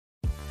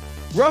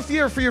Rough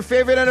year for your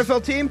favorite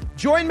NFL team?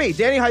 Join me,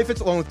 Danny Heifetz,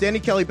 along with Danny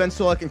Kelly, Ben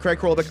Stolak, and Craig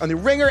Korolbeck on the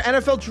Ringer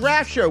NFL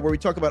Draft Show, where we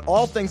talk about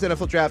all things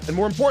NFL Draft and,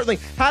 more importantly,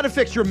 how to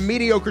fix your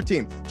mediocre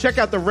team. Check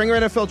out the Ringer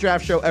NFL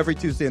Draft Show every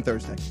Tuesday and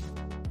Thursday.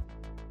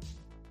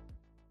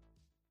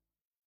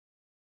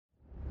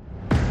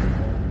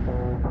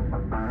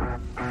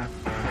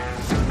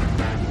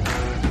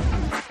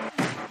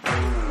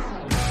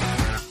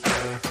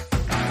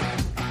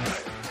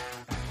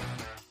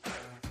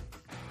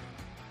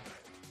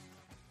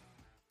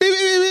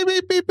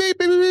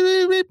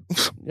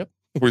 Yep.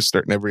 We're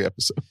starting every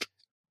episode.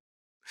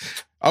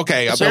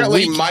 Okay,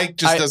 apparently Mike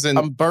just doesn't...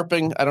 I'm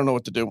burping. I don't know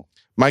what to do.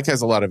 Mike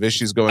has a lot of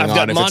issues going on. I've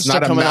got monster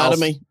coming out of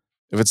me.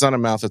 If it's not a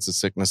mouth, it's a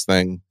sickness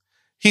thing.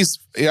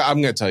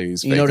 I'm going to tell you,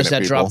 he's faking You notice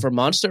that people. drop for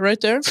Monster right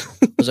there?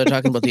 Was I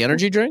talking about the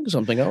energy drink or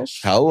something else?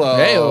 Hello.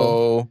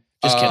 Hey-o.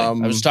 Just kidding.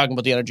 I was talking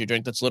about the energy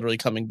drink that's literally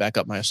coming back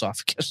up my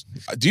esophagus.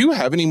 Do you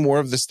have any more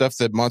of the stuff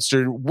that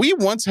Monster... We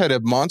once had a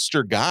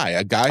Monster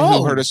guy,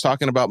 who heard us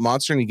talking about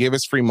Monster and he gave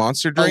us free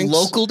Monster drinks. A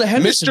local to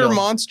Hendersonville. Mr.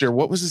 Monster.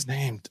 What was his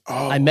name?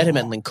 Oh, I met him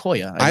at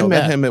Lincoln. I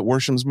met him at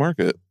Worsham's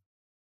Market.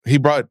 He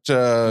brought...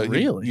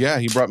 Really?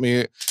 He brought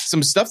me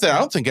some stuff that I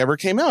don't think ever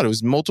came out. It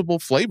was multiple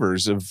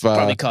flavors of...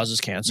 Probably causes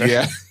cancer.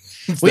 Yeah.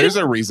 There's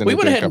a reason we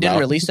went ahead and didn't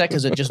release that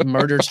because it just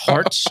murders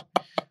hearts.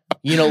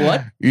 You know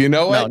what? You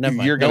know what? No, never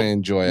mind. You're going to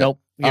enjoy it. Nope.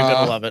 You're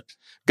going to love it.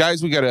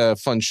 Guys, we got a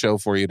fun show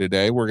for you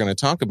today. We're going to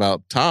talk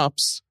about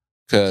Tops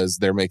because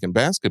they're making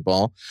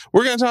basketball.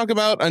 We're going to talk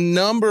about a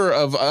number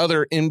of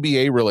other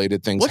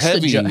NBA-related things. What's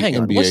Heavy the joke? Hang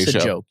on. NBA What's the show.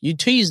 joke? You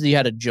teased that you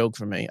had a joke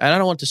for me. And I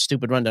don't want the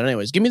stupid rundown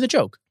anyways. Give me the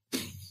joke.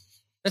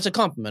 That's a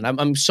compliment.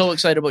 I'm so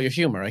excited about your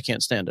humor. I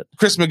can't stand it.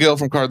 Chris McGill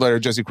from Card Letter,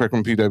 Jesse Crick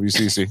from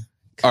PWCC.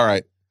 All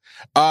right.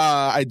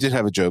 I did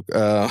have a joke.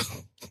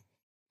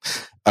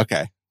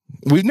 Okay.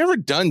 We've never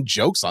done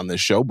jokes on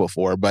this show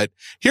before, but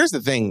here's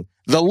the thing.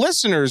 The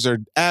listeners are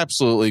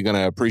absolutely going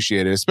to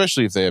appreciate it,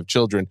 especially if they have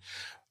children.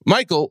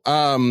 Michael,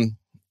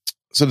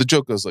 so the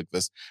joke goes like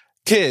this.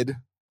 Kid,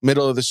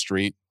 middle of the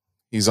street.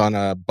 He's on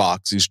a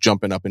box. He's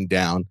jumping up and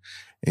down.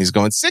 And he's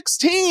going,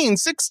 16,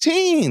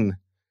 16.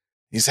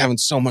 He's having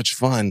so much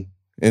fun.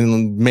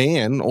 And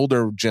man,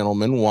 older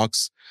gentleman,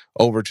 walks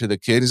over to the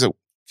kid. He's like,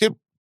 kid,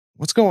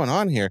 what's going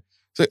on here?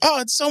 He's like, oh,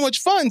 it's so much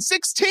fun.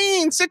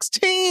 16,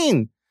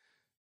 16.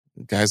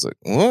 The guy's like,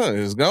 what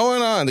is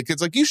going on? The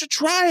kid's like, you should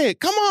try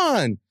it. Come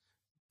on.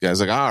 The guy's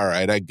like, all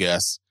right, I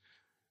guess.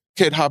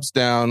 Kid hops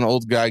down.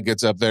 Old guy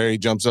gets up there. He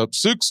jumps up.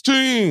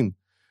 16.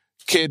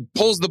 Kid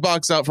pulls the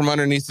box out from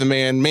underneath the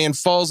man. Man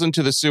falls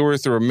into the sewer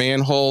through a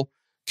manhole.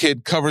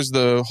 Kid covers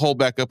the hole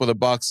back up with a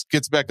box,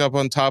 gets back up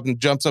on top and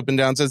jumps up and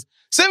down, says,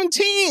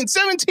 17,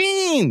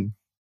 17.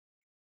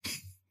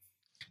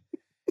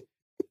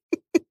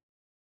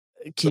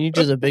 Can you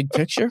do the big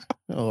picture?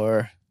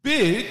 Or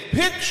Big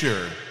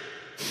picture.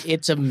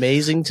 It's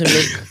amazing to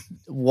me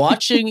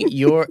watching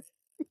your...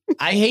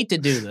 I hate to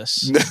do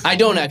this. I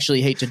don't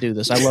actually hate to do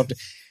this. I love to...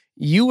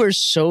 You were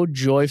so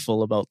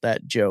joyful about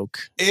that joke.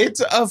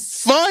 It's a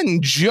fun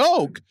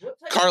joke.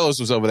 Carlos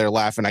was over there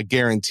laughing. I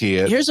guarantee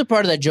it. Here's the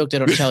part of that joke they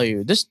don't tell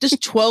you. This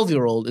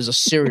 12-year-old is a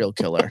serial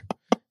killer.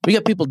 We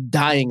got people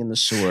dying in the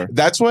sewer.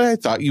 That's why I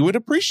thought you would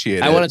appreciate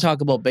it. I want to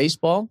talk about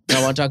baseball. And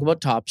I want to talk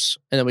about Tops.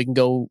 And then we can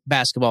go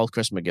basketball with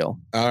Chris McGill.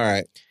 All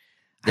right.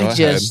 Go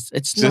ahead.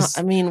 Not,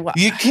 I mean...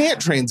 You can't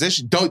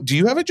transition. Do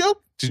you have a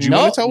joke? Did you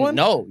want to tell one?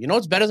 No. You know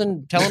what's better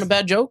than telling a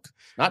bad joke?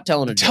 Not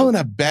telling a joke. Telling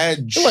a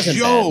bad joke. It wasn't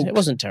bad. It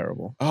wasn't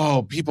terrible.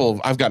 Oh,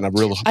 I've gotten a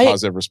real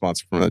positive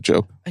response from that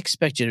joke. I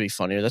expect you to be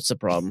funnier. That's the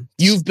problem.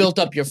 You've built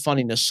up your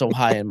funniness so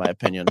high, in my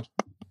opinion.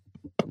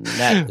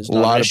 That is a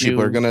lot of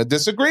people are going to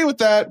disagree with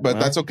that, but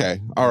that's okay.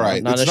 All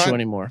right. Not an issue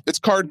anymore. It's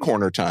card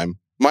corner time.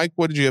 Mike,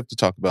 what did you have to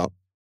talk about?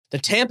 The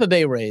Tampa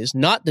Bay Rays,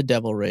 not the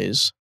Devil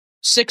Rays,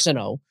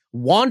 6-0.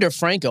 Wander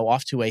Franco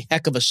off to a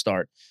heck of a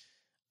start.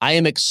 I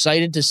am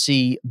excited to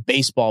see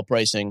baseball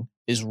pricing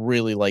is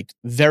really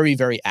very,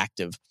 very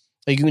active.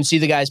 Like you can see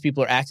the guys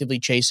people are actively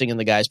chasing and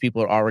the guys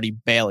people are already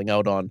bailing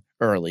out on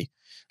early.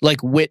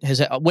 Like Witt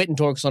and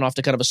Torkelson off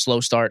to kind of a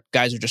slow start.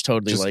 Guys are just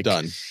totally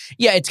done.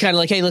 Yeah, it's kind of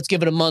like, hey, let's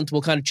give it a month.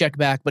 We'll kind of check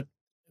back. But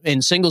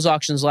in singles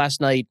auctions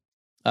last night,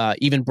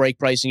 even break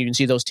pricing, you can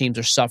see those teams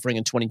are suffering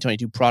in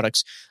 2022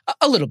 products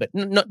a little bit.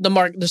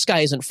 The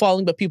sky isn't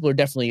falling, but people are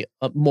definitely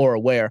more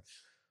aware.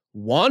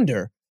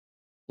 Wander,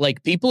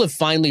 people have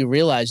finally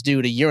realized,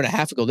 dude, a year and a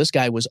half ago, this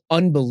guy was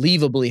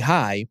unbelievably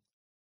high.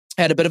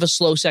 Had a bit of a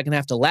slow second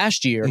half to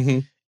last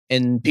year,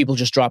 and people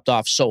just dropped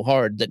off so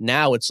hard that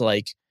now it's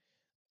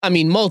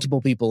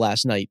multiple people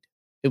last night.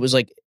 It was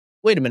like,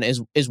 wait a minute,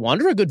 is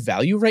Wander a good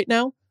value right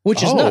now?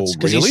 Which is nuts,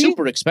 because he's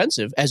super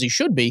expensive, as he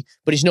should be,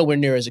 but he's nowhere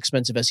near as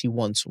expensive as he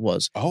once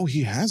was. Oh,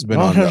 he has been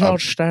not as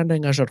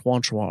outstanding as it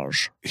once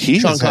was. He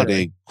has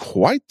had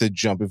quite the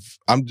jump. If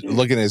I'm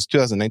looking at his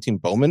 2019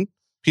 Bowman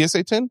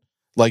PSA 10,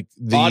 the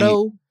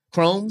auto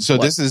Chrome. So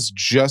this is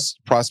just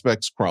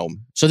Prospects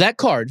Chrome. So that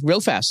card, real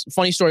fast,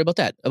 funny story about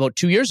that. About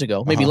 2 years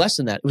ago, maybe less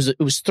than that, it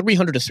was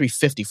 $300 to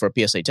 $350 for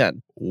a PSA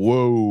 10.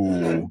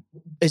 Whoa!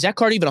 Is that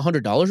card even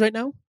 $100 right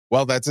now?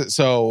 Well, that's it.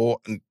 So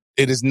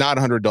It is not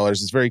 $100.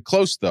 It's very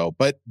close though.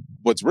 But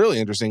what's really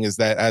interesting is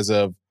that as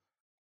of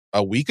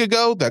a week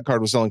ago, that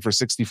card was selling for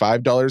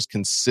 $65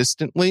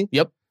 consistently.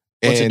 Yep.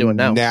 What's it doing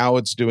now? Now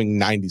it's doing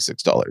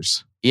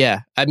 $96.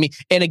 Yeah. I mean,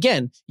 and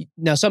again,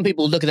 now some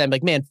people look at that and be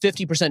like, man,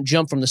 50%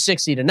 jump from the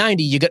 60 to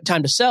 90, you got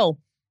time to sell.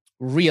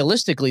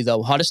 Realistically,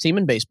 though, hottest team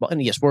in baseball,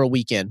 and yes, we're a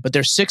weekend, but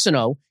they're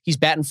 6-0. He's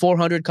batting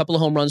 400, couple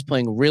of home runs,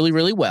 playing really,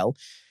 really well.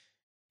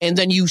 And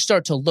then you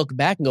start to look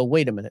back and go,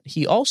 wait a minute,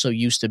 he also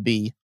used to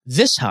be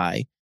this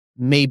high.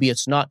 Maybe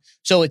it's not.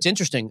 So it's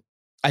interesting.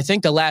 I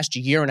think the last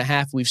year and a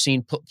half we've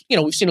seen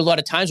a lot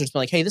of times where it's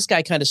been like, hey, this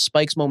guy kind of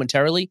spikes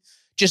momentarily.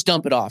 Just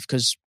dump it off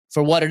because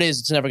for what it is,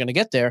 it's never going to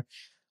get there.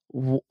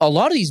 A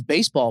lot of these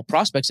baseball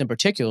prospects in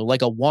particular,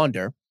 like a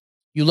Wander,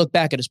 you look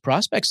back at his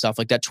prospect stuff,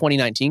 like that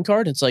 2019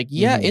 card, it's like,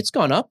 yeah, it's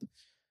gone up,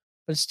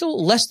 but it's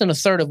still less than a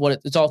third of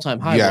what its all-time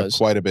high was. Yeah,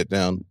 quite a bit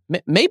down.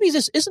 Maybe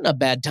this isn't a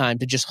bad time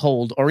to just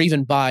hold or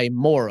even buy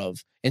more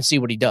of and see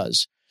what he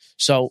does.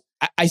 So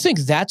I think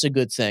that's a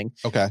good thing.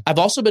 Okay. I've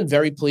also been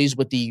very pleased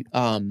with the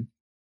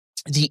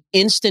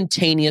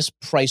instantaneous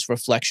price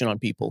reflection on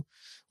people.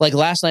 Like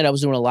last night, I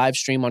was doing a live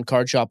stream on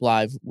Card Shop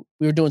Live.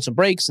 We were doing some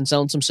breaks and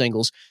selling some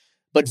singles,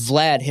 but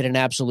Vlad hit an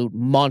absolute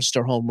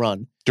monster home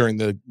run during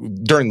the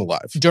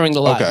live.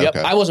 Okay, yep.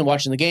 Okay. I wasn't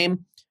watching the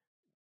game.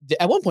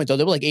 At one point, though,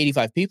 there were like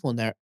 85 people in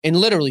there, and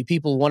literally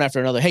people one after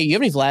another. Hey, you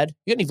have any Vlad?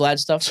 You got any Vlad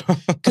stuff?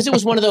 Because it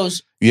was one of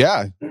those.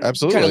 Yeah,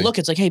 absolutely. Kind of look.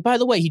 It's like, hey, by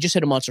the way, he just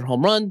hit a monster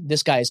home run.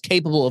 This guy is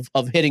capable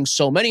of hitting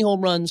so many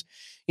home runs.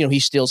 You know, he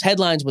steals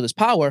headlines with his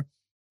power.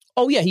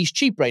 Oh yeah, he's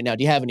cheap right now.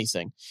 Do you have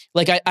anything?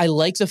 Like I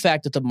like the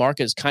fact that the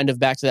market is kind of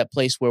back to that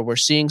place where we're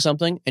seeing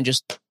something and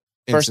just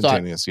first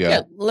thought,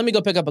 yeah, let me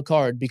go pick up a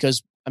card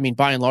because I mean,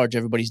 by and large,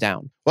 everybody's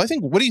down. Well,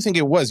 what do you think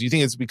it was? You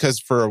think it's because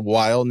for a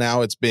while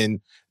now it's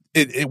been.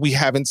 We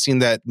haven't seen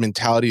that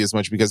mentality as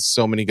much because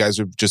so many guys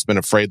have just been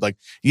afraid. Like,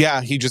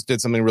 yeah, he just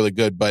did something really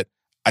good, but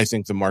I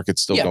think the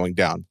market's still going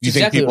down. You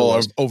think people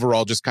are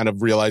overall just kind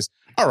of realize,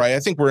 all right, I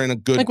think we're in a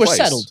good place. We're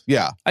settled.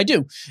 Yeah. I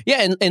do.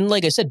 Yeah, and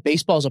like I said,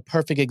 baseball is a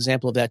perfect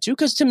example of that too,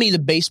 because to me, the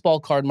baseball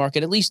card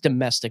market, at least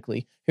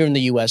domestically here in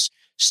the U.S.,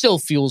 still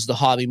fuels the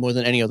hobby more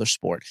than any other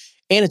sport.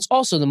 And it's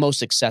also the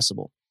most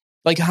accessible.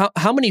 Like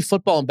how many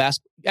football and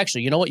basketball...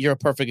 Actually, you know what? You're a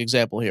perfect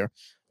example here.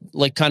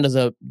 Like kind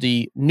of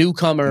the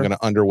newcomer... I'm going to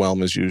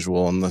underwhelm as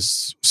usual on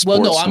this sports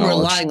Well, no, I'm knowledge.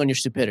 relying on your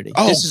stupidity.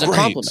 Oh, this is great.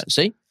 a compliment,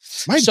 see?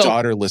 My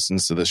daughter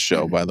listens to this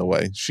show, by the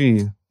way.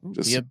 She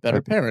just... Be a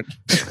better parent.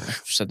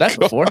 I've said that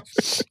before.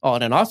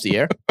 On and off the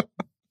air.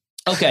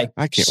 Okay.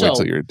 I can't wait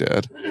till you're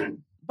dead.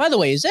 By the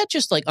way, is that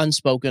just like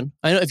unspoken?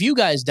 I know if you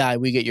guys die,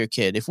 we get your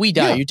kid. If we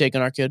die, you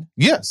taking our kid?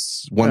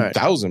 Yes.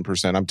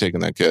 1,000% I'm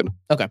taking that kid.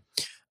 Okay.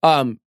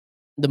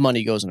 The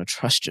money goes in a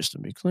trust, just to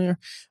be clear.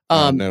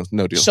 No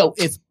deal. So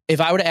if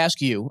I were to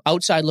ask you,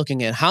 outside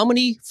looking in, how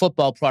many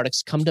football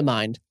products come to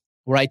mind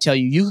where I tell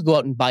you you could go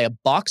out and buy a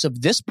box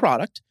of this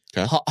product,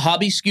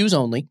 hobby SKUs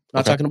only,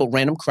 not talking about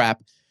random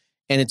crap,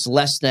 and it's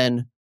less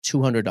than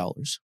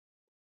 $200?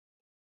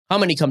 How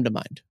many come to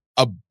mind?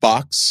 A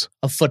box?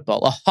 Of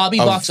football. A hobby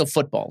box of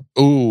football.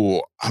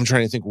 Ooh, I'm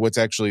trying to think what's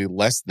actually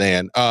less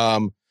than.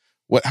 How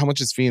much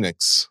is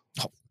Phoenix?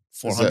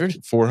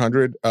 400?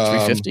 400?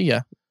 350,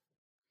 yeah.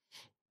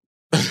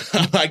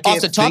 I can't off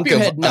the top think of your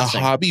of head,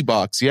 nothing. A hobby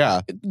box, yeah.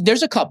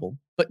 There's a couple,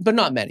 but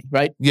not many,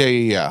 right?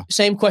 Yeah.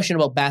 Same question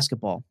about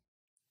basketball.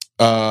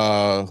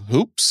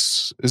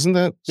 Hoops, isn't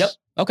that? Yep.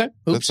 Okay.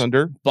 Hoops. That's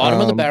under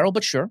Bottom of the barrel,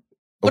 but sure.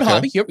 But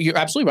hobby, you're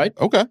absolutely right.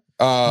 Okay.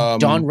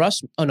 Don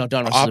Russ. Oh no,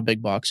 Don Russ is a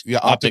big box. Yeah,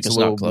 Optic is a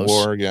little not close.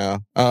 more. Yeah.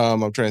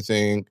 I'm trying to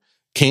think.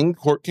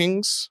 Court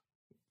Kings.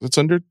 That's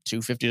under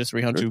 250 to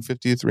 300.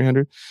 250 to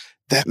 300.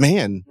 That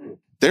man.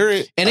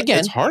 And again,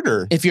 it's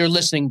harder. If you're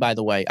listening, by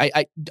the way,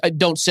 I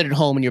don't sit at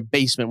home in your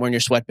basement wearing your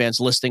sweatpants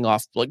listing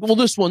off like, well,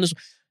 this one.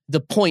 The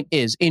point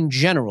is, in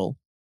general,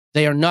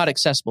 they are not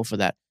accessible for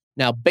that.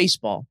 Now,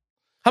 baseball.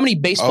 How many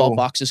baseball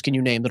boxes can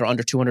you name that are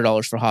under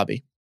 $200 for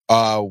hobby?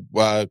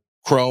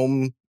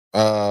 Chrome.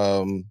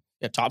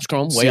 Topps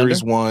Chrome. Way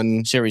Series under.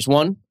 1. Series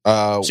 1.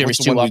 Series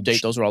 2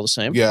 update. Those are all the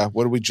same. Yeah.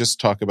 What did we just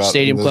talk about?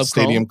 Stadium Club.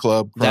 Stadium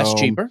Club. Chrome. That's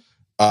cheaper.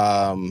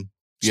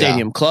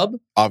 Stadium Club.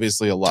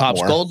 Obviously a lot Topps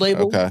more. Gold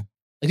Label. Okay.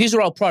 Like these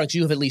are all products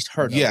you have at least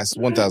heard of. Yes,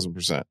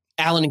 1,000%.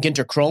 Allen and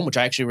Ginter Chrome, which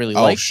I actually really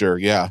like. Oh, sure,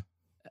 yeah.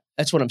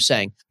 That's what I'm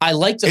saying. I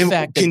like the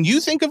fact that... Can you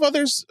think of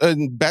others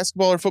in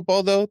basketball or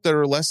football, though, that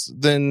are less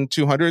than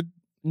 200?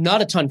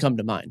 Not a ton come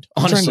to mind,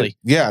 honestly.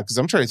 Because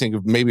I'm trying to think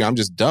of, maybe I'm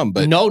just dumb,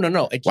 but... No. There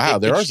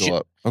are a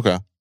lot. Okay.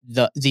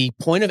 The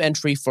point of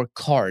entry for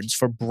cards,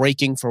 for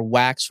breaking, for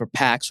wax, for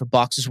packs, for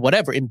boxes,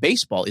 whatever, in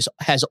baseball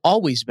has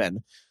always been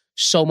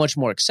so much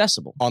more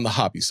accessible. On the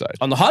hobby side.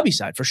 On the hobby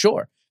side, for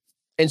sure.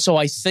 And so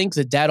I think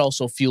that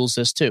also fuels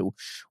this too,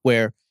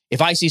 where if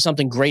I see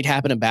something great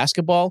happen in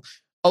basketball,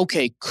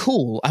 okay,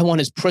 cool, I want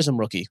his Prism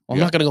rookie. Well,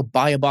 I'm not going to go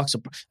buy a box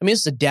of... I mean,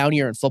 this is a down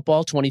year in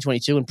football,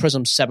 2022, and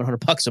Prism's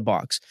 $700 a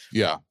box.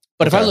 Yeah.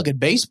 But if I look at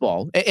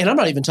baseball, and I'm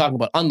not even talking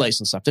about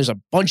unlicensed stuff, there's a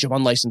bunch of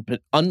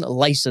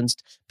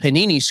unlicensed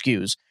Panini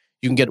SKUs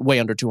you can get way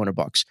under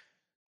 $200.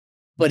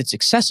 but it's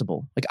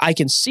accessible. Like I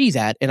can see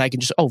that and I can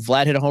just,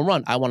 Vlad hit a home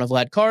run. I want a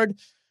Vlad card.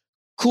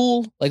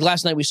 Cool. Like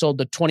last night we sold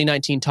the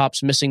 2019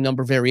 Topps missing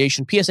number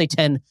variation, PSA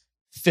 10,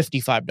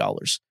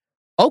 $55.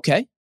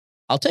 Okay,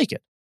 I'll take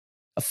it.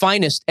 A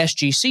Finest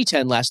SGC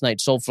 10 last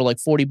night sold for like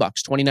 $40,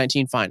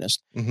 2019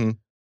 Finest. Mm-hmm.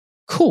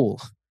 Cool.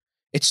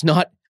 It's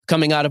not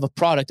coming out of a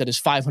product that is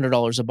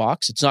 $500 a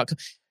box. It's not.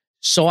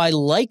 So I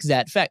like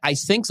that fact. I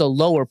think the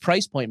lower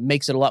price point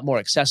makes it a lot more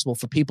accessible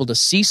for people to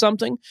see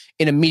something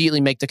and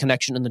immediately make the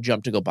connection and the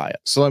jump to go buy it.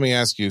 So let me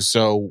ask you.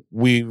 So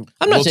we'll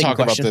talk about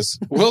questions.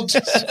 this. We'll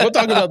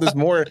talk about this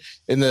more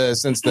in the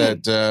sense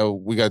that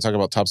we got to talk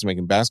about Topps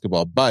making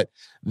basketball. But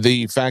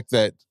the fact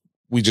that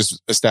we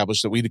just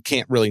established that we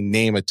can't really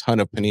name a ton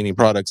of Panini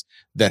products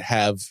that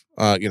have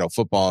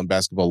football and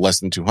basketball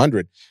less than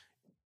 200.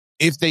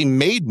 If they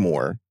made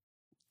more,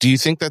 do you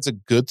think that's a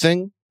good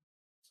thing?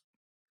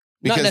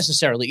 Because not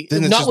necessarily.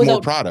 Then it's not just without,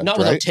 more product, not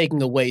right? without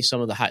taking away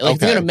some of the high. Like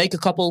if you're going to make a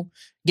couple,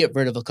 get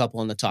rid of a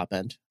couple on the top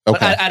end. Okay.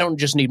 But I don't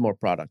just need more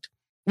product.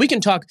 We can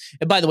talk.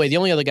 And by the way, the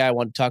only other guy I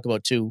want to talk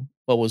about too,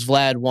 was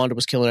Vlad. Wander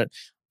was killing it.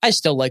 I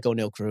still like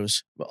O'Neal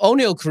Cruz.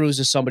 O'Neal Cruz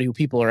is somebody who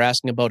people are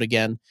asking about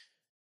again.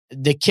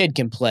 The kid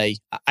can play.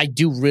 I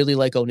do really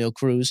like O'Neal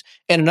Cruz.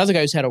 And another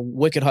guy who's had a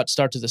wicked hot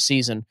start to the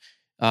season.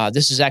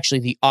 This is actually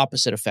the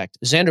opposite effect.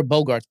 Xander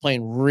Bogaerts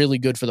playing really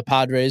good for the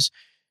Padres.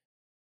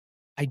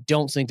 I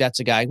don't think that's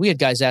a guy. We had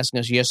guys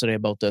asking us yesterday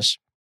about this.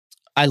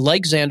 I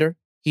like Xander.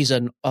 He's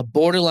a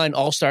borderline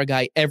all-star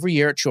guy every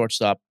year at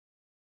shortstop.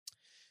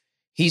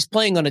 He's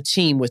playing on a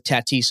team with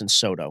Tatis and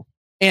Soto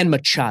and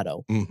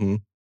Machado. Mm-hmm.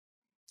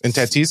 And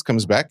Tatis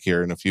comes back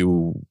here in a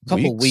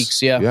couple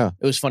weeks. Yeah. Yeah.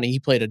 It was funny. He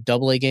played a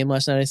double-A game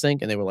last night, I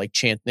think, and they were like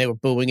they were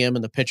booing him,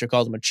 and the pitcher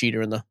called him a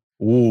cheater in the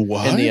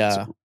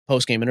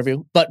post-game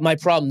interview. But my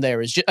problem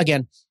there is,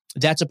 again,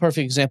 that's a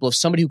perfect example of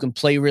somebody who can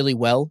play really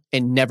well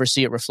and never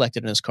see it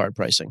reflected in his card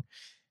pricing.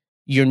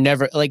 You're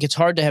never, it's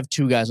hard to have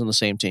two guys on the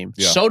same team.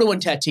 Yeah. Soto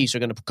and Tatis are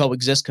going to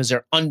coexist because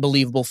they're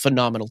unbelievable,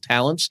 phenomenal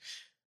talents.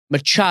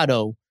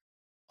 Machado,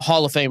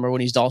 Hall of Famer when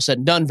he's all said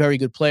and done, very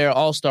good player,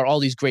 all-star, all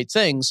these great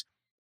things,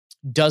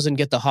 doesn't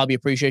get the hobby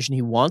appreciation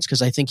he wants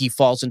because I think he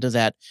falls into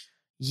that,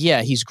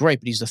 yeah, he's great,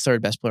 but he's the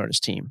third best player on his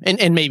team.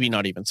 And maybe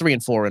not even. 3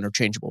 and 4 are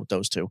interchangeable with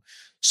those two.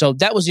 So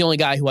that was the only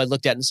guy who I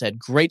looked at and said,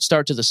 great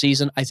start to the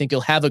season. I think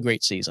he'll have a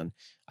great season.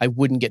 I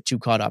wouldn't get too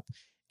caught up.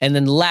 And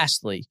then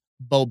lastly,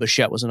 Bo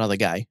Bichette was another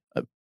guy.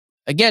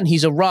 Again,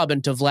 he's a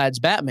Robin to Vlad's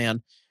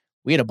Batman.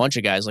 We had a bunch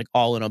of guys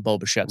all in on Bo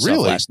Bichette stuff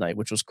last night,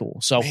 which was cool.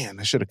 So, man,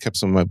 I should have kept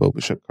some of my Bo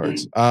Bichette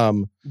cards.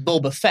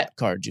 Boba Fett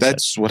cards.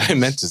 That's what I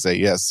meant to say.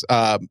 Yes.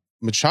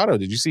 Machado,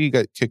 did you see he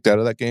got kicked out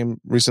of that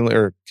game recently,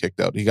 or kicked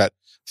out? He got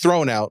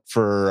thrown out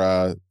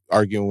for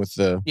arguing with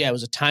the. Yeah, it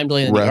was a time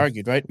delay and they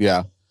argued, right?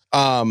 Yeah.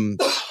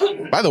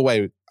 By the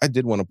way, I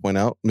did want to point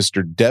out,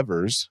 Mr.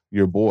 Devers,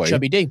 your boy,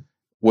 Chubby D,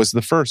 was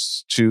the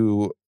first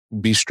to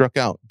be struck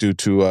out due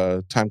to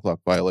a time clock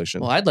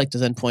violation. Well, I'd like to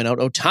then point out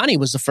Ohtani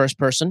was the first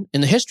person in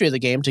the history of the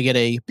game to get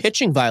a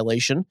pitching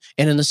violation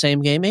and in the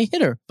same game a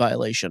hitter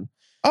violation.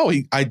 Oh,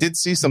 I did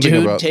see something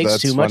Dude about takes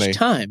that's too funny. much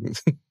time.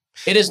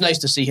 It is nice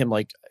to see him.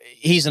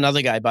 He's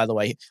another guy, by the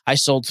way. I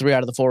sold 3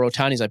 out of the 4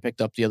 Ohtanis I picked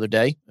up the other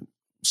day.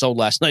 Sold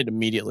last night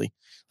immediately.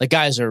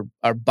 Guys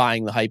are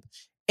buying the hype.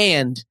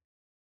 And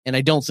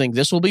I don't think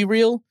this will be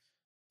real,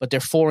 but they're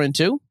 4 and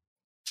 2.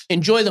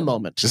 Enjoy the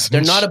moment.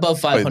 They're not above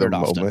 500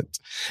 often.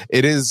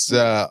 It is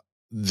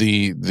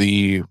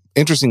the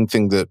interesting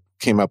thing that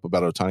came up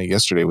about Ohtani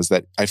yesterday was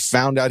that I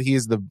found out he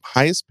is the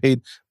highest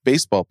paid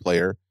baseball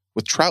player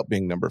with Trout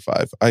being number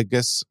 5. I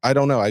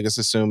don't know. I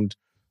assumed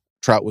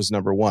Trout was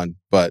number 1,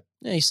 but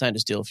yeah, he signed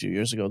his deal a few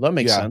years ago. That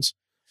makes sense.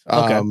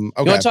 Okay. You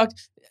want to talk?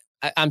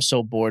 I'm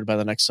so bored by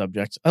the next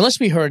subject. Unless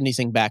we heard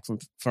anything back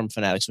from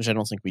Fanatics, which I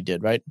don't think we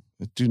did, right?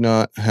 I do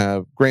not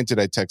have. Granted,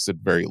 I texted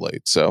very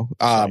late, so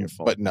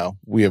but no,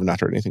 we have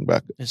not heard anything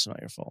back. It's not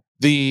your fault.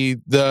 The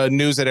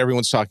news that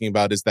everyone's talking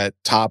about is that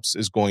Topps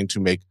is going to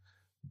make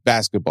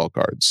basketball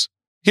cards.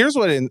 Here's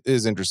what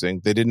is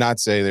interesting: they did not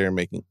say they're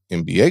making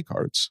NBA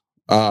cards.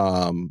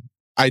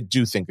 I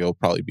do think it'll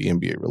probably be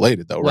NBA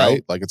related, though,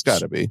 right? It's got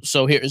to be.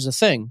 So here's the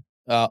thing: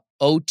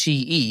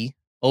 OTE,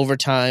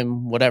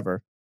 overtime,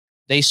 whatever.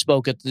 They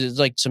spoke at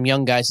some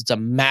young guys. It's a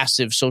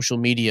massive social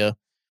media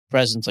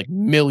presence,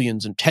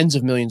 millions and tens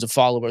of millions of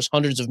followers,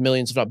 hundreds of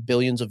millions, if not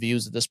billions of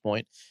views at this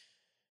point.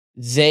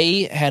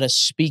 They had a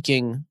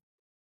speaking.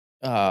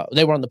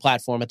 They were on the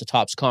platform at the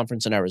Topps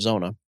conference in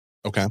Arizona.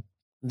 Okay.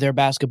 Their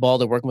basketball,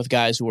 they're working with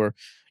guys who are,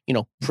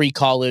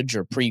 pre-college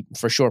or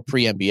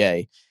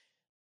pre-NBA.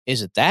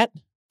 Is it that?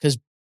 Because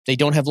they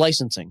don't have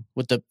licensing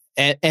with the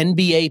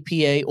NBA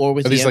PA or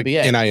with the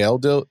NBA.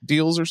 NIL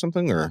deals or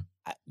something, or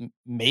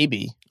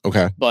maybe.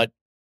 Okay, but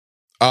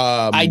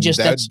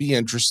that'd be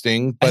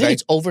interesting. But I think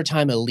it's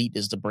Overtime Elite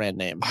is the brand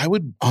name. I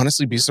would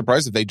honestly be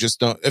surprised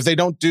if they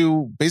don't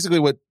do basically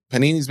what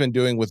Panini's been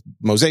doing with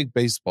Mosaic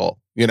Baseball,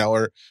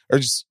 or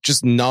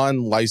just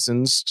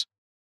non-licensed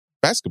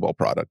basketball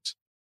product.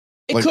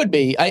 It could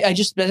be.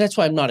 That's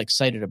why I'm not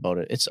excited about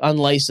it. It's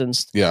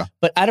unlicensed. Yeah.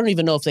 But I don't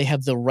even know if they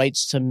have the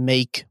rights to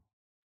make.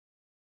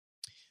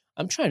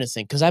 I'm trying to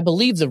think because I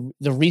believe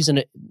the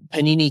reason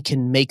Panini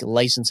can make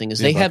licensing is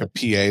they have a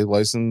PA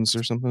license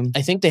or something.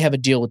 I think they have a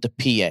deal with the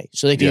PA,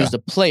 so they can use the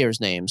players'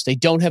 names. They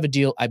don't have a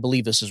deal, I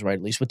believe this is right,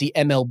 at least with the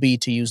MLB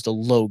to use the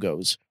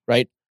logos,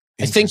 right?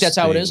 I think that's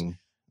how it is.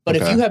 But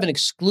if you have an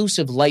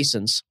exclusive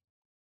license,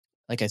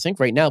 like I think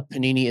right now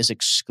Panini is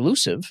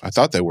exclusive. I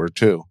thought they were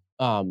too.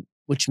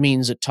 Which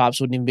means that Topps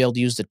wouldn't even be able to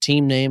use the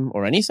team name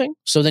or anything.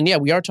 So then,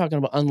 we are talking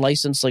about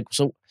unlicensed.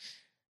 And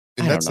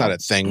that's not a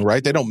thing,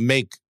 right? They don't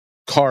make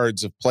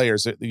cards of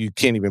players that you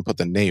can't even put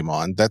the name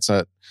on.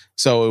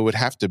 So it would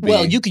have to be.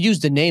 Well, you could use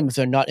the name if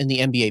they're not in the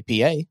NBA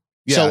PA.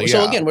 So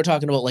again, we're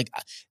talking about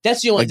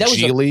that's the only that was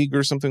G League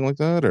or something like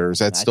that, or is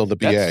that still the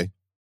PA?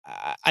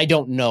 I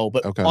don't know,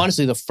 but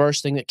honestly, the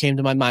first thing that came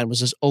to my mind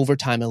was this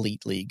Overtime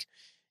Elite League.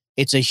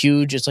 It's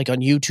it's like on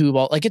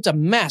YouTube, it's a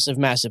massive,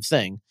 massive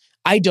thing.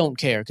 I don't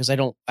care because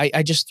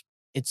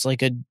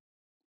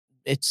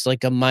it's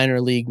like a minor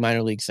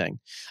league thing.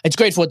 It's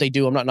great for what they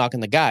do. I'm not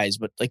knocking the guys,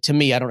 but to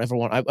me, I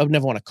would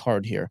never want a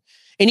card here.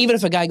 And even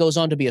if a guy goes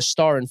on to be a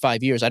star in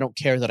 5 years, I don't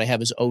care that I have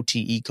his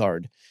OTE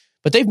card.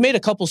 But they've made a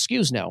couple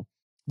SKUs now.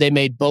 They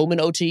made Bowman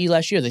OTE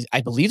last year.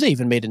 I believe they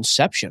even made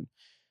Inception.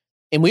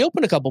 And we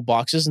opened a couple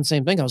boxes and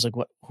same thing. I was like,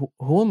 what?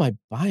 Who am I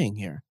buying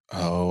here?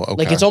 Oh,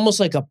 okay. It's almost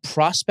like a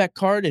prospect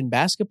card in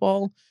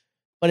basketball,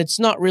 but it's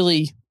not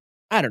really.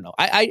 I don't know.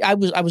 I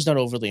was not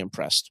overly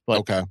impressed. But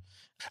okay.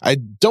 I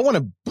don't want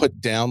to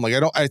put down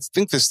I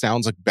think this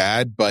sounds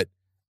bad, but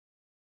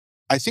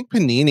I think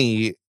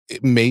Panini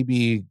may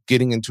be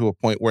getting into a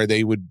point where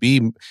it would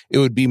be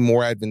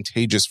more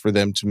advantageous for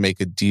them to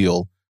make a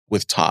deal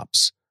with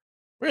Topps.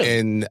 Really?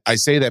 And I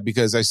say that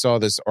because I saw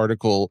this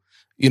article,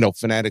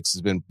 Fanatics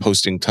has been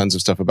posting tons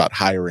of stuff about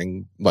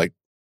hiring,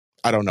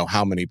 I don't know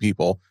how many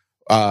people.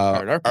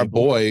 Our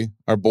boy,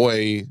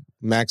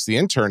 Max the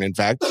intern, in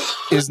fact,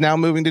 is now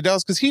moving to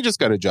Dallas because he just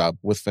got a job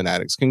with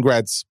Fanatics.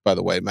 Congrats, by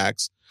the way,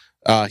 Max.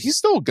 He's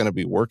still going to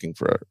be working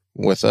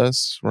with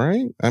us,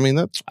 right? I mean,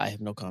 I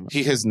have no comment.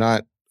 He has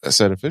not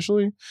said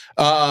officially.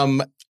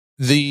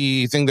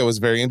 The thing that was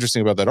very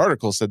interesting about that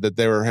article said that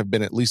there have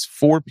been at least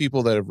 4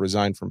 people that have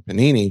resigned from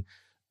Panini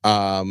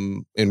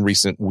in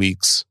recent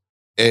weeks.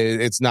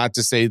 It's not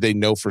to say they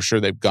know for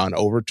sure they've gone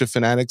over to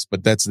Fanatics,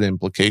 but that's the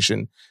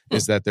implication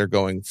is that they're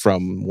going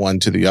from one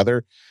to the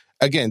other.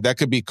 Again, that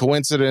could be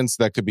coincidence.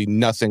 That could be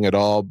nothing at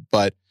all.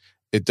 But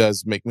it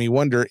does make me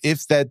wonder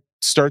if that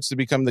starts to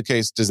become the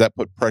case, does that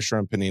put pressure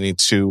on Panini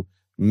to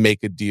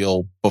make a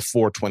deal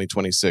before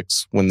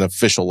 2026 when the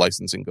official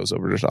licensing goes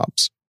over to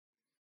Topps?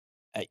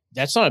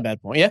 That's not a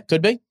bad point. Yeah,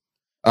 could be.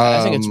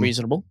 I think it's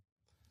reasonable.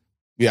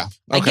 Yeah.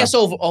 Okay. I guess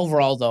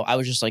overall, though, I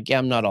was just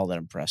I'm not all that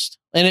impressed.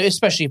 And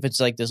especially if it's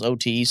this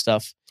OTE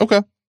stuff.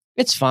 Okay.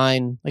 It's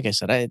fine. Like I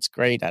said, it's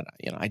great.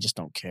 I just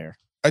don't care.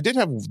 I did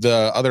have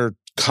the other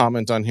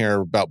comment on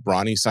here about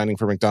Bronny signing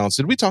for McDonald's.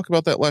 Did we talk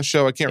about that last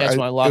show? I can't remember. That's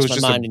when I lost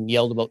my mind and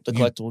yelled about the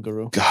collectible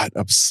guru. Got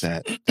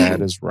upset.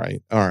 That is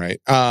right. All right.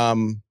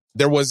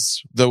 There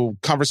was the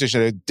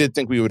conversation. I did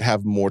think we would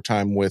have more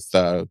time with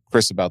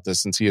Chris about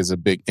this since he is a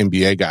big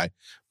NBA guy.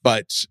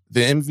 But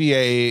the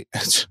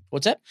NBA...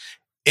 What's that?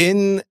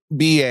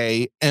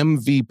 NBA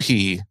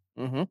MVP.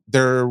 Mm-hmm.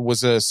 There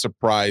was a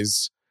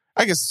surprise...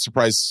 I guess a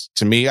surprise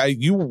to me.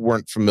 You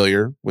weren't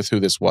familiar with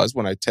who this was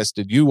when I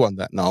tested you on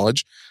that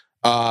knowledge.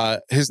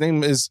 His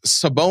name is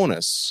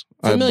Sabonis.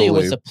 Familiar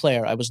with the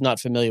player. I was not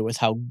familiar with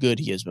how good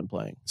he has been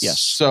playing. Yes.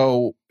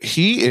 So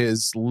he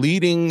is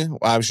leading.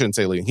 I shouldn't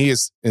say leading. He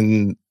is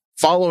in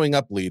following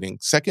up leading.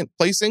 Second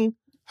placing.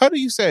 How do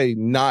you say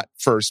not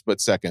first, but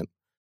second?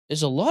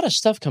 There's a lot of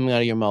stuff coming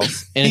out of your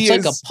mouth, and it's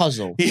like a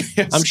puzzle.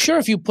 I'm sure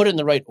if you put it in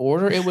the right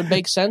order, it would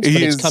make sense,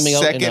 but it's coming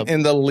out second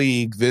in the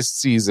league this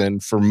season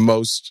for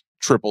most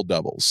triple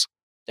doubles.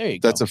 There you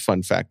go. That's a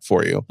fun fact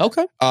for you.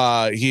 Okay.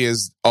 He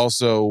is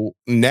also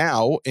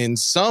now in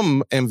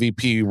some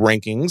MVP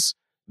rankings,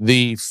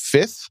 the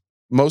 5th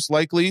most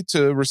likely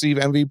to receive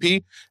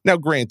MVP. Now,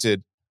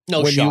 granted,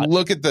 when you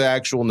look at the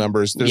actual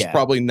numbers, there's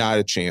probably not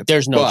a chance.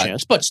 There's no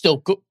chance, but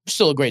still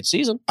a great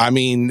season. I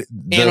mean,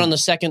 and on the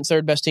second,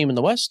 third best team in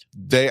the West.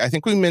 I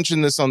think we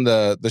mentioned this on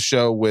the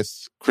show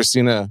with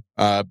Christina,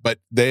 but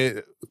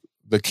the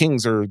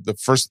Kings are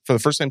for the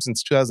first time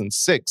since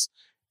 2006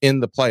 in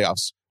the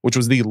playoffs, which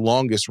was the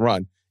longest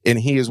run, and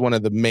he is one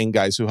of the main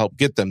guys who helped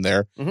get them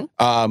there.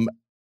 Mm-hmm.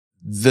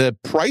 The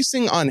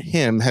pricing on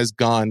him has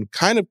gone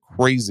kind of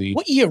crazy.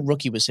 What year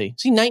rookie was he?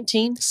 Is he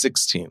 19?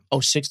 16. Oh,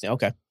 16.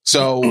 Okay.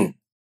 So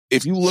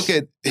if you look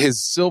at his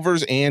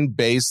silvers and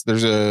base,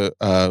 there's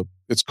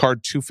it's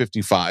card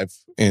 255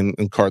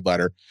 in card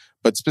ladder,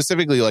 but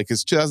specifically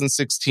his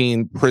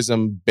 2016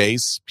 Prism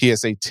base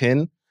PSA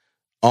 10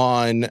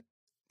 on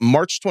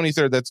March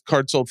 23rd, that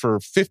card sold for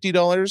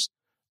 $50.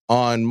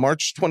 On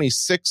March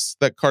 26th,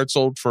 that card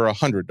sold for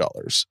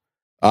 $100.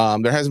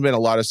 There hasn't been a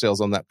lot of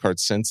sales on that card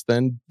since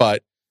then,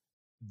 but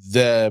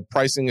the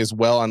pricing is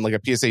well on a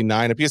PSA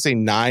 9. A PSA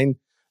 9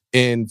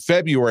 in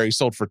February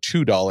sold for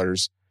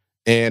 $2,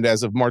 and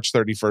as of March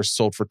 31st,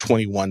 sold for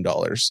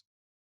 $21.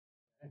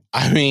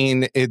 I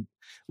mean,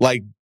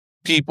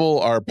 people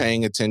are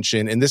paying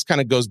attention. And this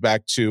kind of goes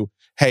back to,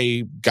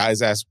 hey,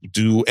 guys ask,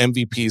 do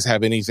MVPs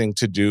have anything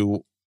to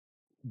do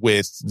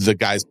with the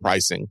guy's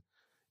pricing?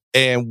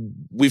 And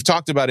we've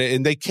talked about it,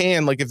 and they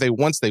can, like, if they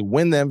once they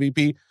win the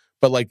MVP,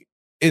 but like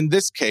in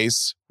this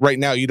case, right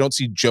now, you don't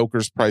see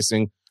Joker's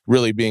pricing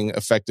really being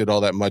affected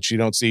all that much. You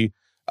don't see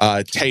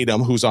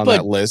Tatum, who's on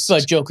that list.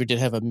 But Joker did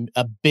have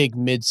a big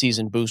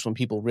midseason boost when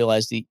people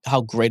realized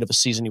how great of a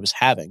season he was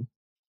having.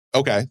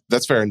 Okay,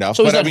 that's fair enough.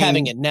 So he's not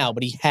having it now,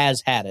 but he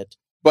has had it.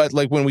 But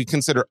like when we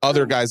consider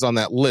other guys on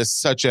that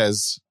list, such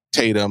as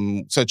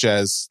Tatum, such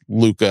as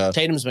Luka,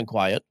 Tatum's been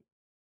quiet.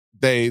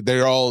 They've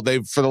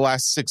for the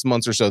last 6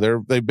 months or so,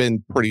 they've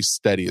been pretty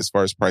steady as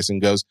far as pricing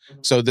goes.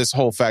 So this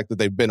whole fact that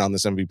they've been on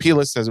this MVP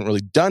list hasn't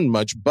really done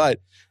much, but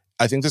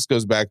I think this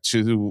goes back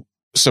to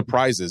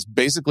surprises.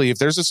 Basically, if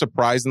there's a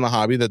surprise in the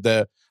hobby that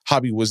the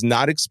hobby was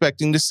not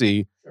expecting to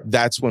see,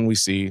 that's when we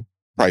see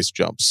price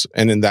jumps.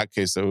 And in that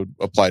case, that would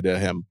apply to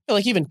him.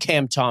 Like even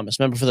Cam Thomas,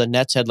 remember for the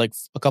Nets, had like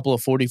a couple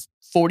of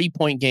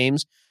 40-point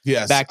games.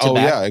 Yes. Back to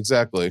back. Yeah,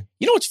 exactly.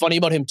 You know what's funny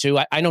about him too?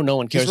 I know no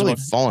one cares he's really about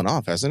him. fallen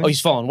off, hasn't he? Oh,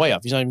 he's fallen way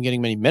off. He's not even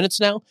getting many minutes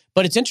now.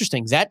 But it's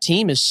interesting. That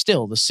team is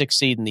still the 6th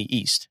seed in the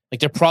East. Like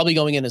they're probably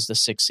going in as the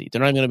 6th seed. They're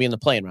not even going to be in the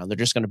playing round. They're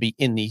just going to be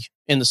in the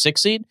 6th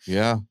seed.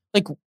 Yeah.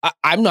 Like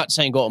I'm not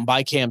saying go out and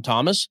buy Cam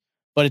Thomas,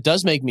 but it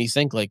does make me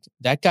think like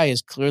that guy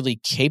is clearly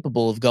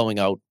capable of going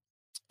out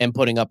and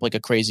putting up like a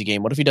crazy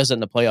game. What if he does it in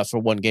the playoffs for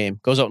one game?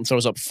 Goes out and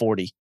throws up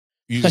 40.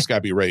 You just got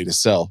to be ready to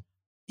sell.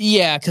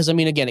 Yeah, because I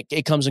mean, again,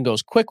 it comes and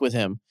goes quick with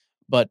him.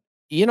 But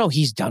you know,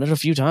 he's done it a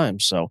few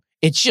times. So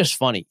it's just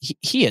funny.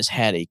 He has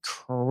had a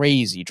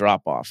crazy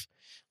drop off.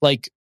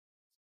 Like,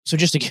 so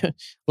just to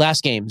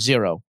last game,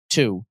 0,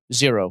 2,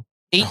 0,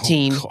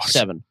 18,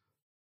 7.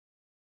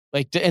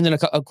 Like, and then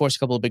of course, a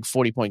couple of big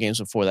 40-point games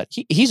before that.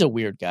 He's a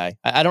weird guy.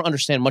 I don't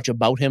understand much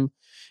about him.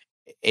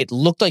 It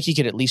looked like he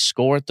could at least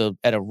score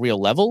at a real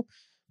level.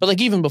 But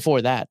like even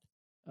before that,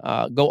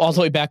 go all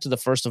the way back to the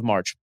 1st of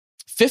March.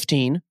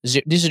 15,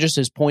 these are just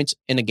his points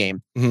in a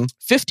game. Mm-hmm.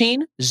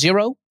 15,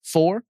 0,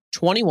 4,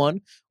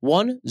 21,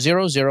 1,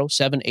 0, 0,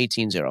 7,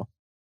 18, 0.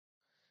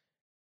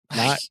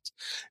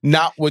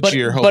 Not what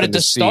you're hoping to see. But at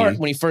the start,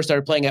 when he first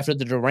started playing after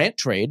the Durant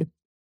trade,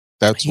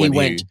 that's when he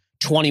went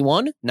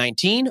 21,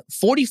 19,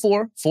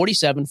 44,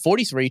 47,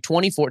 43,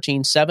 20,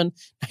 14, 7,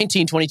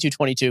 19, 22,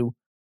 22,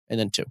 and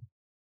then 2.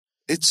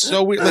 It's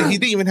so weird. Like he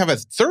didn't even have a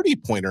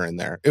 30-pointer in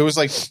there. It was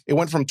like it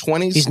went from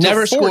 20s He's to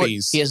never 40s. Scored,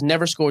 he has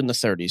never scored in the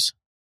 30s.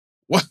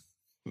 What?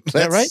 Is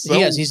that right?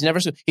 He has.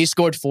 He's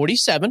scored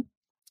 47.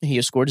 And he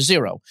has scored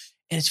 0.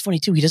 And it's funny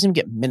too. He doesn't even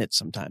get minutes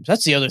sometimes.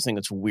 That's the other thing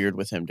that's weird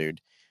with him,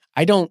 dude.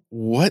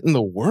 What in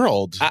the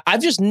world?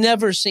 I've just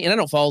never seen, and I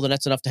don't follow the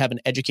Nets enough to have an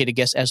educated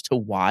guess as to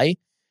why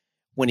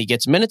when he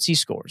gets minutes, he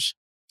scores.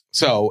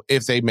 So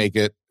if they make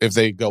it, if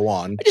they go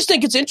on. I just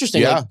think it's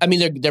interesting. Yeah. Like, I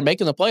mean, they're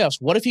making the playoffs.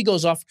 What if he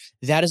goes off?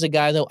 That is a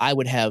guy, though, I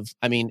would have,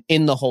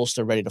 in the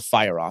holster ready to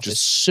fire off.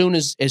 As soon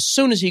as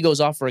he goes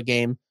off for a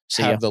game,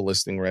 have the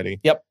listing ready.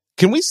 Yep.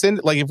 Can we send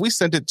it, like, if we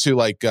sent it to,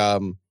 like,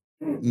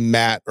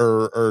 Matt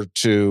or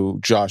to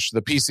Josh,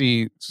 the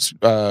PC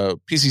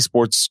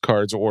sports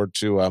cards, or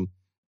to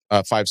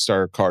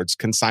 5-star cards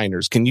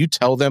consigners, can you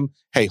tell them,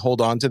 hey,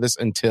 hold on to this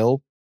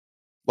until?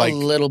 Like, a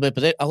little bit,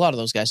 but a lot of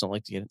those guys don't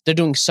like to get it. They're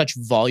doing such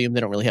volume, they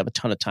don't really have a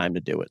ton of time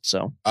to do it.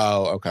 So,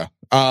 oh, okay.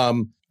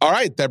 All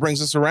right, that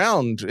brings us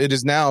around. It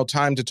is now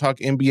time to talk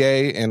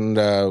NBA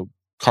and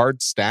card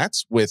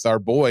stats with our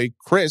boy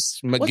Chris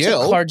McGill. What's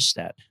a card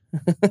stat?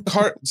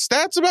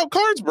 Stats about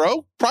cards,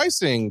 bro.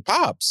 Pricing,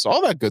 pops,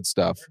 all that good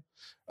stuff.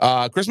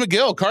 Chris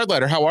McGill, Card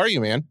Letter. How are you,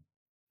 man?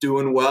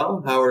 Doing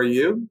well. How are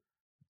you?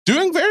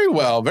 Doing very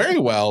well, very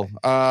well.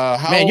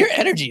 Man, your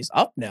energy's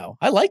up now.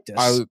 I like this.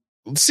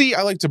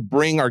 I like to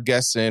bring our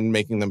guests in,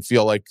 making them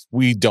feel like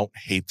we don't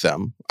hate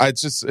them. I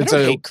don't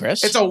hate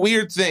Chris. It's a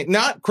weird thing.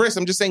 Not Chris.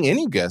 I'm just saying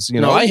any guest.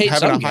 No, I hate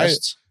some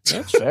guests.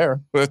 That's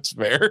fair. That's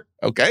fair.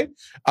 Okay.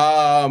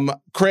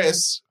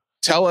 Chris,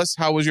 tell us,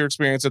 how was your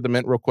experience at the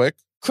Mint, real quick?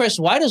 Chris,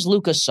 why does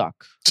Luka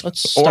suck?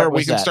 Let's start or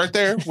we can start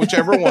there,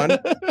 whichever one.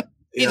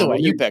 Either way,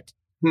 you pick.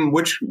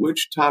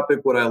 Which topic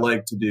would I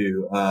like to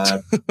do?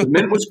 The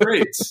Mint was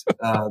great.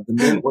 The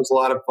Mint was a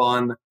lot of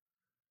fun.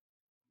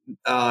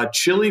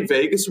 Chilly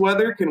Vegas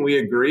weather. Can we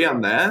agree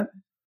on that?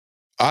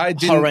 I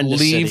didn't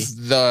leave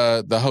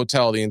the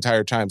hotel the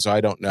entire time, so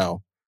I don't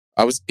know.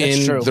 I was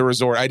in the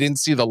resort. I didn't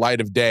see the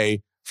light of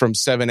day from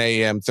 7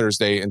 a.m.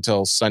 Thursday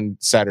until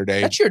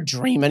Saturday. That's your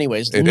dream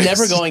anyways.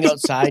 Never going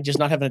outside, just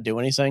not having to do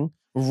anything.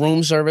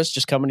 Room service,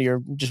 just coming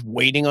to just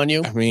waiting on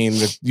you. I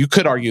mean, you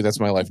could argue that's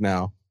my life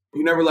now.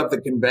 You never left the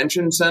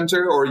convention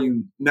center, or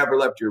you never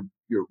left your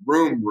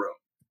room?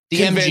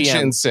 The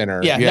convention MGM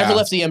center. Yeah, never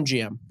left the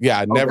MGM.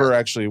 Yeah, never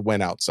actually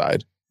went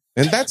outside.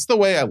 And that's the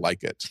way I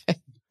like it.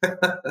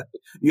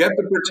 You have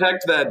to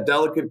protect that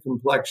delicate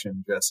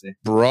complexion, Jesse.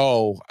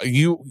 Bro,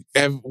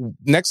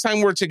 next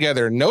time we're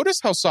together, notice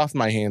how soft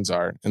my hands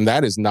are. And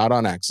that is not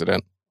on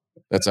accident.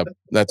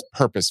 That's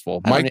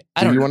purposeful. Mike,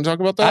 do you want to talk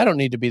about that? I don't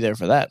need to be there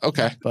for that.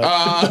 Okay.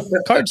 But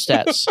card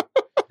stats.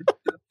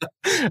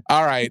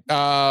 All right.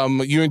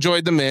 You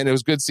enjoyed the Mint. It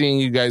was good seeing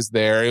you guys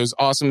there. It was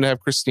awesome to have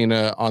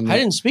Christina on I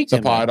didn't speak to the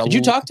him. pod. Did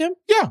you talk to him?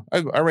 Yeah,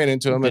 I ran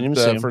into him Didn't at even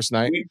see the him. first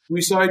night.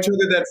 We saw each other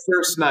that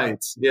first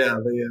night. Yeah,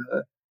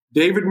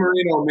 David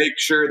Marino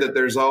makes sure that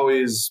there's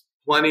always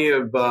plenty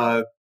of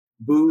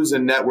booze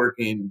and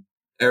networking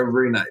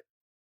every night.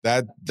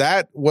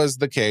 That was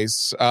the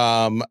case.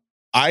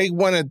 I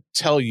want to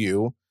tell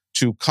you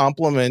to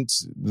compliment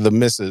the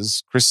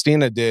missus.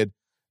 Christina did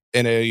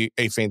a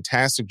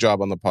fantastic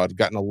job on the pod.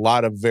 Gotten a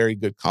lot of very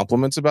good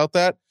compliments about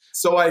that.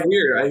 So I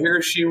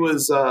hear she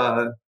was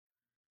on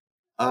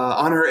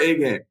her A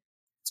game.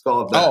 It's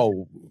called that.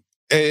 Oh,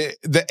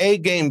 the A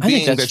game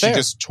being that fair. she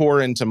just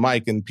tore into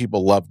Mike and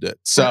people loved it.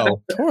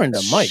 So Tore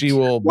into Mike. she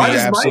will be why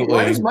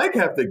absolutely. does Mike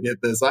have to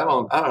get this? I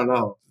don't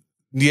know.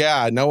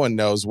 Yeah, no one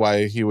knows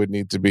why he would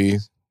need to be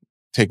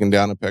taken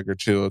down a peg or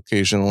two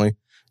occasionally.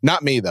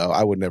 Not me though.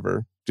 I would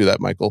never do that,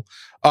 Michael.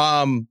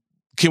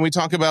 Can we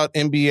talk about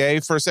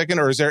NBA for a second,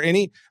 or is there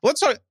any? Let's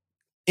talk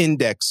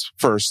index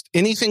first.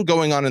 Anything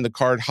going on in the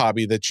card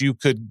hobby that you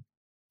could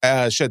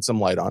shed some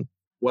light on?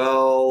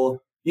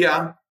 Well,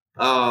 yeah.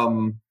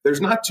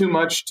 There's not too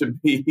much to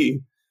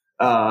be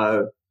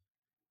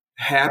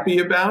happy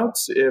about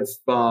if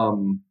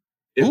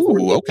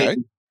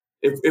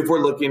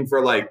we're looking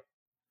for like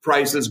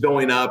prices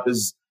going up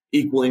is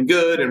equaling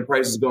good and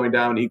prices going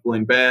down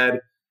equaling bad.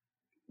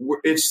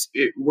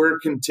 We're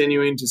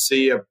continuing to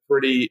see a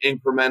pretty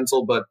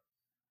incremental but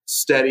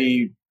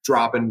steady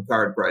drop in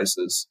card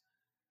prices,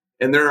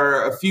 and there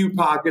are a few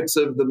pockets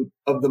of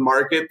the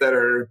market that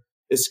are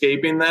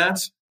escaping that,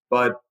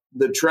 but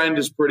the trend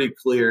is pretty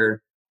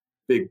clear,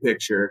 big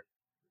picture.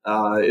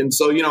 And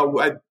so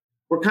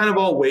we're kind of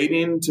all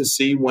waiting to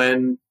see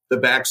when the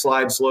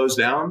backslide slows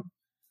down,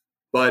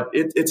 but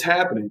it's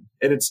happening,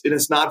 and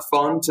it's not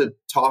fun to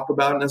talk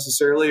about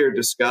necessarily or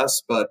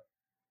discuss, but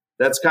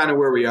that's kind of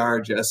where we are,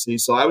 Jesse.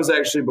 So I was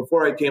actually,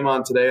 before I came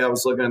on today, I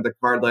was looking at the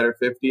Card Ladder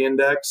 50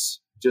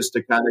 index just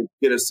to kind of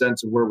get a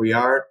sense of where we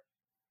are.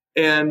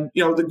 And,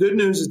 the good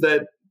news is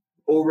that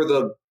over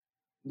the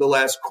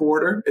last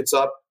quarter, it's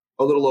up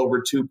a little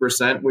over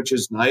 2%, which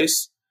is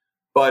nice,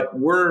 but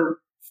we're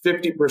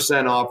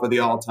 50% off of the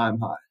all-time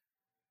high.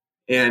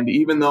 And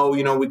even though,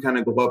 we kind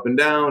of go up and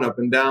down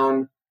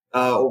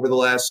over the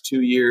last 2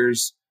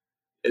 years,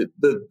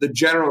 the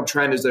general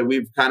trend is that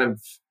we've kind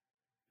of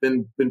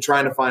been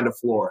trying to find a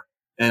floor,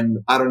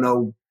 and I don't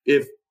know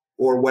if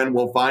or when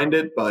we'll find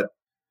it, but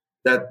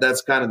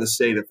that's kind of the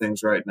state of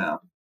things right now.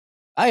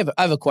 I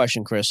have a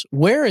question, Chris.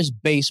 Where is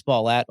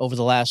baseball at over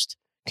the last?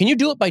 Can you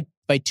do it by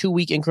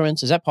 2-week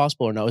increments? Is that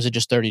possible or no? Is it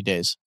just 30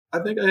 days? I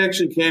think I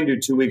actually can do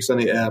 2 weeks on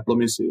the app. Let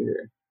me see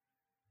here.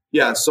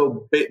 Yeah,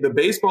 so the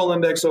baseball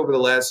index over the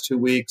last 2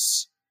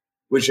 weeks,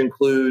 which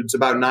includes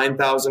about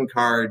 9,000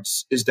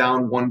 cards, is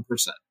down 1%.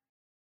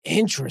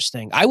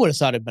 Interesting. I would have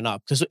thought it'd been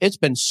up because it's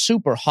been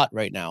super hot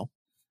right now.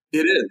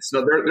 It is.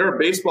 So there are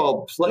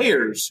baseball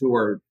players who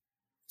are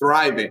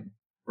thriving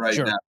right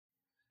now.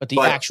 But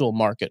actual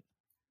market.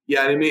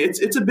 Yeah, I mean,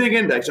 it's a big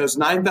index. It's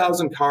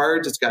 9,000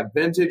 cards. It's got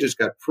vintage. It's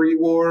got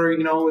pre-war.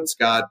 It's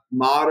got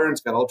modern.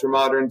 It's got ultra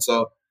modern.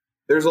 So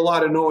there's a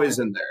lot of noise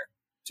in there,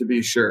 to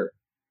be sure.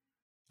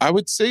 I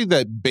would say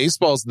that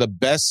baseball's the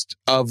best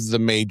of the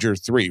major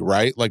three,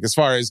 right? Like as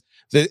far as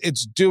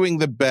it's doing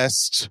the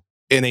best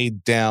in a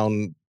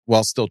down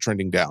while still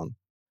trending down.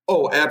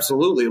 Oh,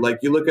 absolutely. Like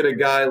you look at a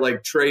guy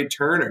like Trey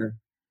Turner,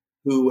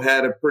 who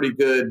had a pretty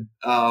good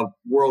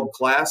World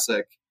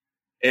Classic,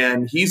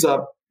 and he's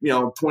up,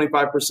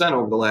 25%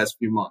 over the last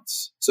few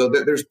months. So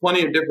there's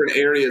plenty of different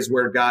areas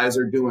where guys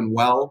are doing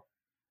well.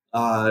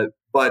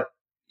 But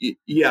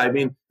yeah, I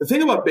mean, the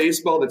thing about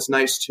baseball that's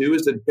nice too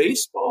is that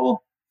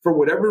baseball, for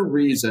whatever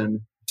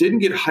reason, didn't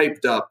get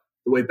hyped up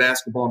the way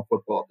basketball and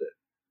football did.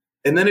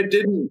 And then it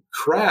didn't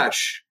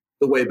crash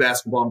the way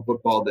basketball and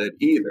football did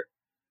either.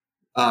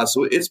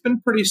 So it's been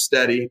pretty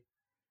steady.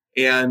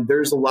 And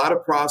there's a lot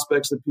of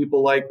prospects that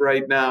people like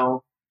right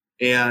now.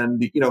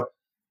 And,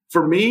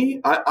 for me,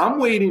 I'm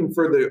waiting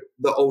for the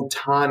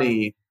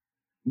Ohtani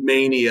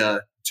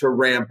mania to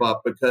ramp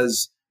up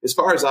because as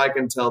far as I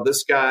can tell,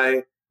 this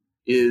guy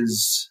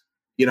is,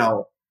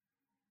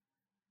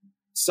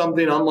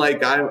 something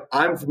unlike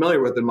I'm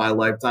familiar with in my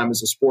lifetime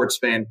as a sports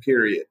fan,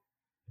 period.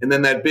 And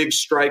then that big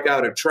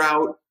strikeout at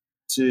Trout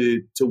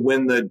to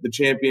win the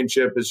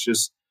championship is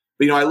just,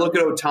 I look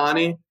at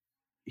Ohtani,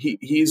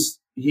 he's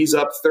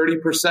up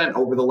 30%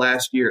 over the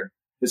last year,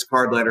 his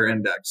card ladder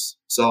index.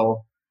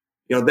 So,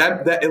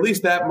 that at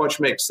least that much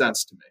makes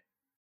sense to me.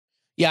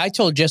 Yeah, I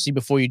told Jesse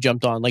before you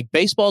jumped on, like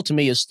baseball to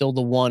me is still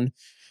the one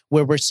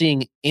where we're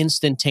seeing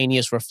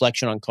instantaneous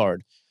reflection on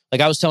card.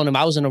 Like I was telling him,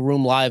 I was in a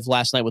room live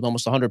last night with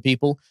almost 100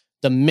 people.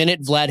 The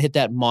minute Vlad hit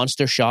that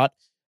monster shot,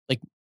 like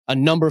a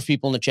number of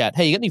people in the chat,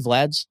 hey, you got any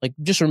Vlads? Like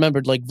just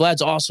remembered, like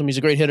Vlad's awesome. He's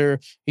a great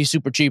hitter. He's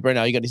super cheap right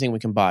now. You got anything we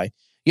can buy?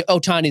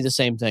 Ohtani, the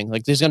same thing.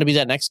 Like there's going to be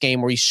that next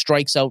game where he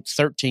strikes out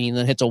 13 and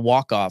then hits a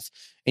walk-off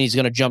and he's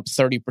going to jump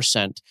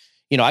 30%.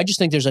 I just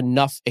think there's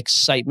enough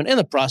excitement and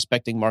the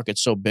prospecting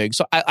market's so big.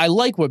 So I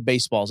like where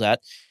baseball's at.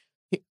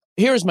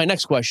 Here's my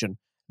next question.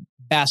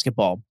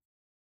 basketball.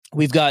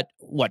 We've got,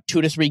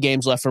 2 to 3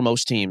 games left for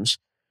most teams.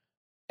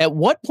 At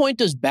what point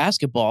does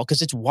basketball,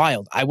 because it's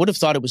wild, I would have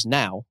thought it was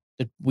now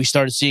that we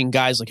started seeing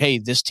guys like, hey,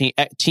 this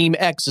team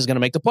X is going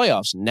to make the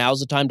playoffs. Now's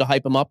the time to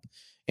hype them up,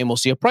 and we'll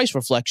see a price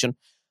reflection.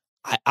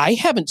 I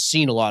haven't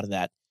seen a lot of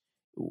that.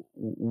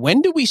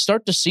 When do we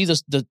start to see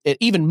this,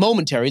 even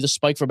momentary, the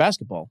spike for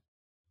basketball?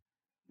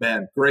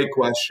 Man, great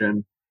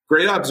question.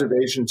 Great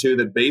observation, too,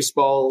 that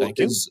baseball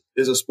is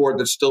a sport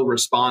that's still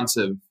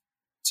responsive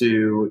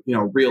to,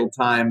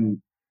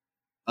 real-time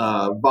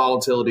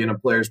volatility in a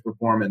player's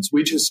performance.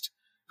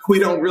 We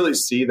don't really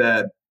see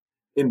that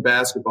in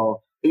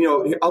basketball.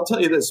 I'll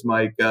tell you this,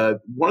 Mike.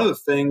 One of the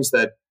things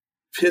that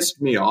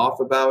pissed me off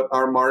about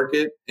our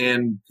market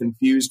and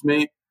confused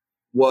me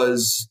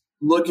was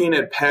looking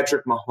at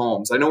Patrick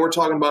Mahomes. I know we're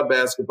talking about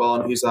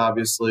basketball, and he's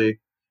obviously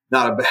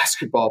not a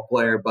basketball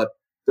player, but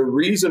the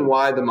reason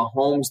why the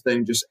Mahomes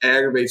thing just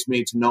aggravates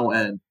me to no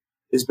end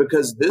is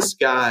because this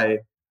guy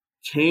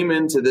came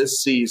into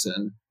this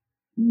season,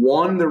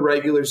 won the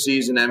regular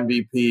season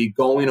MVP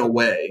going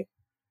away,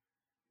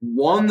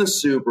 won the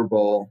Super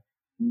Bowl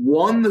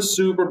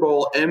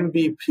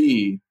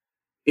MVP,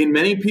 in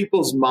many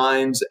people's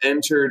minds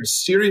entered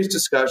serious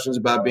discussions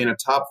about being a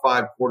top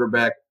 5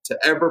 quarterback to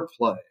ever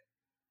play.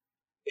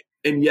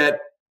 And yet,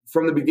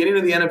 from the beginning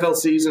of the NFL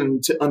season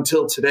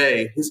until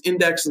today, his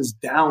index is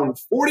down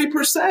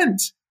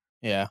 40%.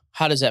 Yeah.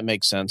 How does that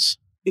make sense?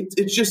 It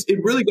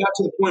really got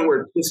to the point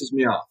where it pisses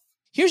me off.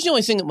 Here's the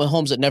only thing that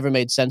Mahomes that never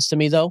made sense to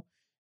me, though.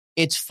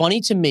 It's funny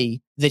to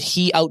me that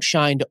he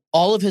outshined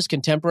all of his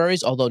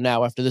contemporaries, although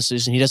now after this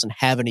season, he doesn't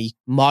have any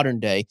modern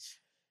day.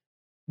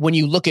 When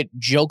you look at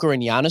Joker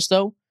and Giannis,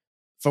 though,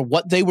 for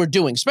what they were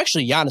doing,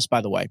 especially Giannis,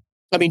 by the way.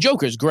 I mean,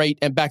 Joker's great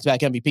and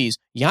back-to-back MVPs.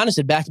 Giannis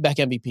had back-to-back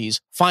MVPs,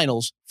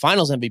 finals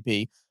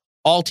MVP,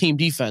 all-team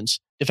defense,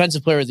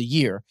 defensive player of the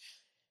year.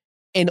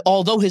 And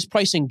although his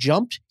pricing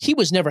jumped, he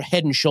was never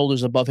head and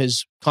shoulders above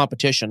his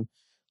competition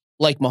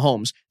like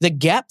Mahomes. The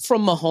gap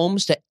from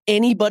Mahomes to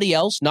anybody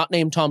else, not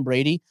named Tom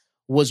Brady,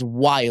 was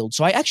wild.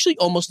 So I actually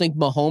almost think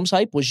Mahomes'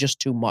 hype was just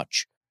too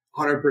much.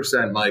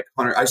 100%, Mike.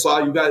 100. I saw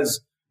you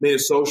guys made a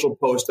social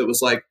post that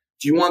was like,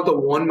 do you want the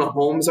one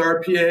Mahomes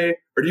RPA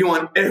or do you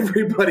want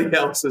everybody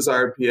else's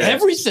RPA?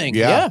 Everything.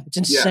 Yeah. It's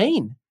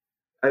insane.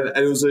 Yeah.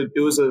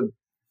 It was a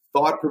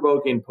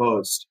thought-provoking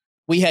post.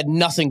 We had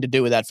nothing to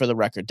do with that, for the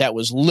record. That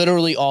was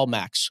literally all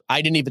Max.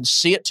 I didn't even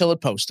see it till it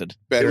posted.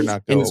 Better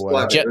not go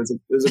away. It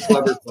was a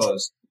clever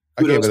post.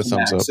 I gave it a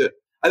thumbs up.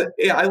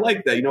 I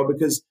like that,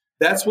 because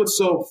that's what's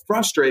so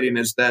frustrating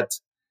is that,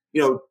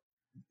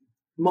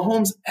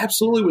 Mahomes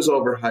absolutely was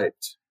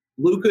overhyped.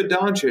 Luka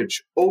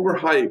Doncic,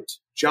 overhyped.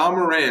 Ja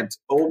Morant,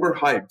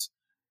 overhyped.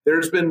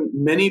 There's been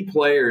many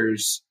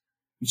players,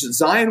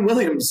 Zion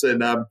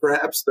Williamson,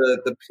 perhaps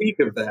the peak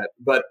of that,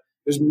 but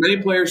there's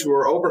many players who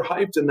are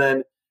overhyped. And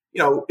then,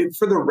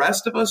 for the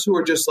rest of us who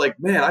are just like,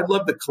 man, I'd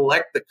love to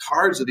collect the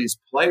cards of these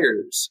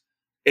players.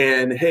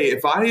 And hey,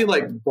 if I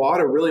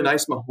bought a really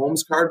nice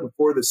Mahomes card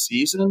before the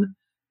season,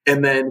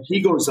 and then he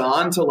goes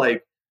on to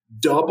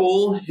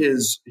double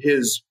his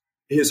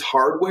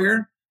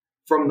hardware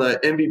from the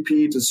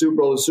MVP to Super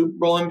Bowl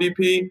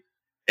MVP,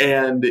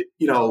 and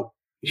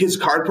his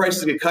card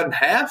prices get cut in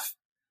half,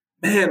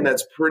 man,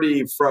 that's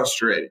pretty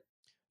frustrating.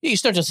 You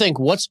start to think,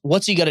 what's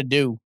he got to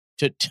do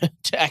to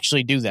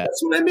actually do that?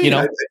 That's what I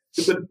mean.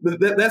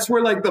 But that's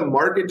where the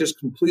market just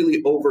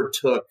completely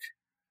overtook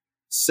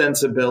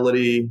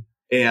sensibility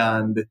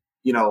and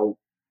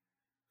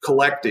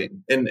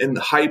collecting, and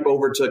the hype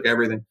overtook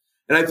everything.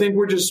 And I think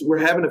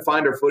we're having to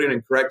find our footing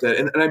and correct that.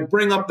 And I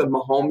bring up the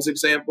Mahomes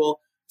example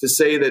to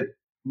say that,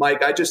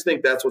 Mike, I just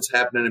think that's what's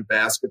happening in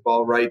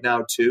basketball right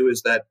now too,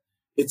 is that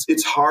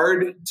it's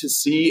hard to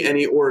see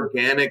any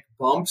organic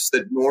bumps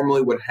that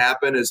normally would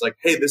happen. Is like,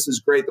 hey, this is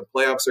great. The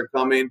playoffs are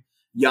coming.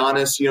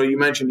 Giannis, you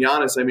mentioned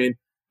Giannis. I mean,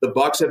 the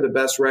Bucks have the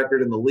best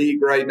record in the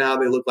league right now.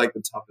 They look like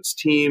the toughest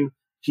team.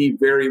 He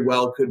very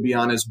well could be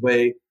on his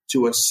way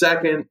to a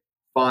second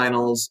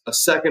finals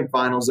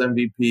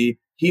MVP.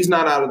 He's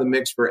not out of the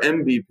mix for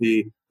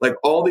MVP.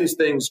 All these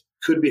things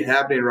could be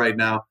happening right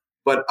now,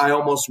 but I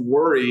almost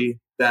worry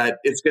that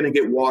it's going to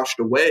get washed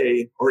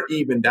away or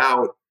evened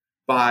out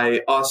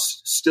by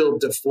us still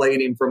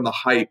deflating from the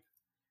hype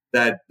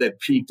that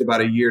peaked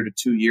about a year to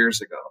 2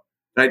 years ago.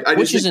 I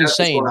Which just is think that's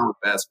insane. what's going on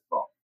with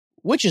basketball.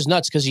 Which is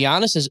nuts, because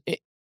Giannis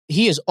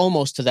he is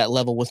almost to that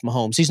level with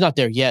Mahomes. He's not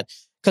there yet,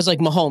 because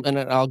Mahomes, and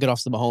I'll get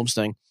off the Mahomes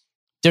thing.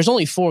 There's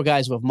only 4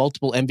 guys who have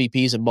multiple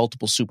MVPs and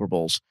multiple Super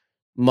Bowls.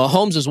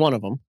 Mahomes is one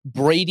of them.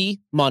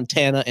 Brady,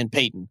 Montana, and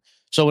Peyton.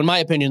 So in my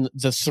opinion,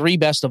 the 3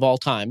 best of all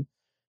time,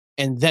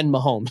 and then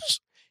Mahomes.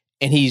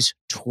 And he's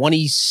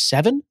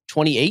 27,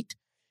 28.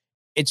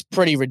 It's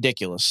pretty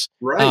ridiculous.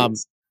 Right.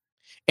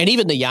 And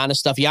even the Giannis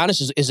stuff.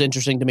 Giannis is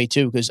interesting to me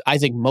too, because I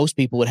think most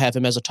people would have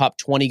him as a top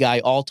 20 guy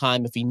all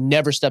time if he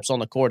never steps on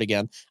the court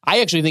again. I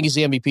actually think he's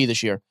the MVP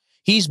this year.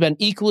 He's been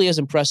equally as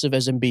impressive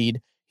as Embiid.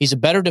 He's a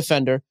better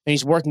defender, and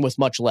he's working with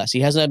much less.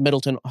 He hasn't had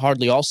Middleton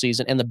hardly all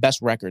season and the best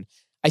record.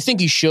 I think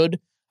he should.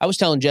 I was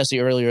telling Jesse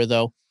earlier,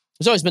 though,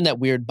 There's always been that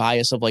weird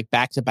bias of like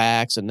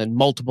back-to-backs and then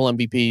multiple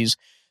MVPs.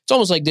 It's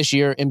almost like this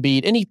year,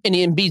 Embiid, and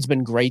Embiid's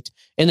been great,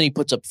 and then he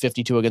puts up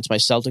 52 against my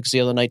Celtics the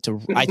other night to,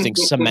 I think,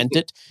 cement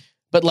it.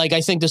 But like,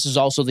 I think this is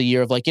also the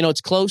year of like, it's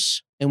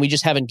close, and we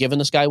just haven't given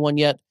this guy one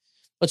yet.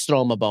 Let's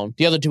throw him a bone.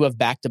 The other two have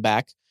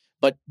back-to-back,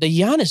 but the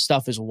Giannis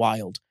stuff is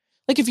wild.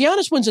 Like, if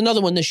Giannis wins another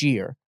one this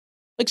year,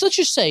 like, let's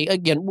just say,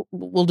 again,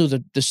 we'll do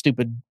the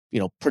stupid,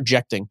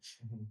 projecting.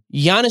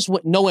 Giannis,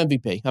 no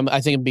MVP.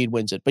 I think Embiid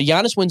wins it. But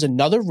Giannis wins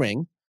another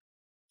ring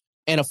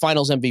and a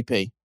finals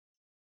MVP.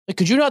 Like,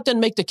 could you not then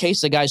make the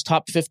case the guy's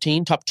top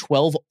 15, top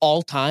 12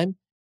 all time?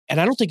 And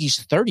I don't think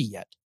he's 30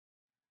 yet.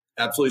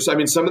 Absolutely. So, I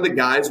mean, some of the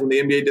guys, when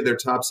the NBA did their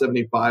top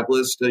 75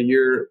 list a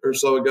year or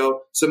so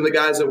ago, some of the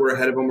guys that were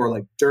ahead of him were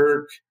like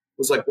Dirk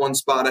was like one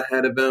spot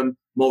ahead of him.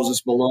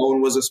 Moses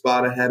Malone was a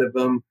spot ahead of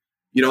him.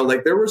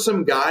 Like there were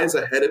some guys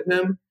ahead of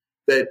him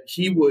that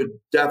he would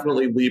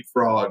definitely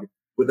leapfrog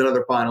with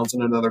another finals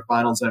and another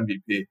finals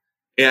MVP.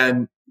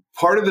 And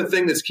part of the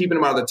thing that's keeping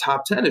him out of the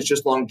top 10 is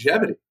just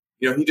longevity.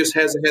 He just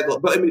hasn't had,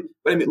 but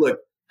I mean, look,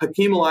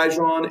 Hakeem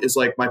Olajuwon is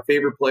like my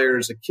favorite player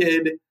as a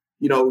kid.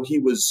 He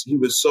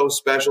was so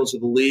special to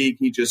the league.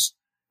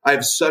 I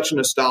have such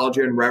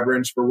nostalgia and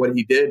reverence for what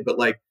he did. But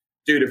like,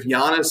 dude, if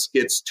Giannis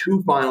gets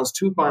two finals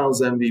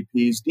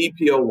MVPs,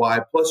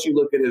 DPOY, plus you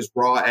look at his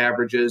raw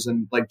averages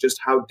and like just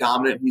how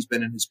dominant he's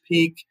been in his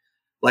peak,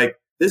 like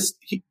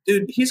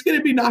he's going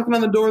to be knocking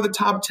on the door of the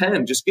top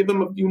 10. Just give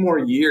him a few more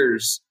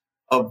years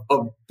of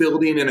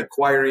building and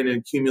acquiring and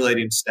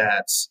accumulating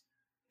stats,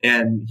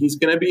 and he's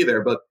going to be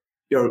there. But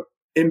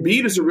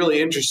Embiid is a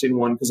really interesting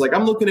one because like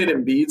I'm looking at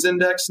Embiid's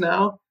index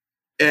now,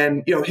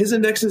 and his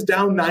index is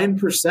down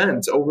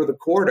 9% over the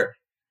quarter.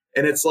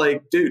 And it's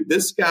like, dude,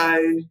 this guy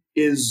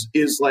is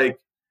like,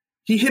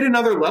 he hit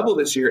another level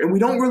this year, and we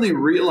don't really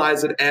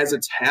realize it as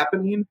it's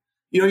happening.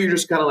 You're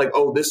just kind of like,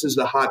 oh, this is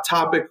the hot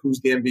topic.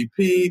 Who's the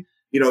MVP?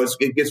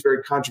 It gets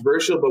very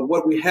controversial. But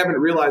what we haven't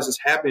realized is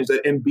happening is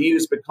that Embiid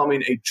is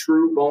becoming a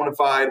true bona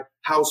fide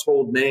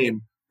household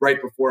name right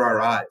before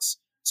our eyes.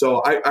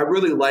 So I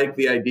really like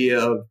the idea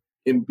of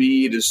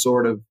Embiid as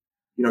sort of,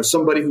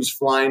 somebody who's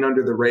flying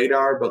under the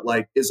radar, but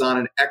like is on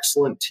an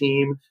excellent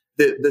team.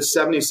 The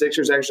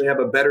 76ers actually have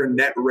a better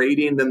net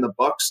rating than the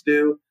Bucks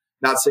do.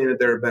 Not saying that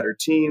they're a better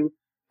team.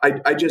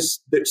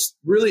 There's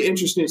really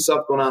interesting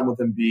stuff going on with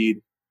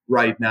Embiid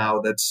right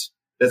now that's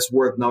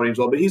worth noting as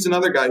well. But he's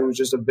another guy who's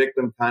just a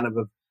victim kind of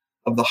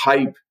the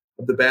hype,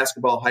 of the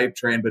basketball hype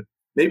train. But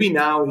maybe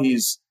now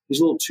he's a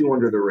little too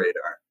under the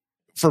radar.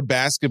 For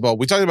basketball,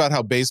 we talked about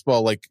how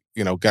baseball, like,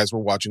 guys were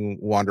watching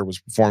Wander was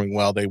performing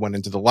well. They went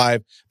into the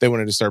live. They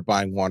wanted to start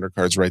buying Wander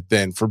cards right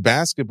then. For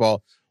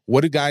basketball,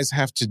 what do guys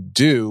have to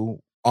do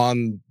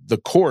on the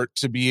court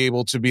to be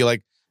able to be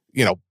like,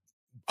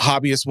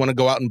 hobbyists want to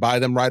go out and buy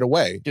them right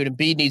away? Dude,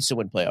 Embiid needs to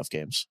win playoff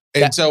games.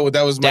 So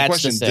that was my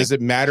question. Does it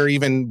matter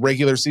even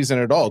regular season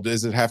at all?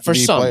 Does it have to be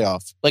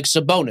playoff? Like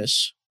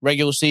Sabonis,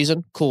 regular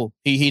season, cool.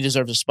 He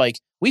deserves a spike.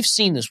 We've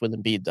seen this with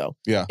Embiid, though.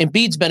 Yeah.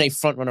 Embiid's been a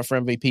front runner for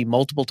MVP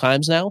multiple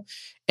times now,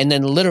 and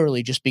then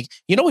literally just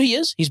you know what he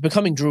is? He's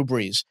becoming Drew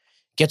Brees.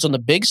 Gets on the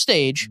big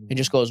stage and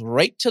just goes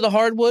right to the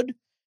hardwood,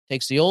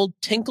 takes the old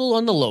tinkle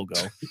on the logo,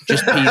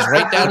 just pees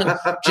right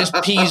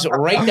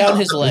down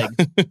his leg.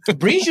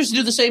 Brees used to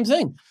do the same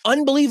thing.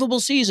 Unbelievable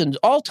seasons,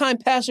 all-time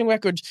passing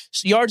records,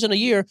 yards in a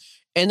year,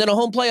 and then a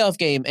home playoff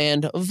game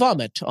and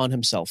vomit on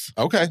himself.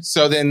 Okay,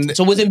 so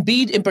with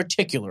Embiid in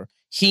particular,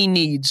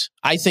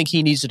 I think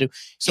he needs to do.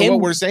 So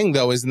what we're saying,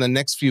 though, is in the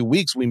next few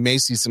weeks, we may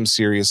see some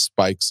serious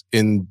spikes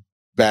in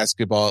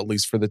basketball, at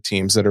least for the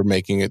teams that are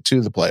making it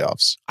to the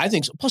playoffs. I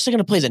think so. Plus, they're going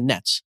to play the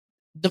Nets.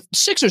 The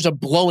Sixers are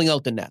blowing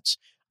out the Nets.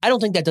 I don't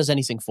think that does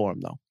anything for him,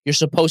 though. You're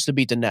supposed to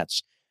beat the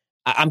Nets.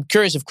 I'm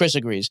curious if Chris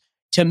agrees.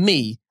 To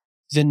me,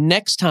 the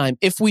next time,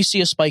 if we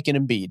see a spike in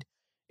Embiid,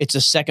 it's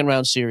a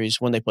second-round series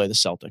when they play the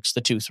Celtics,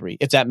 the 2-3,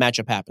 if that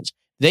matchup happens.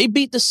 They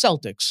beat the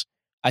Celtics,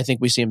 I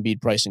think we see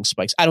Embiid pricing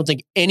spikes. I don't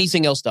think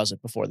anything else does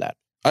it before that.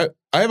 I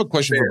have a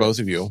question for both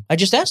of you. I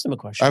just asked him a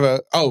question.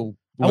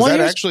 Was that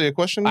actually a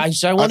question? I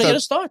want to get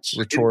his thoughts.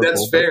 Rhetorical.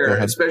 That's fair,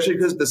 especially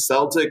because the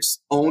Celtics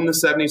own the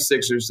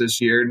 76ers this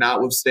year,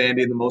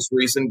 notwithstanding the most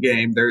recent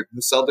game. The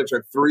Celtics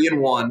are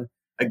 3-1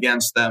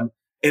 against them.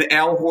 And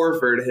Al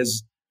Horford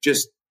has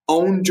just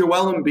owned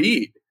Joel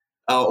Embiid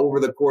over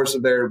the course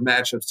of their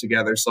matchups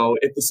together. So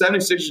if the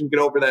 76ers can get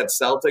over that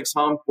Celtics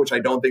hump, which I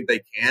don't think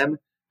they can,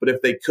 but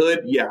if they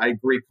could, yeah, I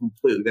agree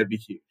completely. That'd be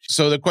huge.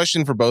 So the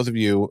question for both of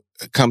you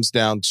comes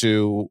down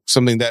to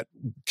something that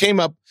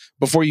came up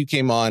before you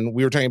came on.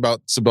 We were talking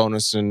about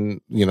Sabonis and,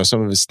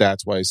 some of his stats,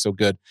 why he's so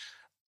good.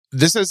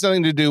 This has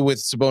nothing to do with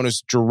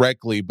Sabonis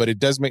directly, but it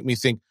does make me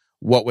think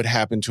what would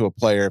happen to a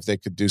player if they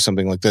could do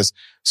something like this.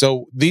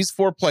 So these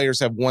four players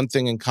have one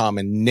thing in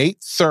common. Nate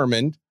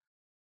Thurmond,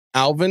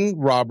 Alvin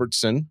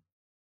Robertson,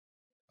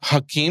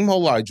 Hakeem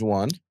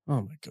Olajuwon,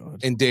 oh my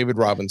God, and David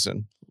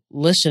Robinson.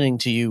 Listening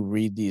to you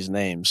read these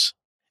names,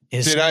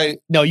 Did I?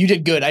 No, you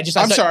did good. I'm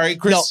sorry,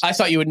 Chris. No, I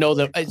thought you would know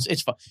them.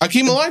 It's fine.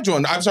 Akeem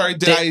Olajuwon. I'm sorry.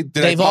 Did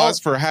I pause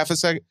for half a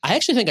second? I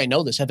actually think I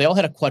know this. Have they all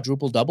had a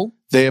quadruple double?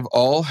 They have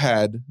all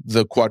had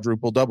the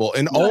quadruple double,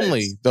 and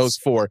only those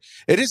 4.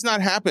 It has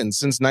not happened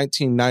since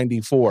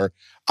 1994.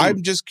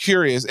 I'm just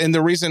curious, and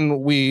the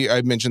reason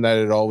I mentioned that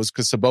at all was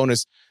because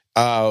Sabonis.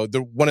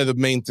 One of the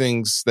main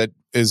things that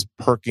is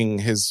perking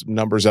his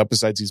numbers up,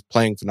 besides he's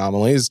playing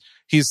phenomenally, is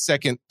he's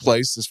second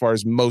place as far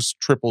as most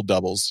triple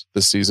doubles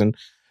this season.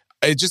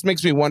 It just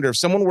makes me wonder if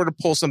someone were to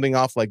pull something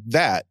off like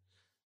that,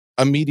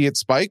 immediate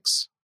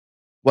spikes,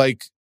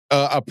 like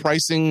a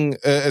pricing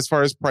as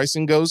far as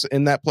pricing goes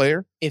in that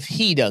player. If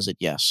he does it,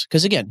 yes,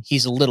 because again,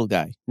 he's a little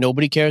guy.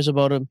 Nobody cares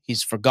about him.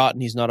 He's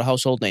forgotten. He's not a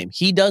household name.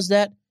 He does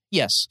that.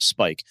 Yes,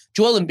 spike.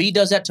 Joel Embiid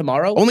does that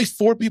tomorrow. Only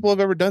 4 people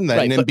have ever done that.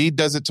 Right, and Embiid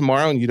does it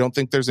tomorrow, and you don't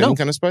think there's any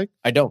kind of spike?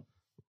 I don't.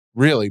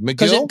 Really?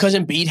 McGill? Because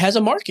Embiid has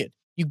a market.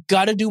 You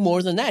got to do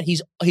more than that.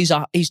 He's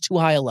too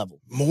high a level.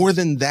 More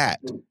than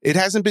that. It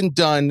hasn't been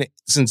done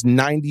since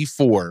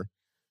 94,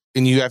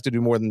 and you have to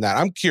do more than that.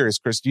 I'm curious,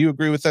 Chris, do you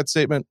agree with that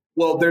statement?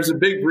 Well, there's a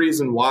big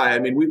reason why. I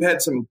mean, we've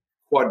had some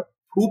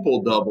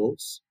quadruple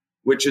doubles,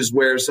 which is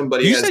where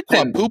somebody you has said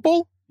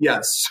quadruple?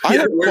 Yes. I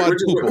heard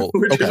quadruple.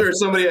 Which is where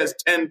somebody has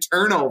 10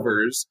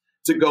 turnovers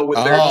to go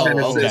with their 10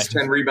 assists,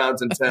 10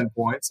 rebounds, and 10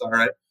 points. All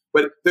right.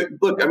 But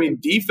look, I mean,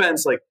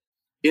 defense, like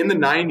in the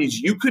 90s,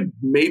 you could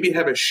maybe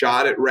have a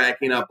shot at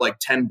racking up like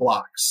 10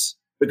 blocks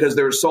because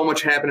there was so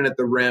much happening at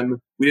the rim.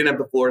 We didn't have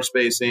the floor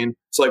spacing.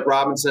 So like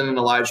Robinson and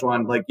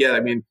Olajuwon, like, yeah, I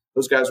mean,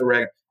 those guys were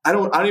racking. I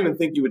don't even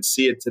think you would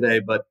see it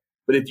today, but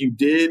if you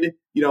did,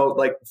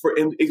 like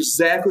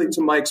exactly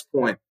to Mike's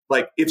point,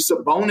 like if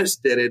Sabonis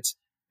did it,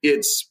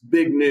 it's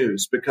big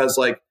news because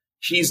like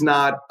he's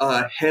not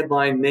a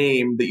headline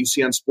name that you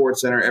see on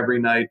SportsCenter every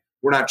night.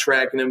 We're not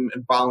tracking him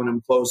and following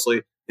him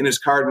closely. And his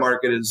card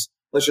market is,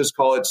 let's just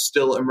call it,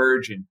 still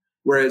emerging.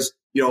 Whereas,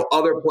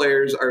 other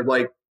players are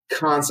like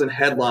constant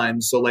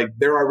headlines. So like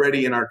they're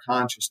already in our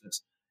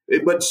consciousness.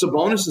 But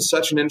Sabonis is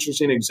such an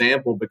interesting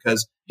example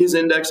because his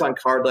index on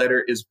Card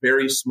Ladder is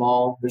very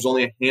small. There's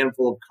only a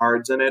handful of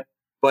cards in it,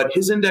 but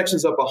his index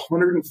is up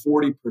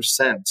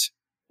 140%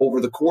 over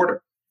the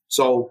quarter.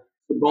 So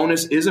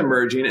Sabonis is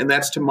emerging, and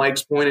that's to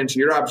Mike's point and to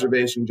your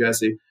observation,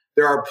 Jesse.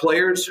 There are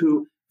players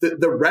who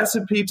the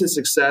recipe to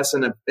success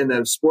in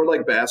a sport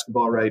like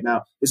basketball right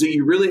now is that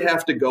you really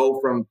have to go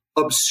from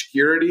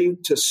obscurity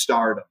to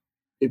stardom.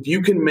 If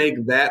you can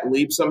make that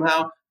leap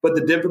somehow, but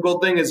the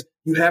difficult thing is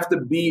you have to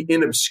be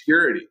in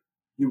obscurity.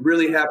 You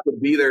really have to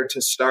be there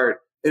to start,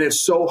 and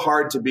it's so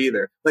hard to be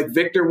there. Like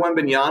Victor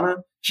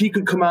Wembanyama, he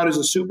could come out as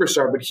a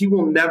superstar, but he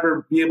will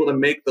never be able to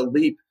make the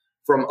leap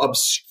from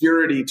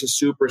obscurity to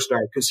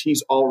superstar because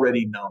he's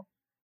already known.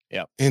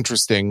 Yeah.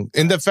 Interesting.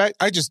 And the fact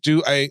I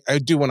do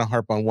want to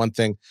harp on one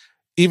thing,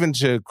 even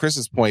to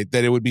Chris's point,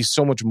 that it would be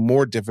so much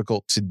more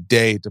difficult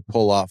today to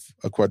pull off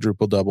a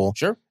quadruple double.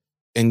 Sure.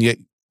 And yet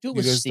you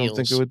guys steals. don't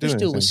think it would do anything.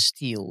 Do it with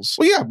steals.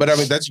 Well, yeah, but I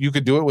mean, you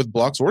could do it with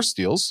blocks or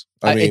steals.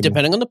 I mean,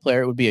 depending on the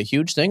player, it would be a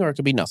huge thing or it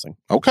could be nothing.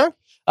 Okay. All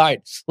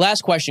right.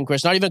 Last question,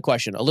 Chris. Not even a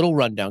question. A little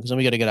rundown because then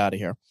we got to get out of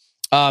here.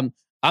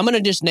 I'm going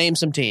to just name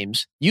some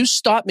teams. You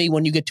stop me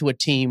when you get to a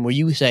team where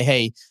you say,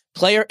 hey,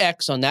 player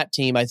X on that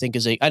team, I think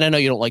and I know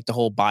you don't like the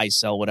whole buy,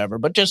 sell, whatever,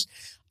 but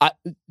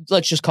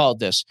let's just call it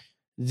this.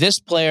 This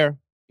player,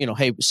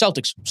 hey,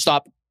 Celtics,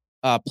 stop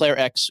player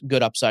X,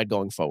 good upside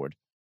going forward.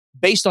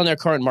 Based on their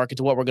current market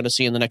to what we're going to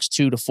see in the next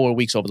 2 to 4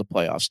 weeks over the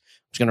playoffs.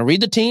 I'm just going to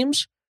read the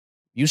teams.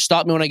 You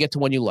stop me when I get to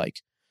one you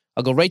like.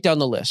 I'll go right down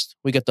the list.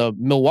 We got the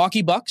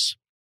Milwaukee Bucks,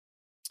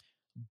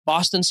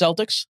 Boston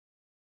Celtics,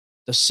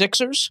 the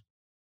Sixers,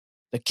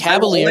 the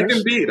Cavaliers. I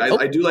like Embiid.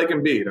 I do like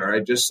Embiid. All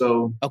right, just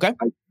so okay.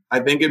 I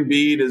think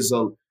Embiid is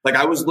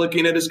I was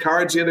looking at his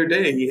cards the other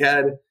day. He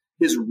had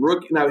his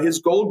rookie. Now his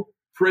gold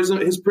prism,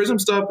 his prism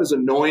stuff is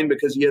annoying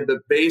because you have the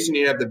base and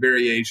you have the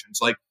variations.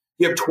 Like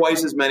you have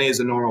twice as many as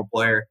a normal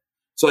player.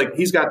 So like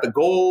he's got the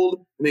gold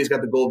and then he's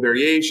got the gold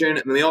variation,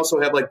 and then they also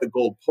have like the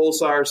gold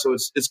pulsar. So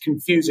it's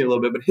confusing a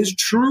little bit. But his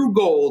true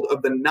gold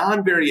of the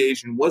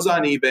non-variation was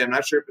on eBay. I'm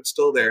not sure if it's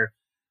still there.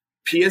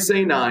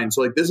 PSA 9.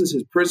 So like this is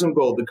his prism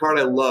gold, the card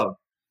I love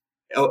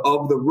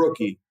of the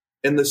rookie.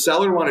 And the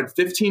seller wanted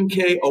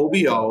 15K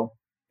OBO,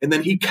 and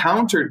then he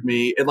countered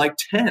me at like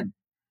 10. And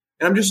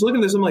I'm just looking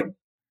at this. I'm like,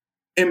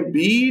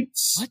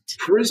 Embiid's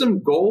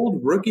Prism Gold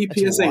rookie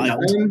PSA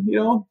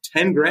 9,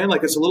 10 grand.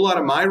 Like it's a little out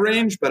of my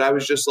range, but I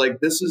was just like,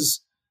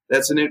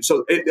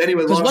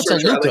 anyway, long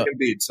story short, I like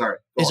Embiid. Sorry.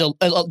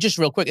 Just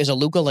real quick, is a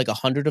Luka like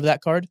 100 of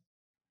that card?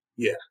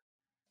 Yeah.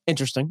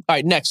 Interesting. All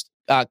right, next,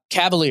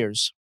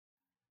 Cavaliers.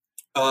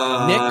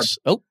 Knicks.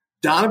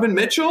 Donovan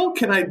Mitchell.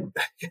 Can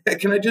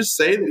I just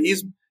say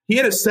that he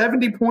had a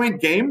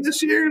 70-point game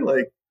this year?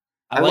 Like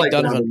I like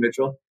Donovan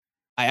Mitchell.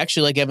 I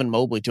actually like Evan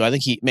Mobley too. I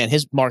think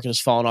his market has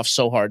fallen off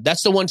so hard.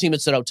 That's the one team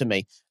that stood out to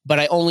me. But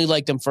I only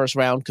like them first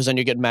round because then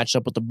you're getting matched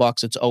up with the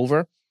Bucks. It's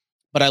over.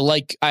 But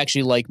I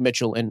actually like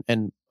Mitchell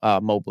and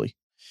Mobley.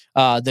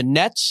 The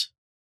Nets.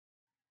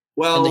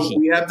 Well,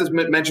 we have to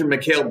mention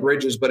Mikal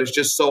Bridges, but it's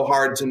just so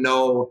hard to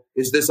know,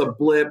 is this a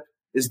blip?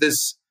 is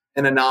this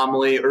an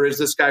anomaly, or is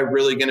this guy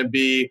really going to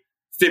be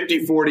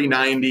 50, 40,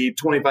 90,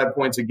 25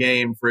 points a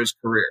game for his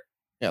career?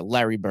 Yeah,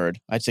 Larry Bird.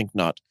 I think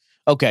not.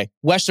 Okay,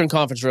 Western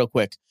Conference real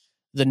quick.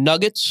 The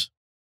Nuggets,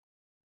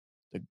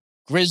 the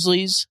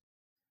Grizzlies,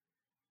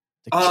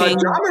 the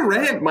Kings. Ja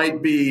Morant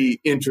might be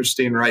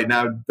interesting right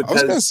now I was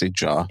because going to say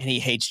Ja. And he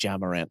hates Ja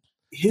Morant.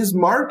 his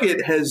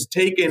market has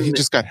taken He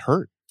just got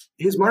hurt.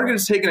 his market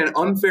has taken an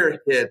unfair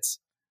hit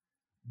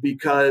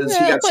because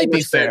he Yeah, got it so might be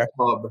much fair. bad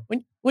pub.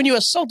 When you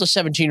assault a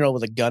 17-year-old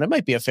with a gun, it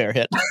might be a fair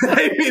hit.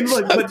 I mean,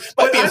 look,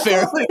 Might be I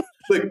unfair.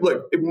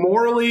 look,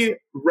 morally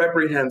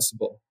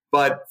reprehensible,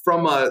 but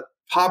from a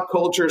pop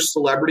culture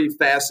celebrity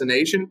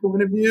fascination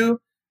point of view,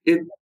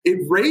 it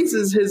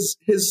raises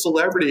his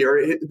celebrity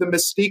or the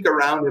mystique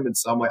around him in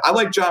some way. I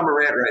like Ja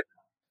Morant right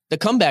now. The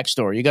comeback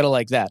story, you got to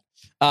like that.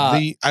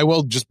 I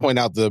will just point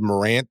out the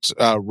Morant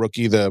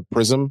rookie, the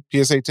Prism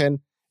PSA 10,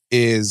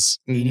 is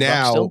 $80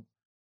 now. still?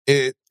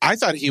 I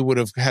thought he would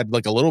have had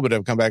like a little bit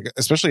of comeback,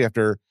 especially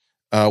after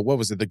what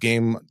was it, the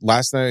game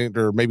last night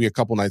or maybe a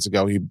couple nights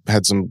ago. He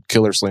had some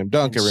killer slam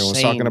dunk. Everyone was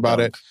Insane talking about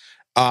dunk.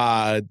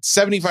 it.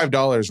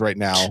 $75 right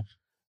now,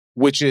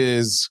 which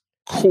is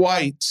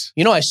quite.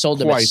 You know, I sold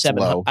them at Quite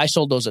 700. low. I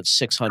sold those at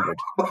 600.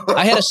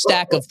 I had a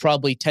stack of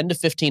probably 10 to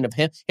 15 of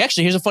him.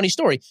 Actually, here's a funny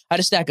story. I had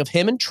a stack of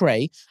him and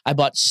Trey. I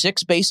bought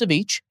 6 base of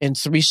each and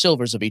 3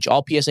 silvers of each,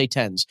 all PSA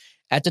 10s.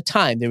 At the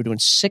time, they were doing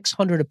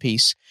 600 a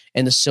piece,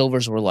 and the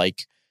silvers were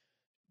like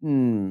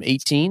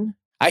 18.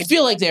 I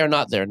feel like they are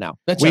not there now.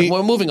 That's right.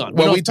 We're moving on.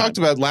 Well, we talked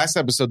about last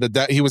episode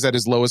that he was at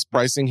his lowest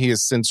pricing. He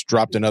has since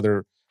dropped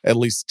another at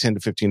least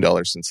 $10 to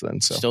 $15 since then.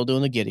 So still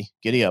doing the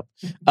giddy up.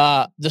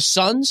 The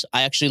Suns,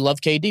 I actually love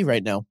KD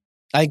right now.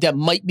 I think that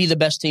might be the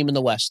best team in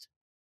the West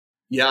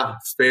Yeah,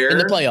 fair. in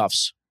the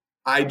playoffs.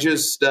 I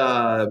just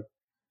the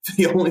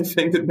only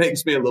thing that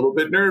makes me a little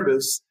bit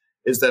nervous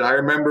is that I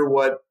remember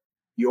what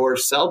your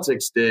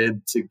Celtics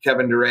did to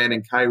Kevin Durant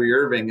and Kyrie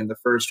Irving in the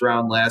first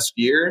round last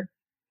year,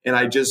 and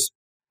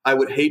I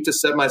would hate to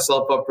set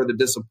myself up for the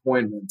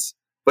disappointment.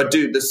 But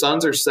dude, the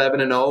Suns are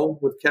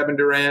 7-0 with Kevin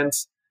Durant.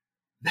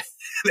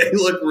 They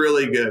look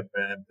really good,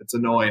 man. It's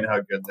annoying how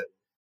good they look.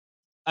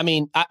 I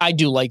mean, I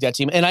do like that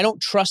team, and I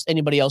don't trust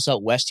anybody else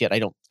out west yet. I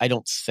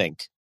don't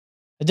think.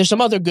 There's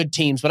some other good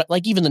teams, but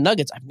like even the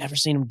Nuggets, I've never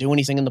seen them do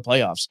anything in the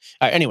playoffs.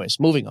 All right, anyways,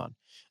 moving on.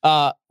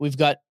 We've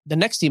got the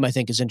next team I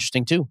think is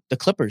interesting too, the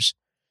Clippers.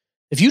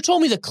 If you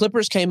told me the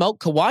Clippers came out,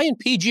 Kawhi and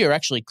PG are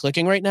actually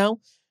clicking right now.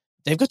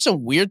 They've got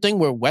some weird thing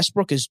where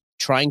Westbrook is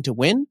trying to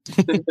win.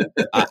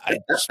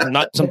 It's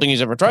not something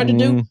he's ever tried to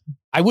do.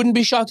 I wouldn't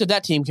be shocked if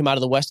that team came out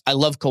of the West. I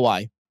love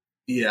Kawhi.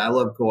 Yeah, I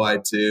love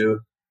Kawhi too.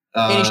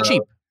 And he's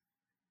cheap.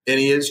 And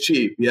he is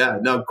cheap. Yeah,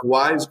 no,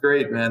 Kawhi's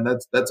great, man.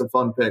 That's a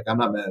fun pick. I'm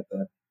not mad at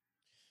that.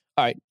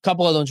 All right,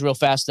 couple of those real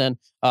fast then.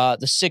 The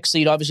 6th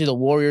seed, obviously the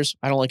Warriors.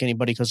 I don't like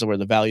anybody because of where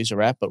the values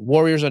are at, but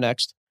Warriors are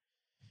next.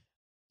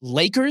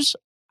 Lakers,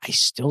 I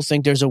still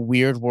think there's a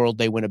weird world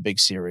they win a big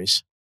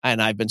series. And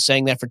I've been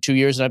saying that for 2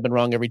 years and I've been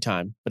wrong every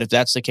time. But if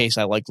that's the case,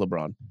 I like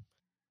LeBron.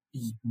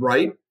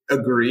 Right.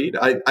 Agreed.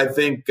 I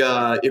think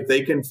if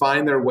they can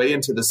find their way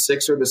into the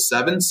 6 or the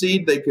 7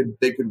 seed, they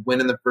could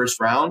win in the first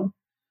round.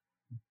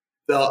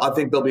 I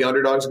think they'll be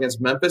underdogs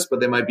against Memphis, but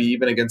they might be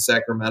even against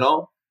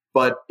Sacramento.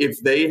 But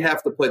if they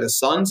have to play the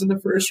Suns in the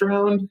first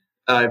round,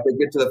 if they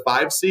get to the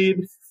 5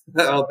 seed,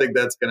 I don't think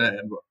that's going to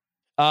end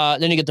well.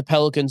 Then you get the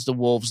Pelicans, the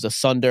Wolves, the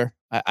Thunder.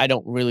 I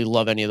don't really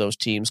love any of those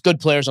teams.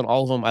 Good players on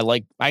all of them.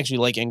 I actually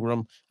like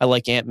Ingram. I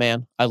like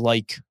Ant-Man. I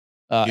like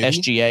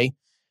SGA.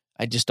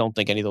 I just don't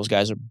think any of those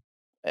guys are.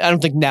 I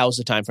don't think now is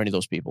the time for any of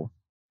those people.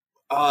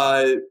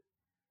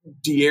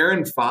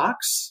 De'Aaron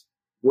Fox,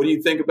 what do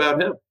you think about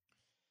him?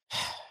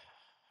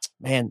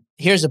 Man,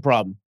 here's the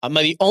problem.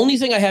 The only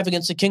thing I have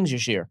against the Kings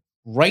this year,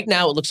 right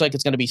now it looks like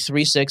it's going to be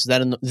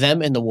 3-6,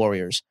 them and the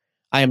Warriors.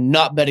 I am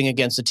not betting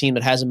against a team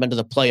that hasn't been to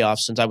the playoffs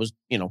since I was,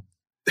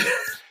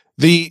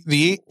 The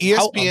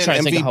ESPN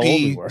trying to think of how old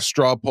we MVP were.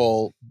 straw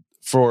poll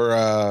for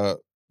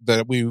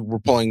that we were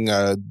pulling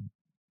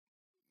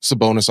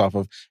Sabonis off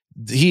of,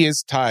 he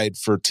is tied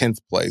for 10th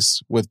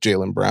place with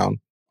Jaylen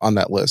Brown on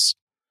that list.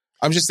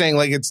 I'm just saying,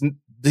 like,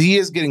 he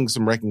is getting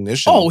some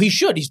recognition. Oh, he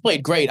should. He's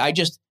played great.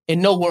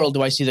 In no world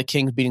do I see the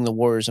Kings beating the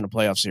Warriors in a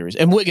playoff series.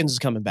 And Wiggins is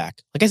coming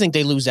back. Like, I think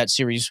they lose that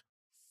series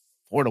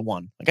 4-1.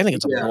 Like, I think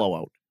it's a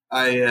blowout.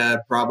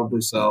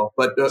 Probably so.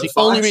 But it's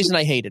the only reason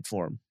I hate it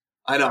for him.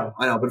 I know.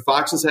 But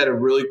Fox has had a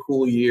really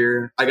cool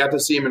year. I got to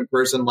see him in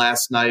person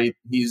last night.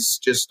 He's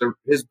just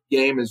his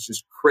game is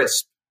just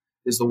crisp,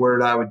 is the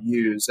word I would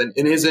use. And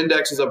his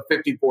index is up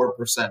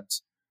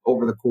 54%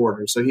 over the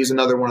quarter. So he's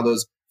another one of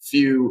those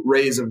few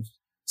rays of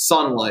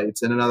sunlight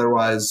in an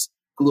otherwise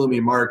gloomy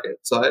market.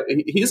 So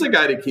he's a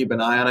guy to keep an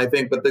eye on, I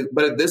think. But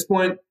at this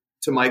point,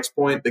 to Mike's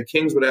point, the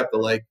Kings would have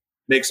to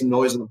make some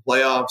noise in the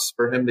playoffs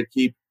for him to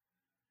keep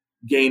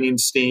gaining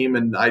steam,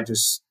 and I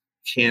just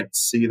can't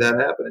see that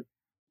happening.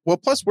 Well,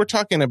 plus we're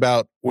talking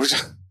about you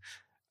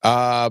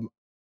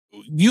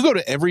go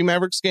to every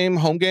Mavericks game,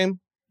 home game,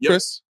 Yep,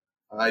 Chris?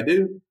 I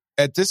do.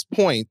 At this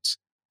point,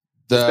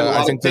 There's been a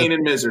lot I think of pain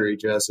and misery,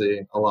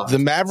 Jesse. A lot. the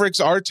Mavericks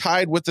are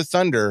tied with the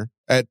Thunder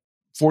at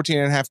 14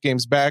 and a half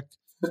games back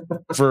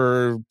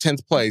for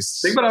 10th place.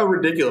 Think about how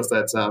ridiculous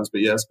that sounds,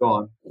 but yes, go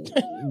on.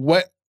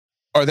 What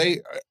are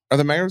they? Are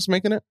the Mavericks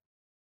making it?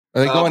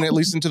 Are they going at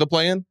least into the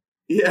play-in?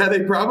 Yeah,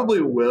 they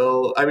probably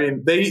will. I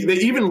mean, they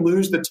even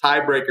lose the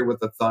tiebreaker with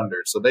the Thunder,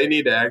 so they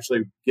need to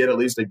actually get at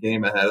least a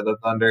game ahead of the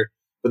Thunder.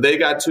 But they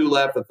got 2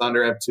 left. The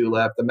Thunder have 2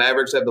 left. The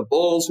Mavericks have the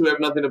Bulls, who have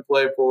nothing to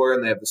play for,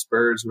 and they have the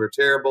Spurs, who are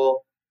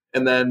terrible.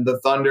 And then the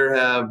Thunder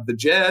have the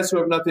Jazz, who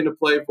have nothing to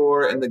play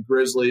for, and the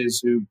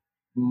Grizzlies, who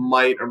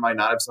might or might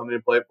not have something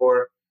to play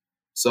for.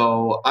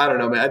 So I don't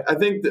know, man. I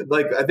think that,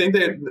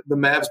 the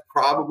Mavs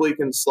probably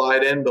can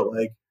slide in, but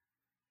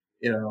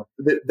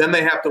then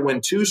they have to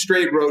win 2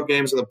 straight road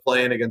games of the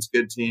play-in against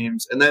good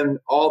teams, and then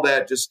all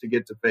that just to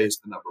get to face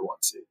the number 1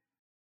 seed.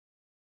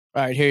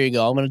 All right, here you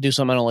go. I'm going to do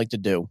something I don't like to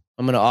do.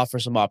 I'm going to offer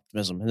some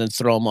optimism and then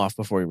throw him off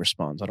before he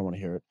responds. I don't want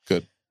to hear it.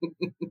 Good.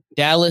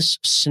 Dallas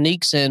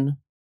sneaks in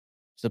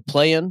to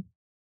play-in.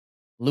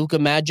 Luka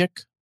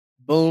Magic,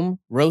 boom,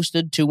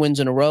 roasted, 2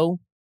 wins in a row.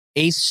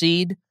 8th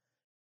seed,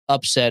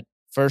 upset,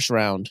 first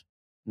round,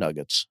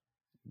 Nuggets.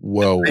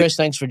 Whoa. Chris,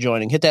 thanks for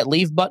joining. Hit that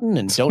leave button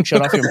and don't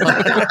shut off your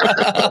mic.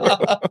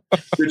 I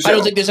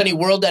don't think there's any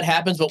world that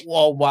happens, but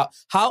whoa, wow.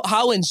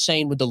 How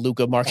insane would the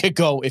Luka market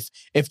go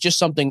if just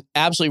something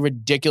absolutely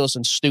ridiculous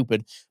and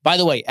stupid. By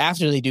the way,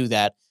 after they do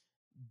that,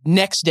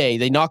 next day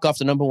they knock off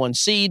the number 1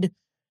 seed.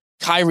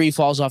 Kyrie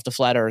falls off the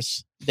flat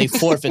earth. They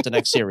forfeit the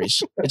next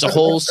series. It's a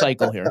whole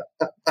cycle here.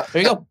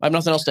 There you go. I have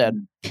nothing else to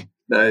add.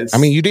 Nice. I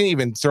mean, you didn't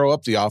even throw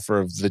up the offer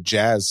of the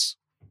Jazz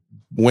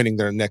winning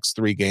their next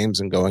 3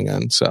 games and going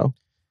in, so.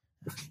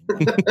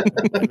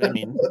 I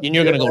mean,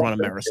 you're going to go run a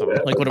marathon.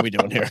 Like, what are we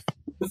doing here?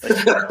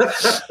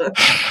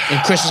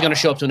 And Chris is going to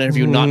show up to an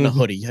interview not in a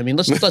hoodie. I mean,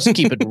 let's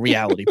keep it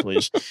reality,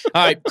 please.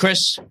 All right,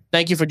 Chris,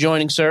 thank you for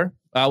joining, sir.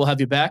 We'll have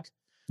you back.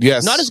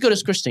 Yes. Not as good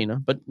as Christina,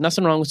 but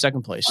nothing wrong with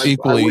second place.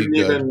 Equally I wouldn't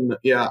good. even.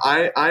 Yeah,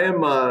 I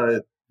am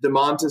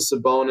Demontis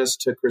Sabonis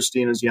to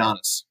Christina's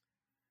Giannis.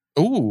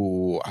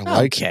 Ooh, I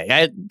like it.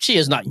 Okay, she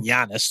is not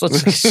Giannis.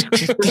 Let's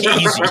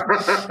easy.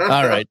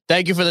 All right,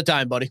 thank you for the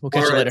time, buddy. We'll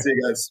catch you later. See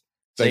you guys.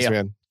 Thanks,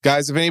 man.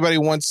 Guys, if anybody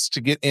wants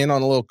to get in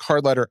on a little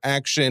card ladder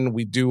action,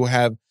 we do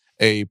have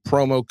a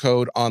promo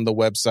code on the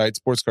website,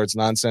 Sports Cards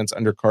Nonsense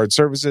under Card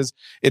Services.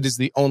 It is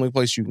the only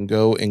place you can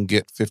go and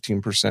get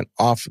 15%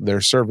 off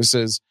their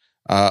services.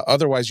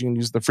 Otherwise, you can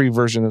use the free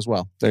version as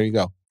well. There you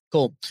go.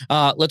 Cool.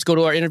 Let's go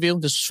to our interview.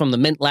 This is from the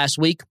Mint last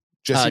week.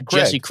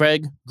 Jesse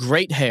Craig,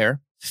 great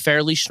hair,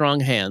 fairly strong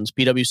hands,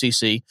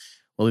 PWCC.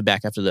 We'll be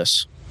back after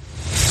this.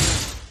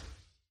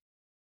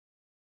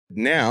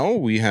 Now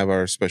we have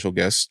our special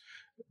guest.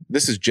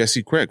 This is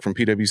Jesse Craig from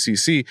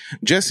PWCC.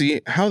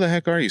 Jesse, how the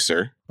heck are you,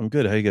 sir? I'm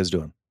good. How you guys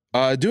doing?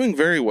 Doing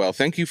very well.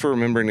 Thank you for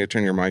remembering to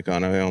turn your mic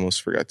on. I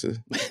almost forgot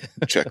to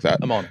check that.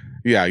 I'm on.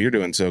 Yeah, you're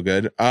doing so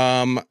good.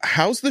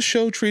 How's the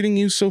show treating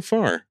you so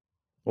far?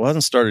 Well, it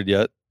hasn't started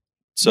yet.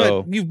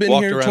 So but you've been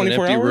walked here around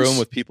 24 an empty hours? room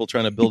with people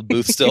trying to build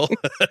booths still.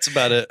 That's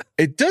about it.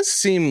 It does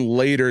seem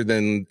later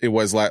than it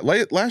was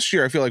last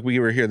year. I feel like we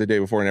were here the day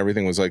before and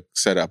everything was like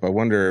set up. I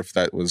wonder if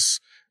that was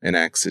an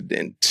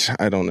accident.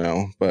 I don't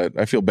know, but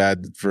I feel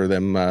bad for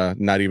them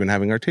not even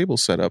having our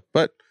tables set up.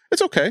 But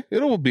it's okay.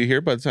 It'll be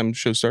here by the time the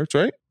show starts,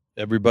 right?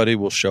 Everybody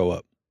will show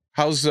up.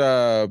 How's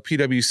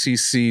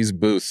PWCC's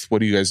booth?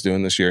 What are you guys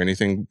doing this year?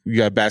 Anything? You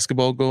got a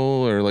basketball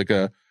goal or like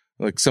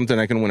something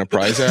I can win a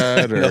prize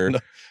at? Or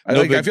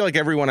No, I feel like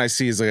everyone I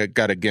see is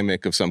got a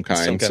gimmick of some kind.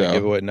 Some kind of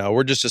giveaway. No,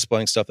 we're just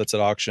displaying stuff that's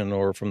at auction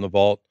or from the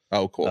vault.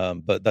 Oh,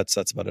 cool. But that's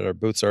about it. Our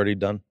booth's already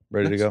done,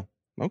 ready to go.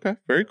 Okay,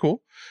 very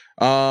cool.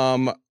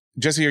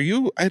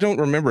 Jesse, I don't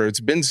remember. It's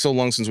been so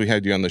long since we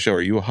had you on the show.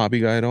 Are you a hobby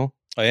guy at all?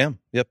 I am.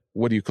 Yep.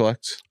 What do you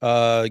collect?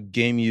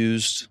 Game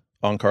used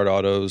on-card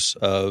autos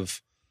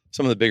of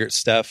some of the bigger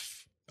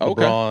Steph,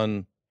 Okay.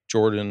 LeBron,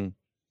 Jordan,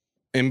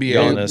 NBA.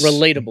 Giannis.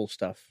 Relatable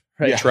stuff.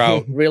 Right? Yeah.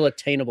 Trout. Real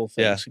attainable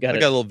Yeah, things. I got a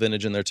little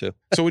vintage in there too.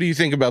 So what do you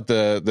think about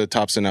the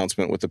Topps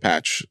announcement with the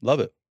patch, Love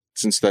it.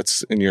 since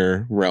that's in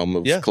your realm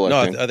of Yeah,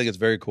 collecting? no, I think it's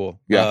very cool.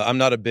 Yeah. I'm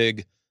not a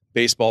big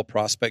baseball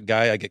prospect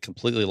guy. I get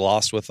completely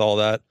lost with all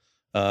that.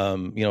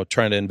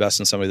 Trying to invest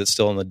in somebody that's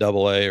still in the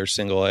AA or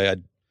single A.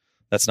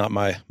 That's not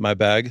my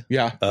bag.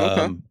 Yeah.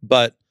 Okay.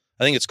 But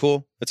I think it's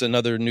cool. It's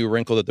another new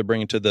wrinkle that they're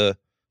bringing to the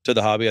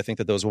hobby. I think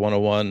that those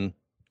 101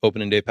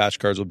 opening day patch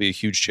cards will be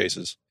huge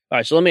chases. All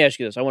right, so let me ask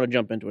you this. I want to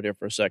jump into it here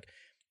for a sec.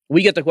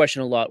 We get the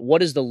question a lot.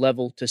 What is the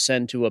level to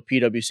send to a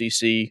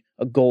PWCC,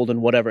 a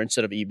golden, whatever,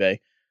 instead of eBay?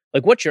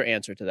 Like, what's your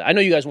answer to that? I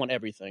know you guys want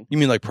everything. You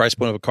mean like price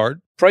point of a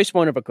card? Price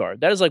point of a card.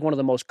 That is like one of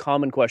the most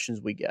common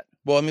questions we get.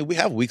 Well, I mean, we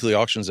have weekly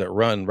auctions that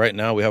run. Right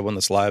now, we have one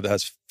that's live that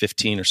has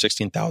 15 or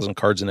 16,000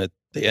 cards in it.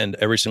 They end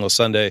every single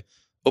Sunday.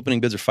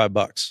 Opening bids are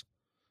 $5.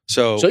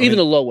 So even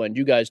the low end,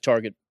 you guys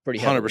target pretty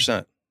heavily.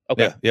 100%.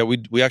 Okay. Yeah,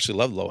 we actually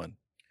love low end.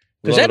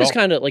 Because that is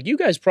kind of like, you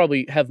guys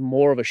probably have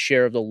more of a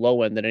share of the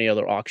low end than any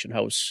other auction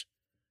house.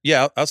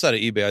 Yeah, outside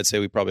of eBay, I'd say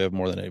we probably have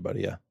more than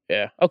anybody, yeah.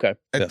 Yeah. Okay.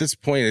 At this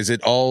point,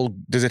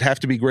 does it have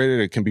to be graded?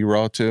 It can be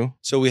raw too?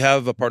 So we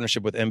have a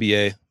partnership with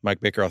MBA, Mike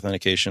Baker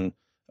Authentication,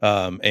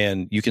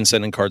 and you can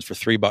send in cards for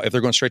 $3. If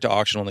they're going straight to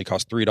auction, only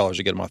costs $3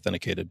 to get them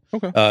authenticated.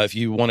 Okay. If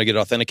you want to get it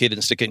authenticated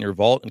and stick it in your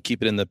vault and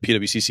keep it in the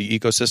PWCC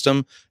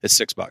ecosystem, it's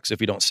 $6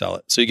 if you don't sell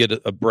it. So you get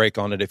a break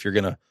on it if you're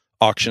going to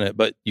auction it,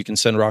 but you can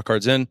send raw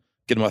cards in,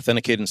 get them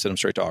authenticated, and send them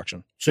straight to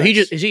auction. So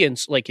is he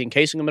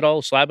encasing them at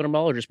all, slabbing them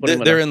all, or just putting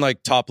them? They're in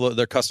like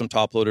they're custom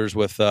top loaders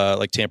with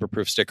like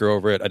tamper-proof sticker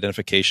over it,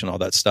 identification, all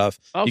that stuff.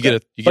 Okay.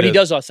 But he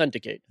does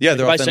authenticate. Yeah,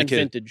 they're if authenticated.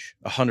 I send vintage,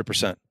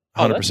 100%.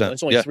 100%.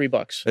 It's only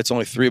 $3. It's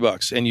only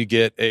 $3, and you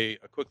get a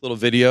quick little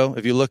video.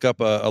 If you look up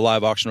a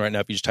live auction right now,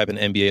 if you just type in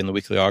NBA in the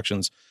weekly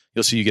auctions,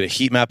 you'll see you get a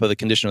heat map of the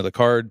condition of the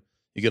card.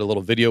 You get a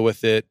little video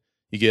with it.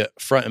 You get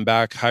front and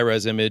back high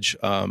res image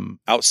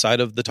outside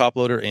of the top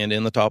loader and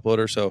in the top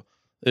loader. So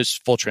there's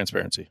full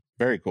transparency.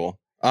 Very cool.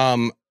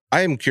 I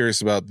am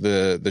curious about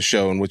the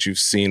show and what you've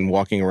seen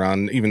walking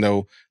around. Even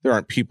though there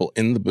aren't people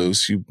in the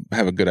booths, you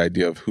have a good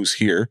idea of who's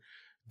here.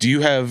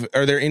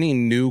 Are there any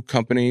new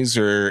companies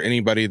or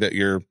anybody that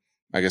you're,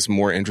 I guess,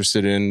 more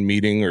interested in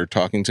meeting or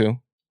talking to?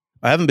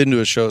 I haven't been to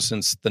a show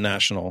since the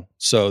National,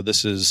 so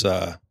this is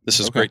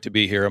great to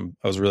be here.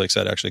 I was really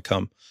excited to actually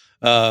come.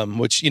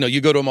 Which,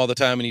 you go to them all the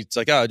time and it's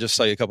like, I just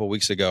saw you a couple of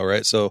weeks ago,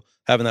 right? So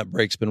having that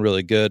break's been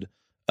really good.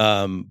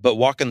 But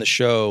walking the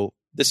show,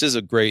 this is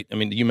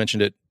you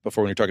mentioned it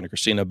before when you're talking to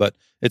Christina, but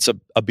it's a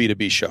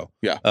B2B show.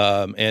 Yeah.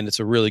 And it's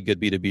a really good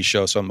B2B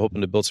show. So I'm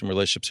hoping to build some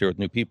relationships here with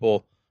new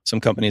people, some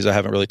companies I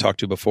haven't really talked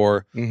to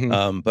before,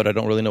 but I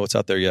don't really know what's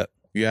out there yet.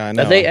 Yeah, I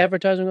know. Are they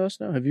advertising us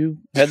now? Have you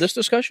had this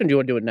discussion? Do you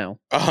want to do it now?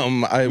 You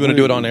want to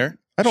do it on air?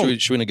 I don't.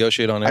 Should we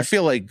negotiate on air? I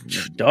feel like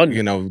done.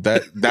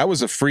 That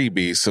was a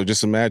freebie. So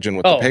just imagine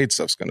what the paid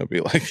stuff's going to be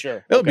like.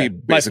 Sure, it'll be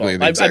basically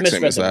the exact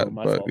same as that.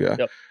 But fault. yeah.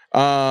 Yep.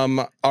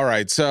 All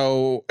right.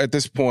 So at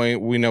this point,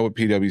 we know what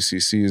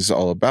PWCC is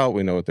all about.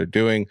 We know what they're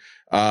doing.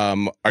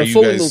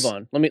 Before we move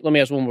on, let me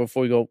ask one more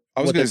before we go.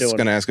 I was just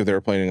going to ask if they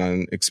were planning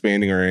on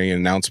expanding or any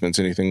announcements,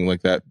 anything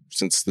like that,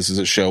 since this is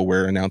a show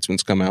where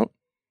announcements come out.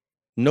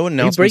 No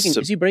announcements.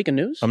 Is he breaking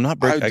news? I'm not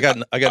breaking. I got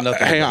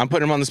nothing. Hang on, I'm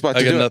putting him on the spot.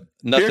 Nothing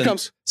Here it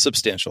comes.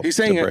 Substantial. He's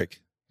saying to it.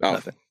 break. Oh,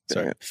 nothing.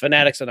 Sorry.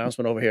 Fanatics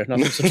announcement over here.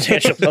 Nothing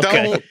substantial.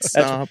 Okay. Don't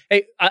stop.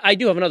 Hey, I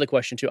do have another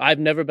question too. I've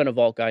never been a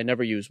vault guy.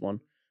 Never used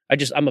one.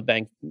 I'm a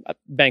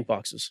bank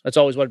boxes. That's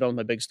always what I've done with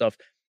my big stuff.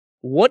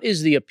 What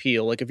is the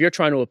appeal? Like if you're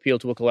trying to appeal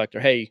to a collector,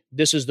 hey,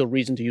 this is the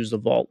reason to use the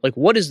vault. Like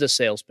what is the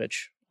sales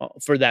pitch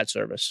for that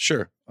service?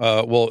 Sure.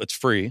 Well, it's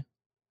free.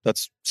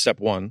 That's step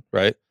one,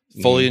 right?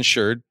 Fully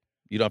insured.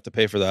 You don't have to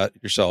pay for that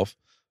yourself.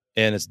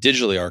 And it's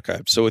digitally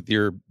archived. So with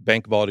your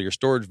bank vault or your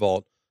storage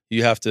vault,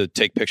 you have to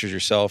take pictures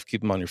yourself, keep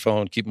them on your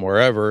phone, keep them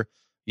wherever.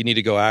 You need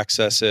to go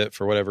access it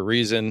for whatever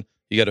reason.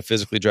 You got to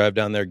physically drive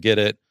down there, get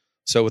it.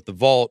 So with the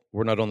vault,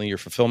 we're not only your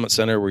fulfillment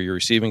center, we're your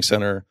receiving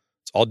center.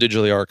 It's all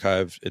digitally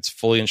archived. It's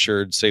fully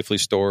insured, safely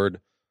stored.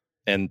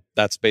 And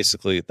that's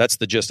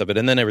the gist of it.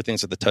 And then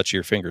everything's at the touch of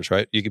your fingers,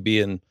 right? You could be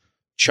in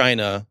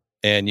China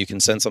and you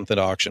can send something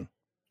to auction.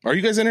 Are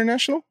you guys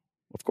international?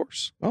 Of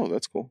course. Oh,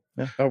 that's cool.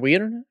 Yeah. Are we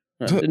internet?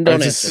 No, don't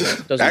answer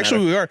that. Doesn't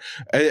actually, matter.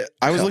 we are.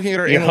 I was looking at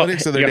our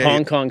analytics the other day.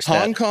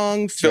 Hong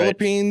Kong,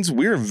 Philippines.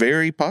 We're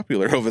very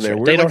popular over there. Right.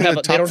 We're They like don't in have the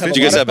a- they top don't have a 50. Do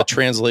you guys have a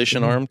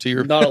translation arm to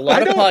your? Not a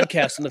lot of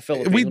podcasts in the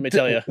Philippines, let me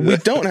tell you. We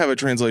don't have a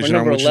translation We're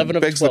arm, number which 11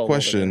 of begs the 12 over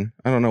question.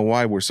 I don't know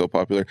why we're so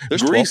popular.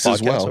 There's Greece 12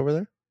 as podcasts well. over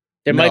there.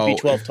 There might be No.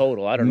 12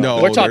 total. I don't know.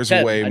 No, We're top there's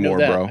 10. way I know more,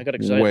 that. bro. I got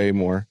excited. Way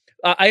more.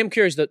 I am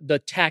curious,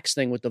 the tax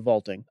thing with the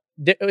vaulting.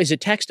 Is it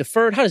tax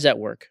deferred? How does that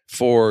work?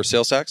 For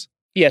sales tax?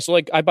 Yeah, so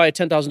like I buy a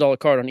 $10,000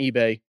 card on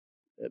eBay.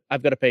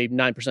 I've got to pay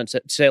 9%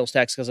 sales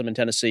tax because I'm in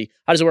Tennessee.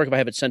 How does it work if I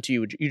have it sent to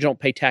you? You don't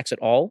pay tax at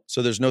all?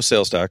 So there's no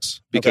sales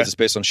tax because it's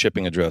based on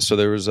shipping address. So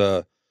there was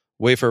a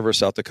Wayfair,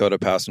 South Dakota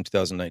passed in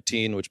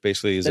 2019, which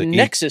basically is The an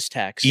Nexus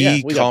tax. Yeah,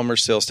 we got-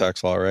 e-commerce sales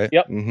tax law, right?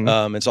 Yep.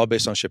 Mhm. It's all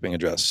based on shipping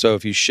address. So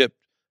if you ship,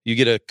 you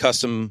get a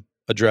custom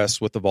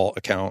address with the vault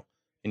account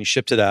and you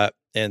ship to that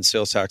and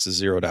sales tax is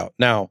zeroed out.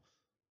 Now,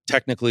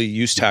 technically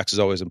use tax is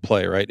always in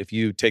play, right? If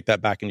you take that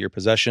back into your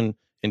possession,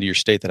 into your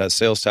state that has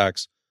sales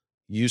tax,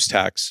 use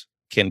tax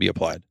can be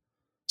applied.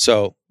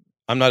 So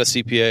I'm not a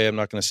CPA. I'm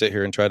not going to sit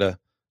here and try to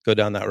go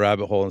down that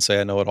rabbit hole and say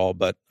I know it all,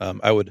 but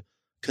I would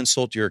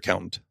consult your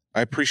accountant.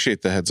 I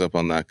appreciate the heads up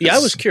on that. Yeah, I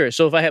was curious.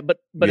 So if I had, but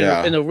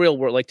Yeah. in the real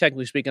world, like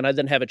technically speaking, I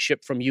then have it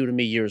shipped from you to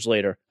me years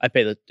later. I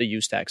pay the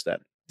use tax then.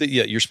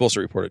 Yeah, you're supposed to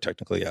report it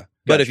technically, yeah.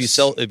 But if you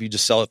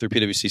just sell it through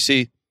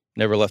PWCC,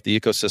 never left the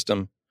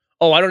ecosystem.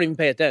 Oh, I don't even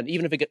pay it then.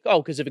 Even if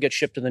because if it gets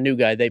shipped to the new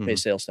guy, they pay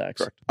sales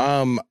tax. Correct.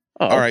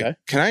 Oh, all right. okay.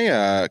 Can I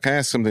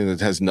ask something that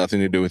has nothing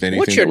to do with anything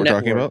What's your that we're net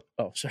talking worth?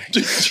 about? Oh, sorry.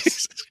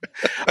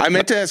 I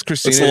meant to ask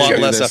Christina. It's a lot to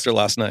do less this. after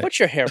last night. What's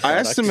your hair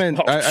I product?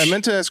 I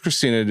meant to ask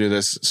Christina to do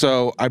this.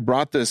 So I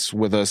brought this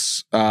with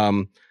us.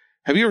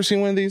 Have you ever seen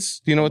one of these?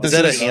 Do you know what Is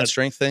this that is? a hand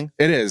strength thing?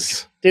 It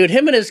is. Dude,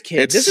 him and his kid.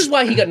 It's- This is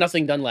why he got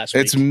nothing done last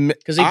week. It's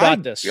Because he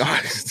bought this.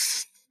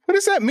 What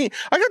does that mean?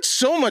 I got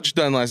so much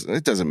done last.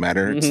 It doesn't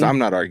matter. I'm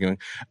not arguing.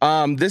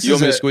 This You is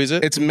want me to squeeze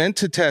it? It's meant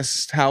to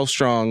test how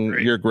strong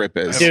your grip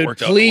is. Dude, Dude,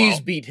 worked out please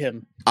well. beat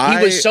him. He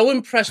was so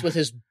impressed with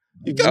his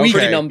weak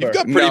number. You've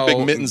got pretty No.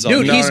 big mittens on.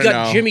 Dude, No, he's no,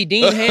 got no. Jimmy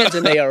Dean hands,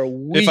 and they are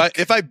weak.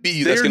 If I beat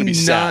you, that's They're going to be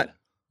not sad.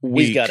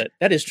 weak. He's got it.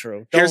 That is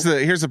true. Here's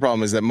Don't- the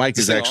problem is that Mike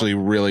is Is it actually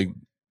really.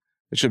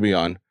 It should be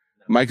on.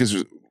 Mike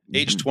is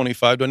Age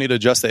 25. Do I need to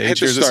adjust the age? hit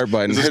the Is this- start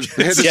button. is this- Hit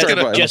the Jesse, start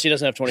button. Jesse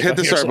doesn't have 25 Hit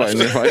the years start left.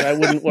 button. You're fine. I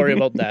wouldn't worry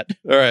about that.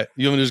 All right.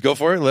 You want me to just go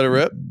for it? Let it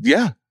rip?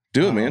 Yeah,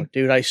 do it, Oh, man.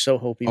 dude, I so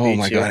hope he Oh beats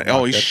my you. god!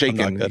 Oh, he's good. I'm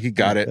not shaking. good. He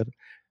got I'm it. not good.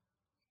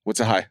 What's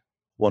a high?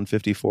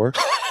 154.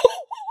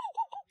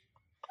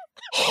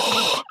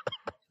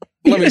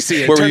 Let me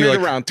see it. Where were Turn you, it like-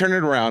 around. Turn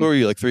it around. What were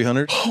you, like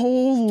 300?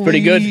 Holy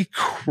Pretty good.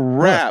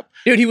 crap,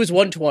 Dude, he was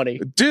 120.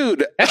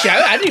 dude! Actually,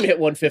 I didn't even hit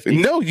 150.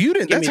 No, you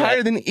didn't. Give That's me that.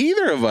 higher than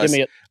either of us. Give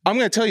me it. I'm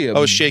going to tell you. I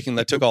was shaking.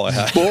 That took all I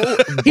had.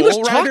 He was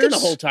bull talking riders, the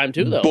whole time,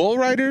 too, though. Bull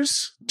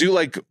riders do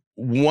like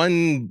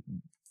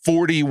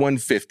 140,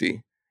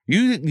 150.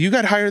 You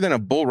got higher than a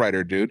bull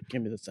rider, dude.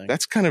 Give me the thing.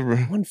 That's kind of.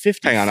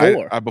 154.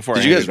 Hang on. Before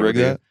Did I you hand guys it over rig to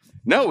you. that?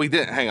 No, we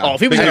didn't. Hang on. Oh,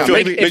 if he was Hang gonna on.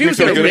 rig- Maybe- if he maybe was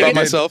feel gonna good rig about it-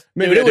 myself. Dude,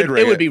 Maybe I it did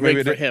rig would be Maybe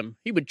rigged I for did. him.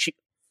 He would cheat.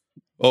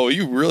 Oh,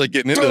 you really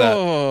getting into that?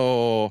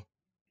 Oh.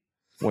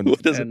 What is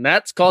it? And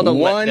that's called a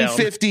letdown.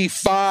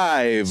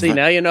 155. See,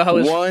 now you know how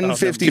his...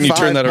 150. Can you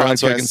turn that around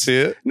so I podcast. can see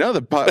it? No,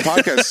 the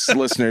podcast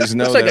listeners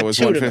know Looks like that a it was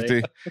 2 to me.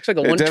 150. Looks like a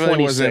It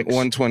definitely 126.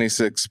 wasn't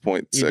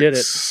 126.6. You did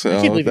it. So I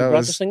can't believe you that brought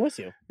was, this thing with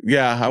you.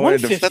 Yeah, I wanted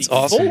to. 150. That's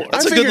awesome. I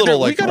That's a good figured little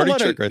that we like got a party lot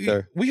trick of, right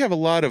there. We have a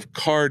lot of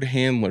card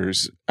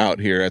handlers out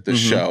here at the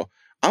Mhm. show.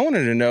 I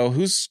wanted to know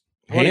whose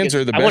I wanna hands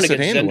get- are the I want best to at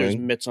get Zender's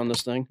handling. mitts on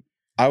this thing.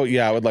 I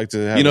would like to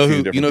have You know a few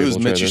who? different You know whose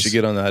people try mitts you this. should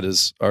get on that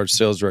is our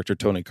sales director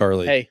Tony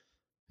Carley. Hey,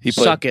 he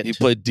played, suck it. He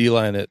played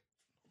D-line at.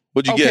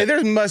 What'd you Okay, get?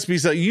 there must be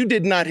some. You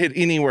did not hit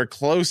anywhere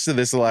close to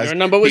this last. your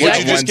number was He got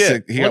What'd you just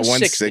get? He got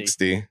 160.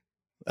 160.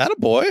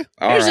 Attaboy.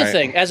 All Here's the right.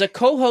 thing: as a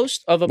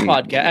co-host of a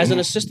podcast, as an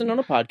assistant on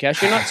a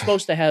podcast, you're not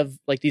supposed to have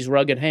like these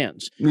rugged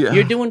hands. Yeah.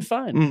 You're doing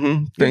fine. Mm-hmm.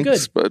 You're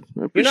Thanks, good. but I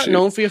You're not appreciate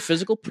known for your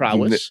physical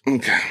prowess.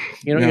 Okay.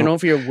 You know, No. you're known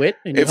for your wit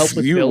and your help If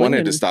with you billing. wanted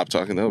and to stop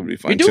talking, that would be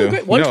fine You're doing too.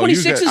 great.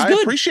 126 is I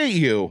good. appreciate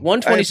you.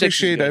 126 I is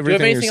appreciate good.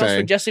 everything Do you have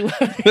anything you're else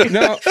for saying. Jesse?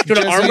 No, Do you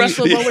want to arm Jesse-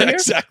 wrestle him over Yeah, here?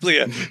 exactly.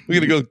 Yeah. We're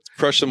gonna go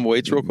crush some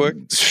weights real quick.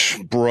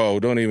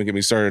 Bro, don't even get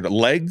me started.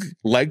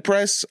 Leg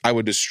press, I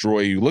would destroy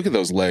you. Look at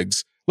those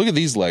legs. Look at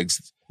these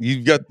legs.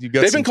 You got. They've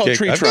been some called kick.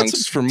 tree I've got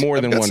trunks for more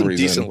I've than got one some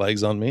reason. Decent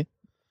legs on me.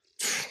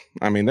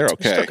 I mean, they're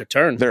Just okay. took a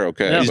turn. They're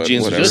okay. Yeah. These but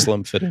jeans are whatever. just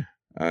slim fitting.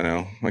 I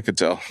know. I could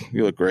tell.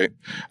 You look great.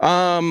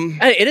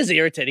 Hey, it is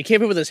irritating. He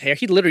came in with his hair.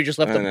 He literally just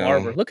left I the know.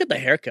 barber. Look at the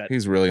haircut.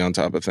 He's really on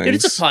top of things. Dude,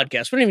 it's a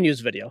podcast. We don't even use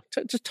video.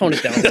 Just tone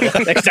it down a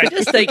little next time.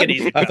 Just take it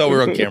easy. I thought we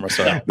were on camera.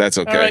 Sorry. No. That's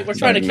okay. All right, we're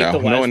trying to keep no, the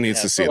no wives one we needs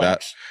to have. see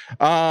Relax.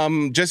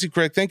 that. Jesse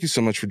Craig, thank you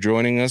so much for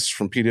joining us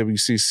from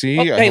PWCC.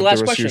 Oh, I hey, hope last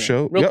the rest question. Of your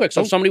show. Real Yep. quick.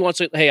 So Oh, if somebody wants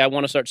to, hey, I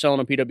want to start selling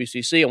on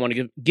PWCC. I want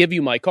to give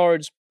you my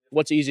cards.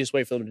 What's the easiest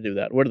way for them to do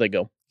that? Where do they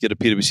go? Get a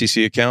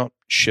PWCC account,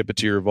 ship it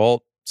to your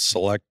vault,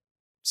 select,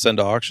 send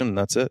to auction, and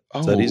that's it.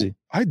 It's that easy.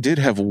 I did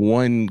have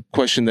one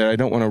question that I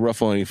don't want to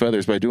ruffle any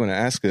feathers, but I do want to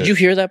ask it. Did you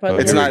hear that, by the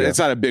way? It's Here we not. go. It's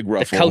not a big The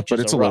ruffle, couches but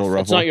it's a are little rough.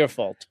 ruffle. It's not your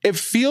fault. It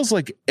feels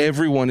like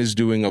everyone is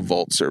doing a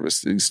vault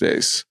service these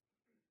days.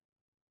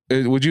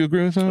 Would you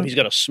agree with that? Oh, he's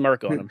got a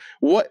smirk on him.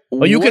 What?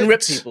 Oh, you can what-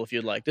 rip people if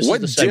you'd like. This what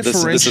is the segment.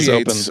 differentiates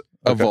This is open.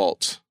 a Okay.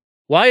 vault?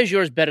 Why is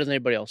yours better than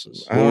anybody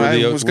else's? We're I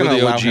the- was we're going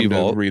to the allow OG him to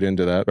vault, read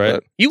into that, right?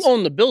 but You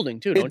own the building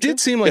too, don't it did you?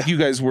 seem like you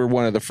guys were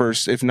one of the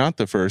first, if not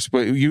the first.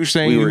 But you were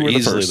saying We you were were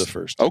easily the the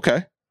first. first.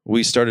 Okay,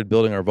 We started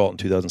building our vault in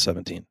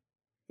 2017.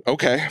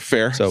 okay,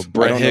 fair. So I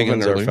Brett don't know when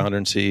Higgins, our early. founder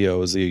and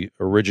CEO, is the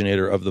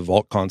originator of the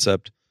vault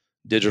concept,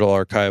 digital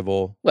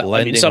archival, Well, I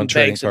lending mean, some on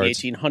trading banks in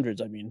the cards.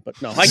 1800s. I mean, but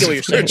no, I get what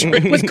you're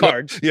saying. With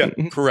cards. Yeah,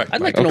 correct.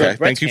 I'd like to know Okay, what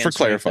Brett's thank you for hand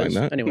strength clarifying is.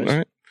 that. Anyways. All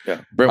right.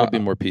 Yeah, Brett would be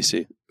more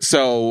PC.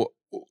 So,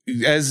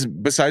 as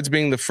besides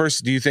being the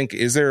first, do you think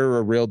is there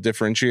a real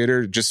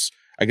differentiator? Just,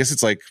 I guess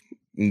it's like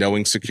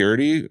knowing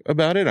security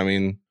about it. I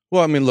mean,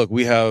 Well, I mean, look,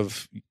 we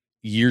have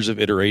years of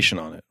iteration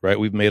on it, right?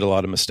 We've made a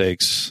lot of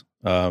mistakes.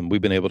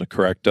 We've been able to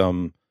correct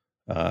them.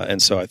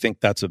 And so I think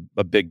that's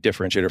a big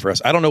differentiator for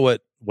us. I don't know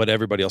what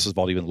everybody else's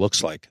vault even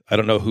looks like. I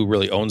don't know who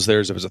really owns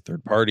theirs. If it's a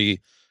third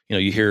party,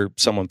 you hear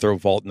someone throw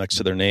vault next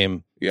to their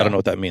name. yeah, I don't know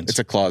what that means. it's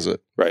a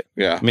closet, Right.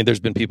 Yeah, I mean, there's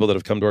been people that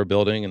have come to our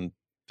building and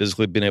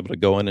physically been able to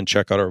go in and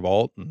check out our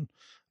vault. And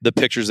the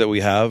pictures that we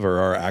have are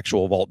our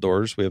actual vault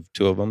doors. We have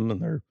 2 of them,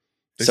 and they're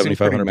They seem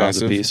 7,500 pretty pounds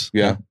a massive. piece.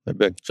 Yeah. They're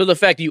big. So the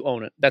fact that you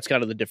own it, that's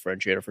kind of the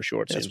differentiator for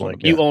sure. It That's seems one,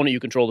 like you yeah. own it, you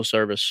control the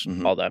service,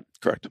 Mhm. all that.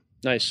 Correct.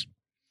 Nice.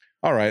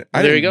 All right.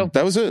 There you go.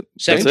 That was it.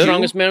 Second Thank you.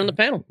 strongest man on the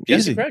panel, Jesse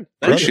Easy. Craig.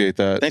 Thank you. Appreciate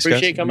that. Thanks,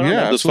 Appreciate guys. you coming on.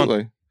 Yeah, It was fun.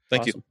 absolutely.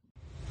 Thank you. Awesome.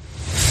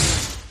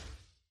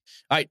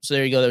 All right, so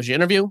there you go. There's your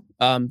interview.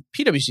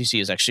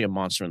 PWCC is actually a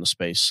monster in the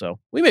space, so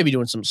we may be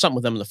doing something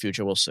with them in the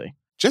future. We'll see.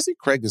 Jesse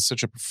Craig is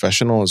such a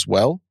professional as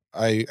well.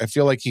 I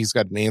feel like he's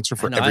got an answer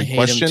for I know, I every hate him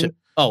question. too.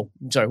 Oh,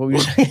 I'm sorry. What were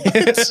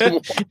you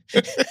saying?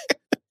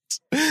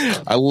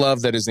 I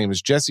love that his name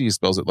is Jesse. He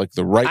spells it like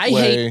the right I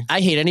way.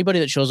 hate anybody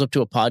that shows up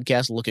to a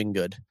podcast looking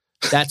good.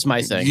 That's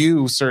my thing.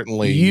 You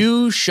certainly.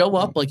 You show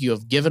up like you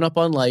have given up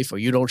on life, or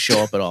you don't show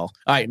up at all.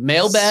 All right,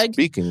 mailbag.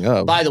 Speaking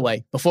of. By the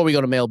way, before we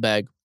go to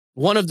mailbag,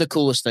 one of the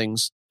coolest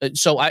things.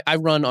 So I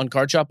run on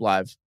Card Shop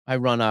Live. I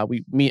run.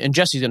 Me and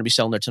Jesse's going to be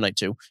selling there tonight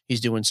too. He's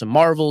doing some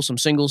Marvel, some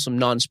singles, some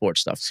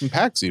non-sports stuff. Some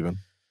packs even.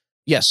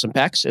 Yes, some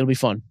packs. It'll be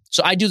fun.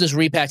 So I do this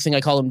repack thing.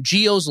 I call them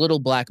Geo's Little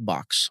Black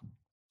Box.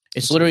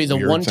 It's literally the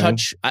one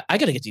touch. I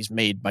got to get these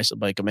made by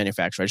like a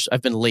manufacturer.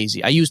 I've been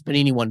lazy. I use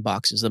Panini One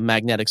boxes, the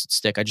magnetics that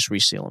stick. I just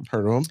reseal them.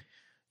 Heard of them?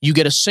 You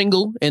get a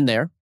single in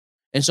there.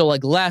 And so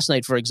like last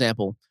night, for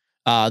example,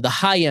 the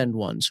high-end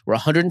ones were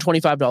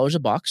 $125 a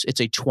box. It's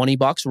a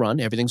 20-box run.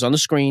 Everything's on the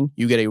screen.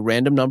 You get a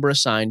random number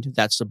assigned.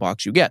 That's the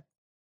box you get.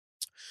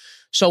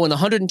 So in the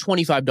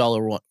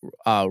 $125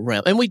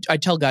 realm, and I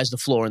tell guys the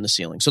floor and the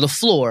ceiling. So the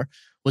floor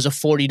was a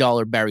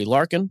 $40 Barry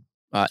Larkin.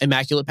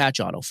 Immaculate Patch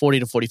Auto,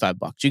 $40 to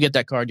 $45. You get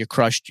that card, you're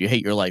crushed, you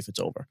hate your life, it's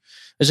over.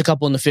 There's a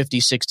couple in the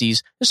 50s,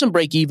 60s. There's some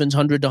break evens,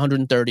 100 to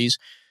 130s.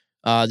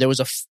 There was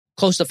a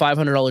close to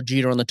 $500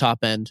 Jeter on the top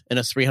end and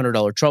a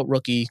 $300 Trout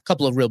rookie, a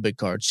couple of real big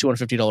cards,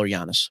 $250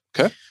 Giannis.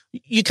 Okay.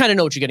 You kind of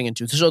know what you're getting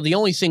into. So the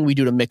only thing we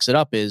do to mix it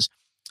up is,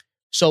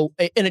 and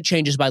it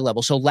changes by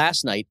level. So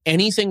last night,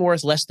 anything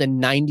worth less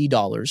than $90,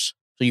 so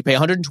you pay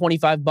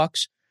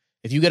 $125.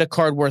 If you get a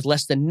card worth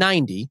less than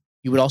 $90,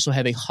 you would also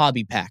have a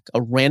hobby pack,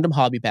 a random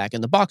hobby pack in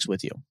the box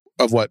with you.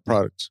 Of what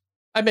products?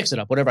 I mix it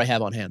up, whatever I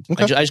have on hand.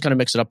 Okay. I just kind of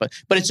mix it up.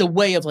 But it's a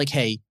way of like,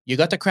 hey, you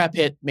got the crap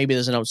hit, maybe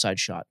there's an outside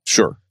shot.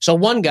 Sure. So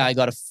one guy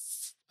got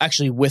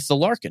actually with the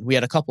Larkin. We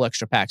had a couple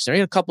extra packs there. He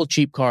had a couple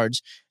cheap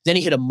cards. Then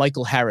he hit a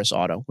Michael Harris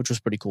auto, which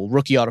was pretty cool.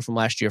 Rookie auto from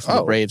last year from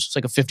the Braves. It's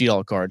like a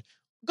 $50 card.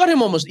 Got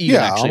him almost even,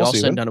 actually. All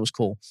said and done, it was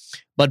cool.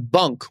 But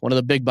Bunk, one of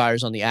the big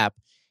buyers on the app,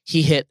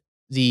 he hit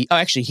he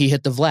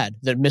hit the Vlad,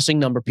 the missing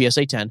number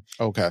PSA 10.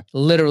 Okay.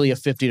 Literally a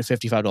 $50 to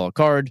 $55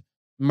 card.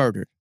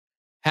 Murdered.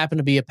 Happened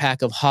to be a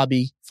pack of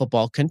hobby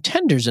football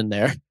contenders in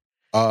there.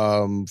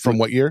 From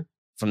what year?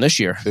 From this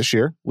year. This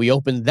year. We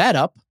opened that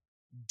up.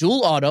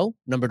 Dual auto,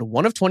 numbered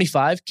 1 of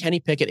 25, Kenny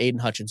Pickett, Aiden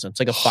Hutchinson. It's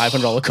like a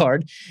 $500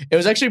 card. It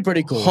was actually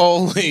pretty cool.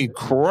 Holy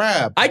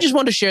crap. I just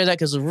wanted to share that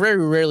because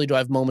very rarely do I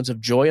have moments of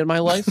joy in my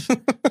life.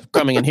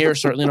 Coming in here,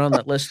 certainly not on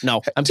that list.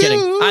 No, I'm kidding.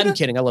 I'm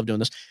kidding. I love doing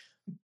this.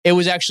 It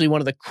was actually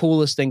one of the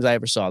coolest things I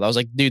ever saw. I was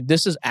like, dude,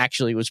 this is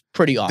actually, it was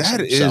pretty awesome.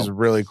 That is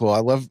really cool. I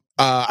love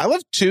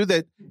too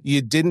that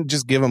you didn't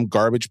just give them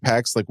garbage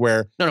packs like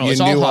where you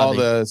knew all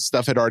the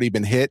stuff had already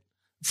been hit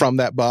from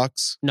that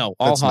box. No,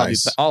 all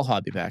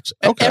hobby packs.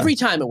 Okay. Every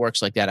time it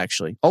works like that,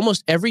 actually.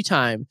 Almost every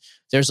time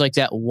there's like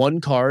that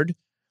one card.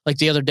 Like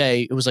the other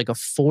day, it was like a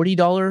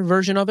 $40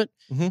 version of it.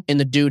 Mm-hmm. And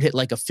the dude hit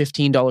like a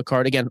 $15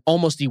 card. Again,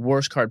 almost the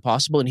worst card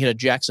possible. And he had a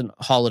Jackson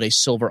Holiday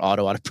silver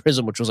auto out of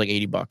Prism, which was like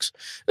 $80.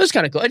 It was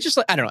kind of cool. I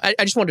don't know.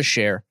 I just wanted to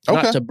share. Okay.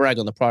 Not to brag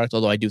on the product,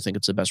 although I do think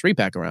it's the best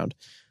repack around.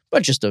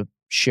 But just to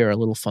share a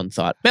little fun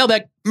thought.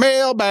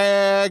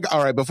 Mailbag.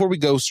 All right. Before we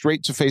go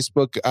straight to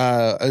Facebook,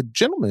 a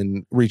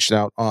gentleman reached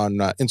out on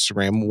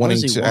Instagram wanting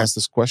to ask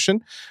this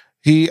question.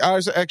 He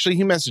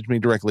messaged me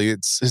directly.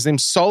 His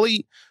name's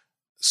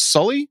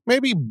Sully,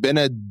 maybe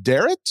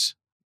Benaderet.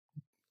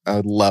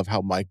 I love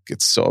how Mike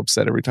gets so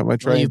upset every time I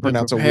try to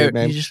pronounce a weird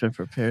name. You've just been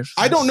prepared.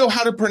 I don't know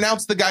how to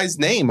pronounce the guy's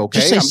name,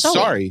 okay? I'm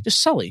sorry.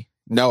 Just Sully.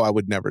 No, I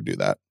would never do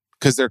that.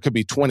 Because there could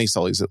be 20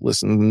 Sullys that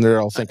listen, and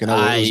they're all thinking, it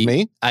was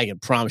me. I can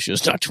promise you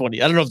it's not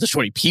 20. I don't know if there's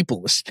 20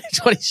 people listening.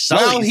 20 Sullys.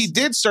 Well, he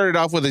did start it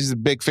off with, he's a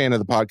big fan of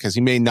the podcast.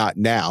 He may not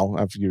now,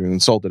 after you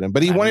insulted him,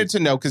 but he wanted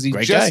to know, because he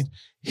just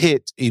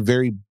hit a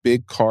very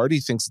big card. He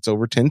thinks it's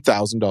over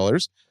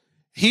 $10,000.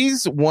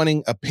 He's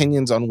wanting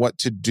opinions on what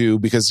to do,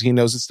 because he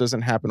knows this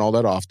doesn't happen all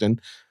that often.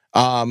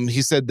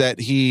 He said that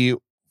he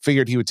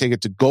figured he would take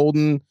it to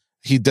Golden.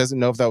 He doesn't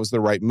know if that was the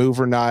right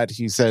move or not.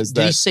 He says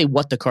Did he say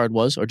what the card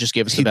was or just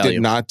give us the value? He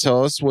did not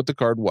tell us what the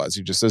card was.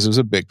 He just says it was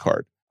a big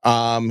card.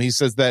 He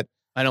says that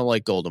I don't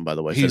like Golden, by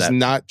the way. He's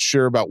not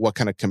sure about what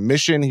kind of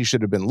commission he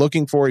should have been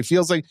looking for. He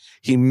feels like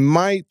he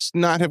might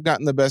not have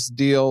gotten the best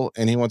deal,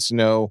 and he wants to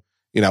know,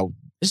 Is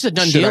this a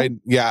done deal?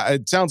 Yeah,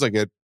 it sounds like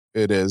it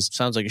is.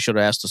 Sounds like you should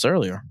have asked us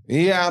earlier.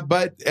 Yeah,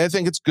 but I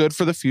think it's good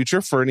for the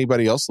future for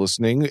anybody else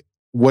listening.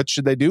 What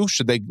should they do?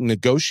 Should they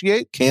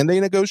negotiate? Can they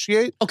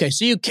negotiate? Okay,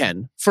 so you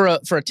can. For a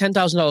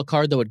 $10,000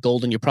 card, though, at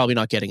Golden, you're probably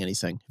not getting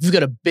anything. If you've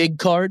got a big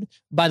card,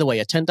 by the way,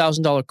 a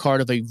 $10,000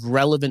 card of a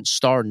relevant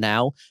star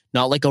now,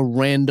 not like a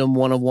random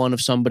one-of-one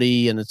of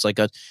somebody, and it's like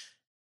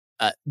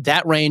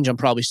that range, I'm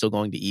probably still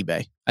going to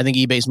eBay. I think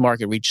eBay's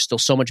market reach is still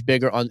so much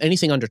bigger. On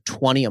anything under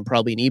 20, I'm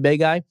probably an eBay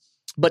guy.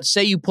 But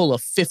say you pull a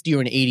 $50,000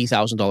 or an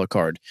 $80,000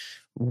 card,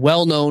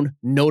 well-known,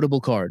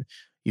 notable card.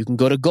 You can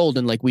go to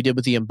Golden like we did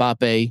with the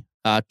Mbappe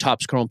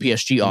Topps Chrome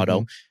PSG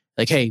auto.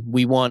 Like, hey,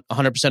 we want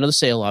 100% of the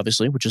sale,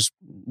 obviously, which is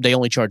they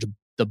only charge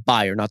the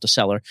buyer, not the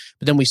seller.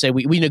 But then we say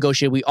we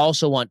negotiate. We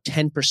also want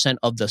 10%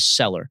 of the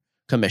seller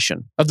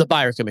commission, of the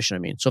buyer commission, I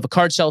mean. So if a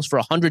card sells for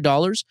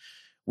 $100,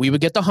 we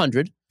would get the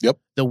 100. Yep.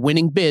 The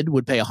winning bid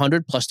would pay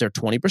 100 plus their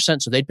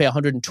 20%. So they'd pay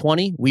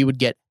 120. We would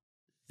get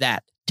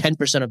that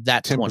 10% of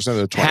that 10% of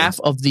the 20. Half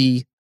of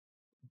the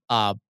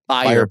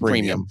buyer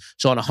premium.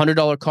 So on a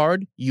 $100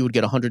 card, you would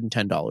get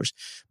 $110.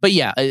 But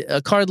yeah,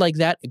 a card like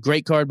that, a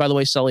great card, by the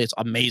way, Sully, it's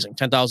amazing.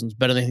 10,000 is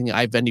better than anything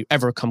I've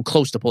ever come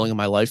close to pulling in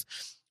my life.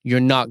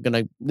 There's not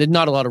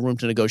a lot of room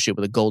to negotiate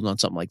with a golden on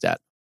something like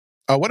that.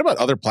 What about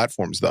other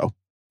platforms though?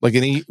 Like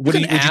would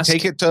you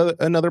take it to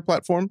another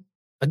platform?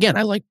 Again,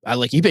 I like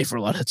eBay for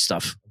a lot of that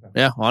stuff.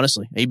 Okay. Yeah,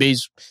 honestly.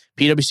 eBay's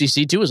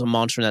PWCC too is a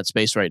monster in that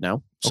space right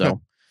now.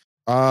 So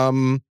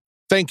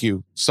thank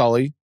you,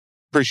 Sully.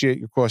 Appreciate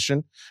your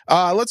question.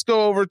 Let's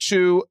go over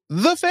to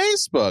the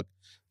Facebook.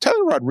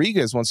 Tyler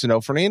Rodriguez wants to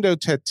know, Fernando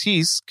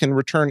Tatis can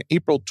return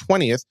April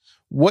 20th.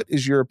 What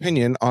is your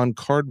opinion on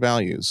card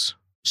values?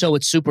 So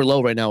it's super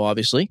low right now,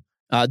 obviously.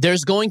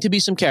 There's going to be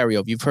some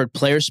carryover. You've heard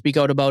players speak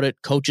out about it.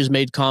 Coaches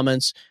made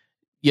comments.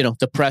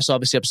 The press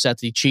obviously upset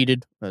that he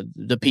cheated,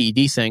 the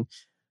PED thing.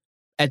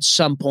 At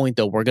some point,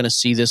 though, we're going to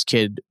see this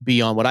kid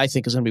be on what I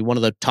think is going to be one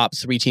of the top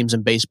 3 teams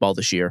in baseball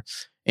this year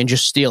and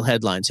just steal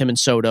headlines. Him and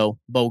Soto,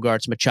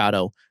 Bogarts,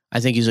 Machado. I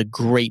think he's a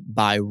great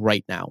buy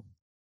right now.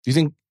 Do you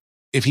think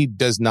if he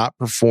does not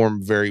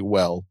perform very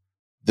well,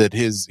 that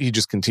he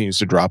just continues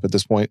to drop at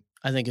this point?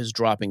 I think his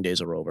dropping days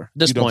are over.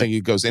 You don't think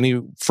he goes any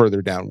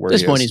further down where he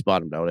is? At this point, he's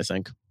bottomed out, I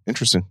think.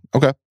 Interesting.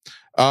 Okay.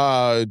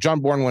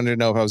 John Bourne wanted to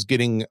know if I was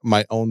getting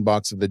my own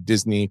box of the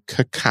Disney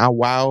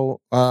Cacao.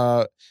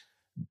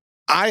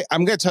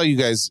 I'm going to tell you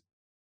guys,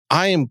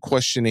 I am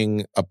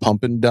questioning a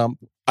pump and dump.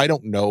 I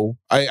don't know.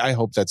 I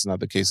hope that's not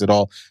the case at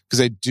all,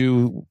 because I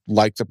do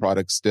like the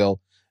product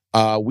still.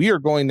 We are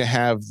going to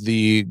have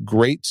the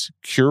great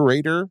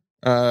curator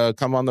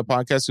come on the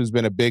podcast, who's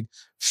been a big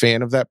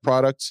fan of that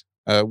product.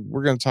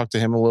 We're going to talk to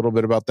him a little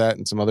bit about that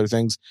and some other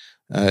things.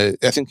 I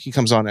think he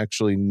comes on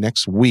actually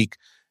next week.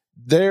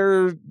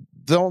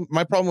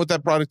 My problem with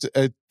that product,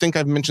 I think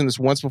I've mentioned this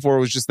once before,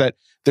 was just that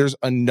there's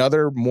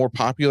another more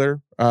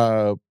popular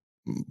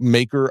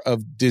maker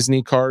of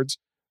Disney cards,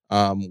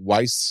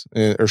 Weiss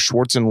or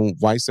Schwartz and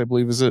Weiss, I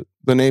believe is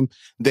the name.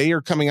 They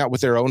are coming out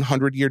with their own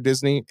 100-year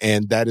Disney,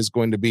 and that is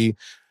going to be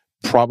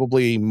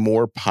probably a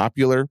more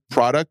popular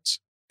product.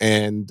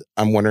 And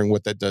I'm wondering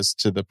what that does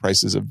to the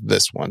prices of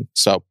this one.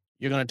 So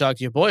you're going to talk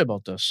to your boy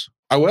about this?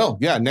 I will.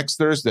 Yeah, next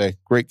Thursday.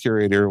 Great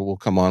curator will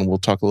come on. We'll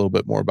talk a little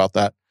bit more about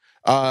that.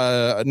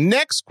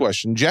 Next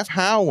question. Jeff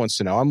Howe wants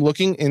to know, I'm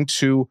looking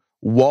into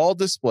wall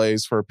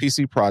displays for a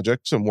PC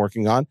project I'm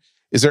working on.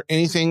 Is there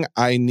anything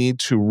I need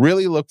to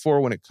really look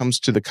for when it comes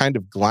to the kind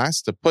of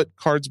glass to put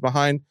cards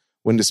behind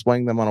when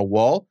displaying them on a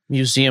wall?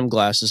 Museum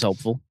glass is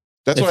helpful.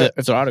 That's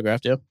if they're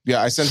autographed, yeah.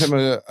 Yeah, I sent him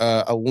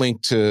a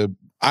link to,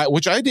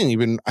 which I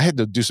had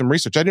to do some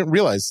research. I didn't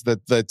realize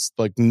that's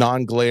like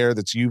non-glare,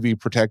 that's UV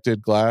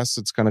protected glass.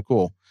 It's kind of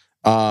cool.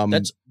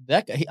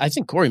 I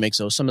think Corey makes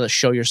those. Some of the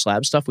show your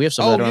slab stuff. We have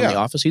some of that around the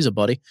office. He's a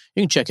buddy.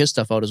 You can check his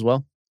stuff out as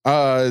well.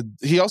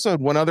 He also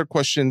had one other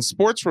question,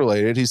 sports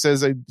related. He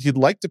says he'd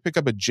like to pick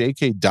up a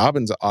J.K.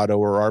 Dobbins auto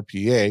or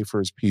RPA for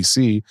his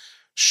PC.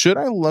 Should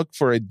I look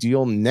for a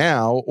deal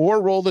now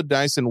or roll the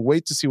dice and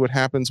wait to see what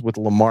happens with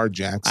Lamar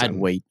Jackson? I'd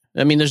wait.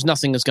 I mean, there's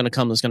nothing that's going to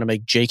come that's going to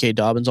make J.K.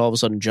 Dobbins all of a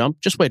sudden jump.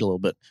 Just wait a little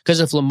bit.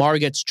 Because if Lamar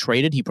gets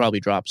traded, he probably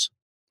drops.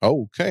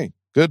 Okay,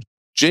 good.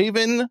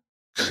 Javen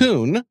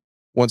Kuhn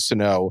wants to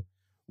know,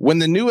 when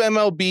the new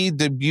MLB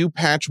debut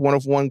patch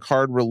 1/1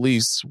 card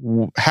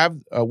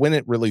when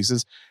it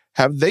releases,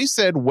 have they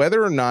said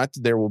whether or not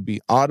there will be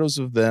autos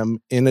of them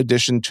in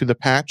addition to the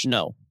patch?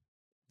 No.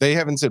 They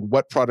haven't said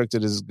what product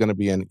it is going to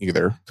be in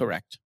either.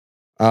 Correct.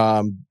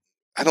 I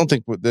don't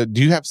think.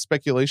 Do you have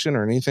speculation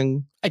or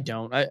anything? I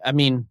don't. I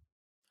mean,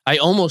 I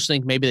almost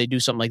think maybe they do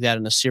something like that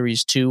in a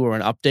Series 2 or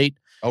an update.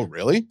 Oh,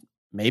 really?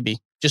 Maybe.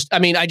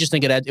 I just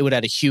think it would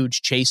add a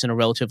huge chase in a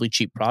relatively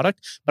cheap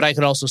product. But I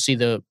could also see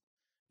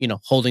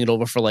holding it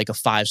over for like a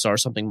 5-star or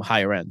something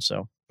higher end.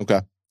 So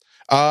okay.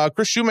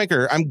 Chris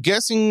Shoemaker, I'm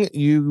guessing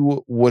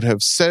you would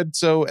have said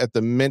so at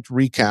the Mint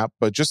recap,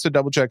 but just to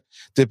double check,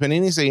 did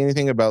Panini say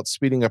anything about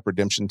speeding up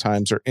redemption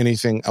times or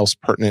anything else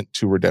pertinent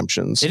to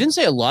redemptions? They didn't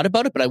say a lot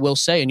about it, but I will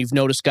say, and you've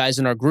noticed guys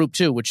in our group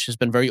too, which has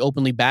been very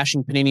openly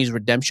bashing Panini's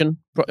redemption,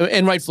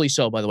 and rightfully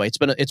so, by the way. It's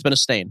been a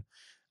stain.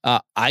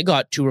 I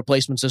got 2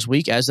 replacements this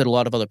week, as did a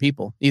lot of other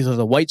people, either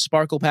the white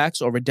sparkle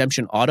packs or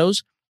redemption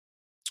autos.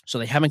 So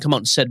they haven't come out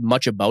and said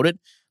much about it,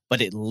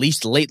 but at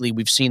least lately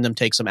we've seen them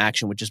take some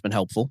action, which has been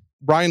helpful.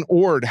 Brian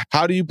Ord,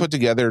 how do you put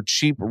together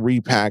cheap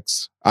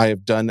repacks? I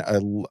have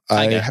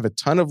have a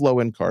ton of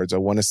low-end cards. I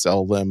want to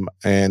sell them,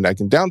 and I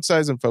can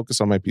downsize and focus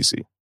on my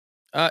PC.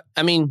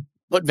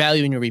 Put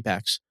value in your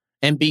repacks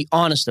and be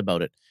honest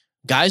about it.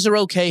 Guys are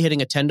okay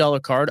hitting a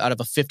 $10 card out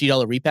of a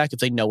 $50 repack if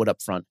they know it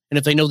up front and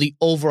if they know the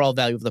overall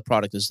value of the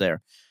product is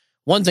there.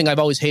 One thing I've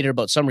always hated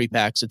about some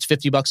repacks, it's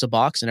 $50 a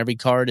box and every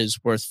card is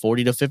worth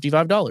 $40 to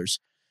 $55.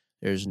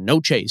 There's no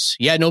chase.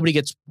 Yeah, nobody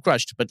gets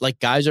crushed, but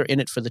guys are in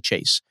it for the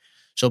chase.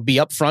 So be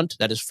upfront.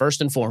 That is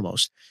first and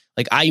foremost.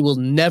 I will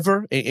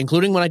never,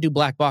 including when I do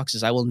black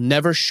boxes, I will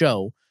never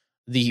show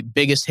the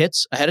biggest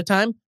hits ahead of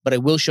time, but I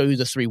will show you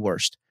the 3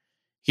 worst.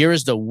 Here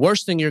is the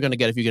worst thing you're going to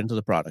get if you get into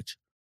the product.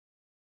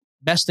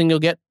 Best thing you'll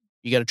get,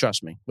 you got to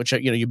trust me, which,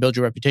 you build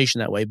your reputation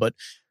that way, but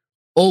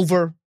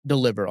over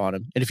deliver on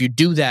them. And if you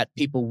do that,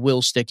 people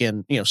will stick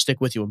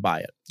with you and buy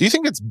it. Do you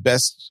think it's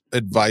best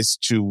advice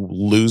to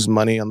lose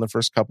money on the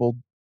first couple?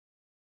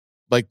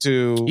 Like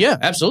to... Yeah,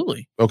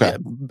 absolutely. Okay.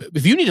 Yeah.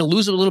 If you need to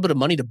lose a little bit of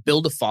money to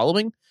build a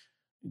following,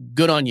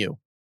 good on you.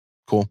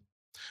 Cool.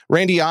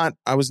 Randy Ott,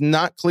 I was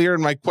not clear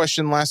in my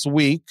question last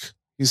week.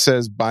 He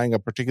says buying a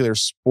particular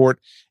sport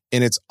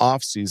in its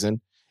off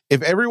season.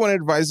 If everyone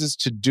advises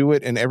to do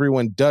it and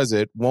everyone does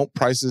it, won't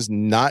prices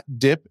not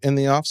dip in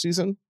the off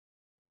season?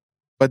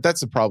 But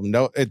that's the problem.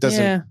 No, it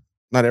doesn't. Yeah.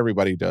 Not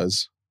everybody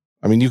does.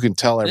 I mean, you can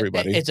tell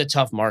everybody. It's a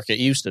tough market. It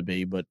used to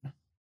be, but...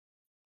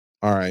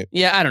 All right.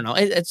 Yeah, I don't know.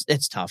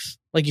 It's tough.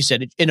 Like you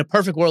said, in a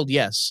perfect world,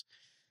 yes.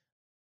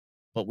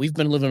 But we've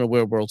been living in a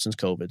weird world since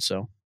COVID,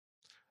 so...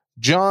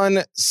 John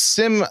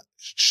Schimschauser.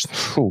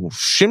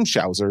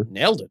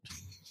 Nailed it.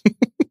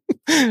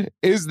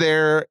 Is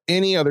there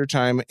any other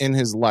time in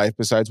his life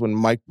besides when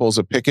Mike pulls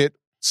a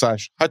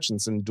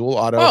Pickett/Hutchinson dual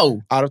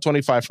auto out of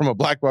 25 from a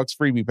Black Box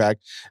freebie pack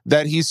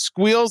that he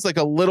squeals like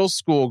a little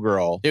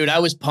schoolgirl? Dude, I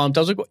was pumped.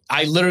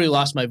 I literally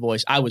lost my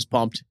voice. I was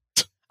pumped.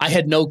 I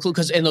had no clue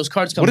because those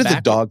cards come back. What did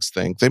the dogs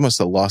think? They must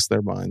have lost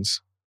their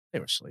minds. They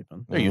were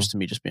sleeping. They're used to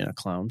me just being a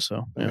clown,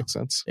 so that makes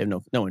sense. They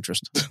have no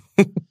interest.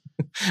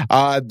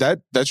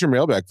 That's your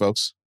mailbag,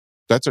 folks.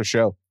 That's our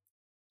show.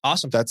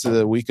 Awesome. That's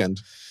the weekend.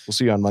 We'll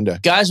see you on Monday.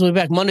 Guys, we'll be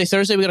back Monday,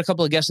 Thursday. We got a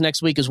couple of guests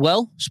next week as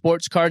well.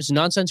 Sports, Cards, and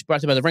Nonsense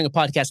brought to you by the Ringer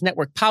Podcast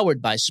Network,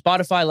 powered by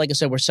Spotify. Like I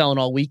said, we're selling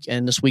all week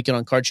and this weekend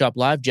on Card Shop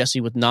Live.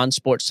 Jesse with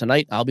non-sports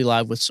tonight. I'll be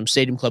live with some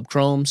Stadium Club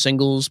Chrome,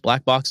 singles,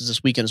 black boxes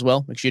this weekend as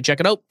well. Make sure you check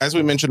it out. As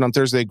we mentioned on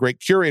Thursday, Great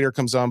Curator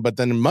comes on, but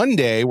then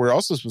Monday, we're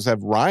also supposed to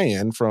have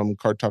Ryan from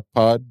Card Talk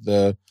Pod,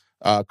 the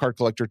Card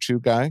Collector 2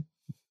 guy.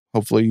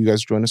 Hopefully you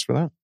guys join us for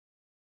that.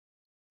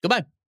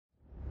 Goodbye.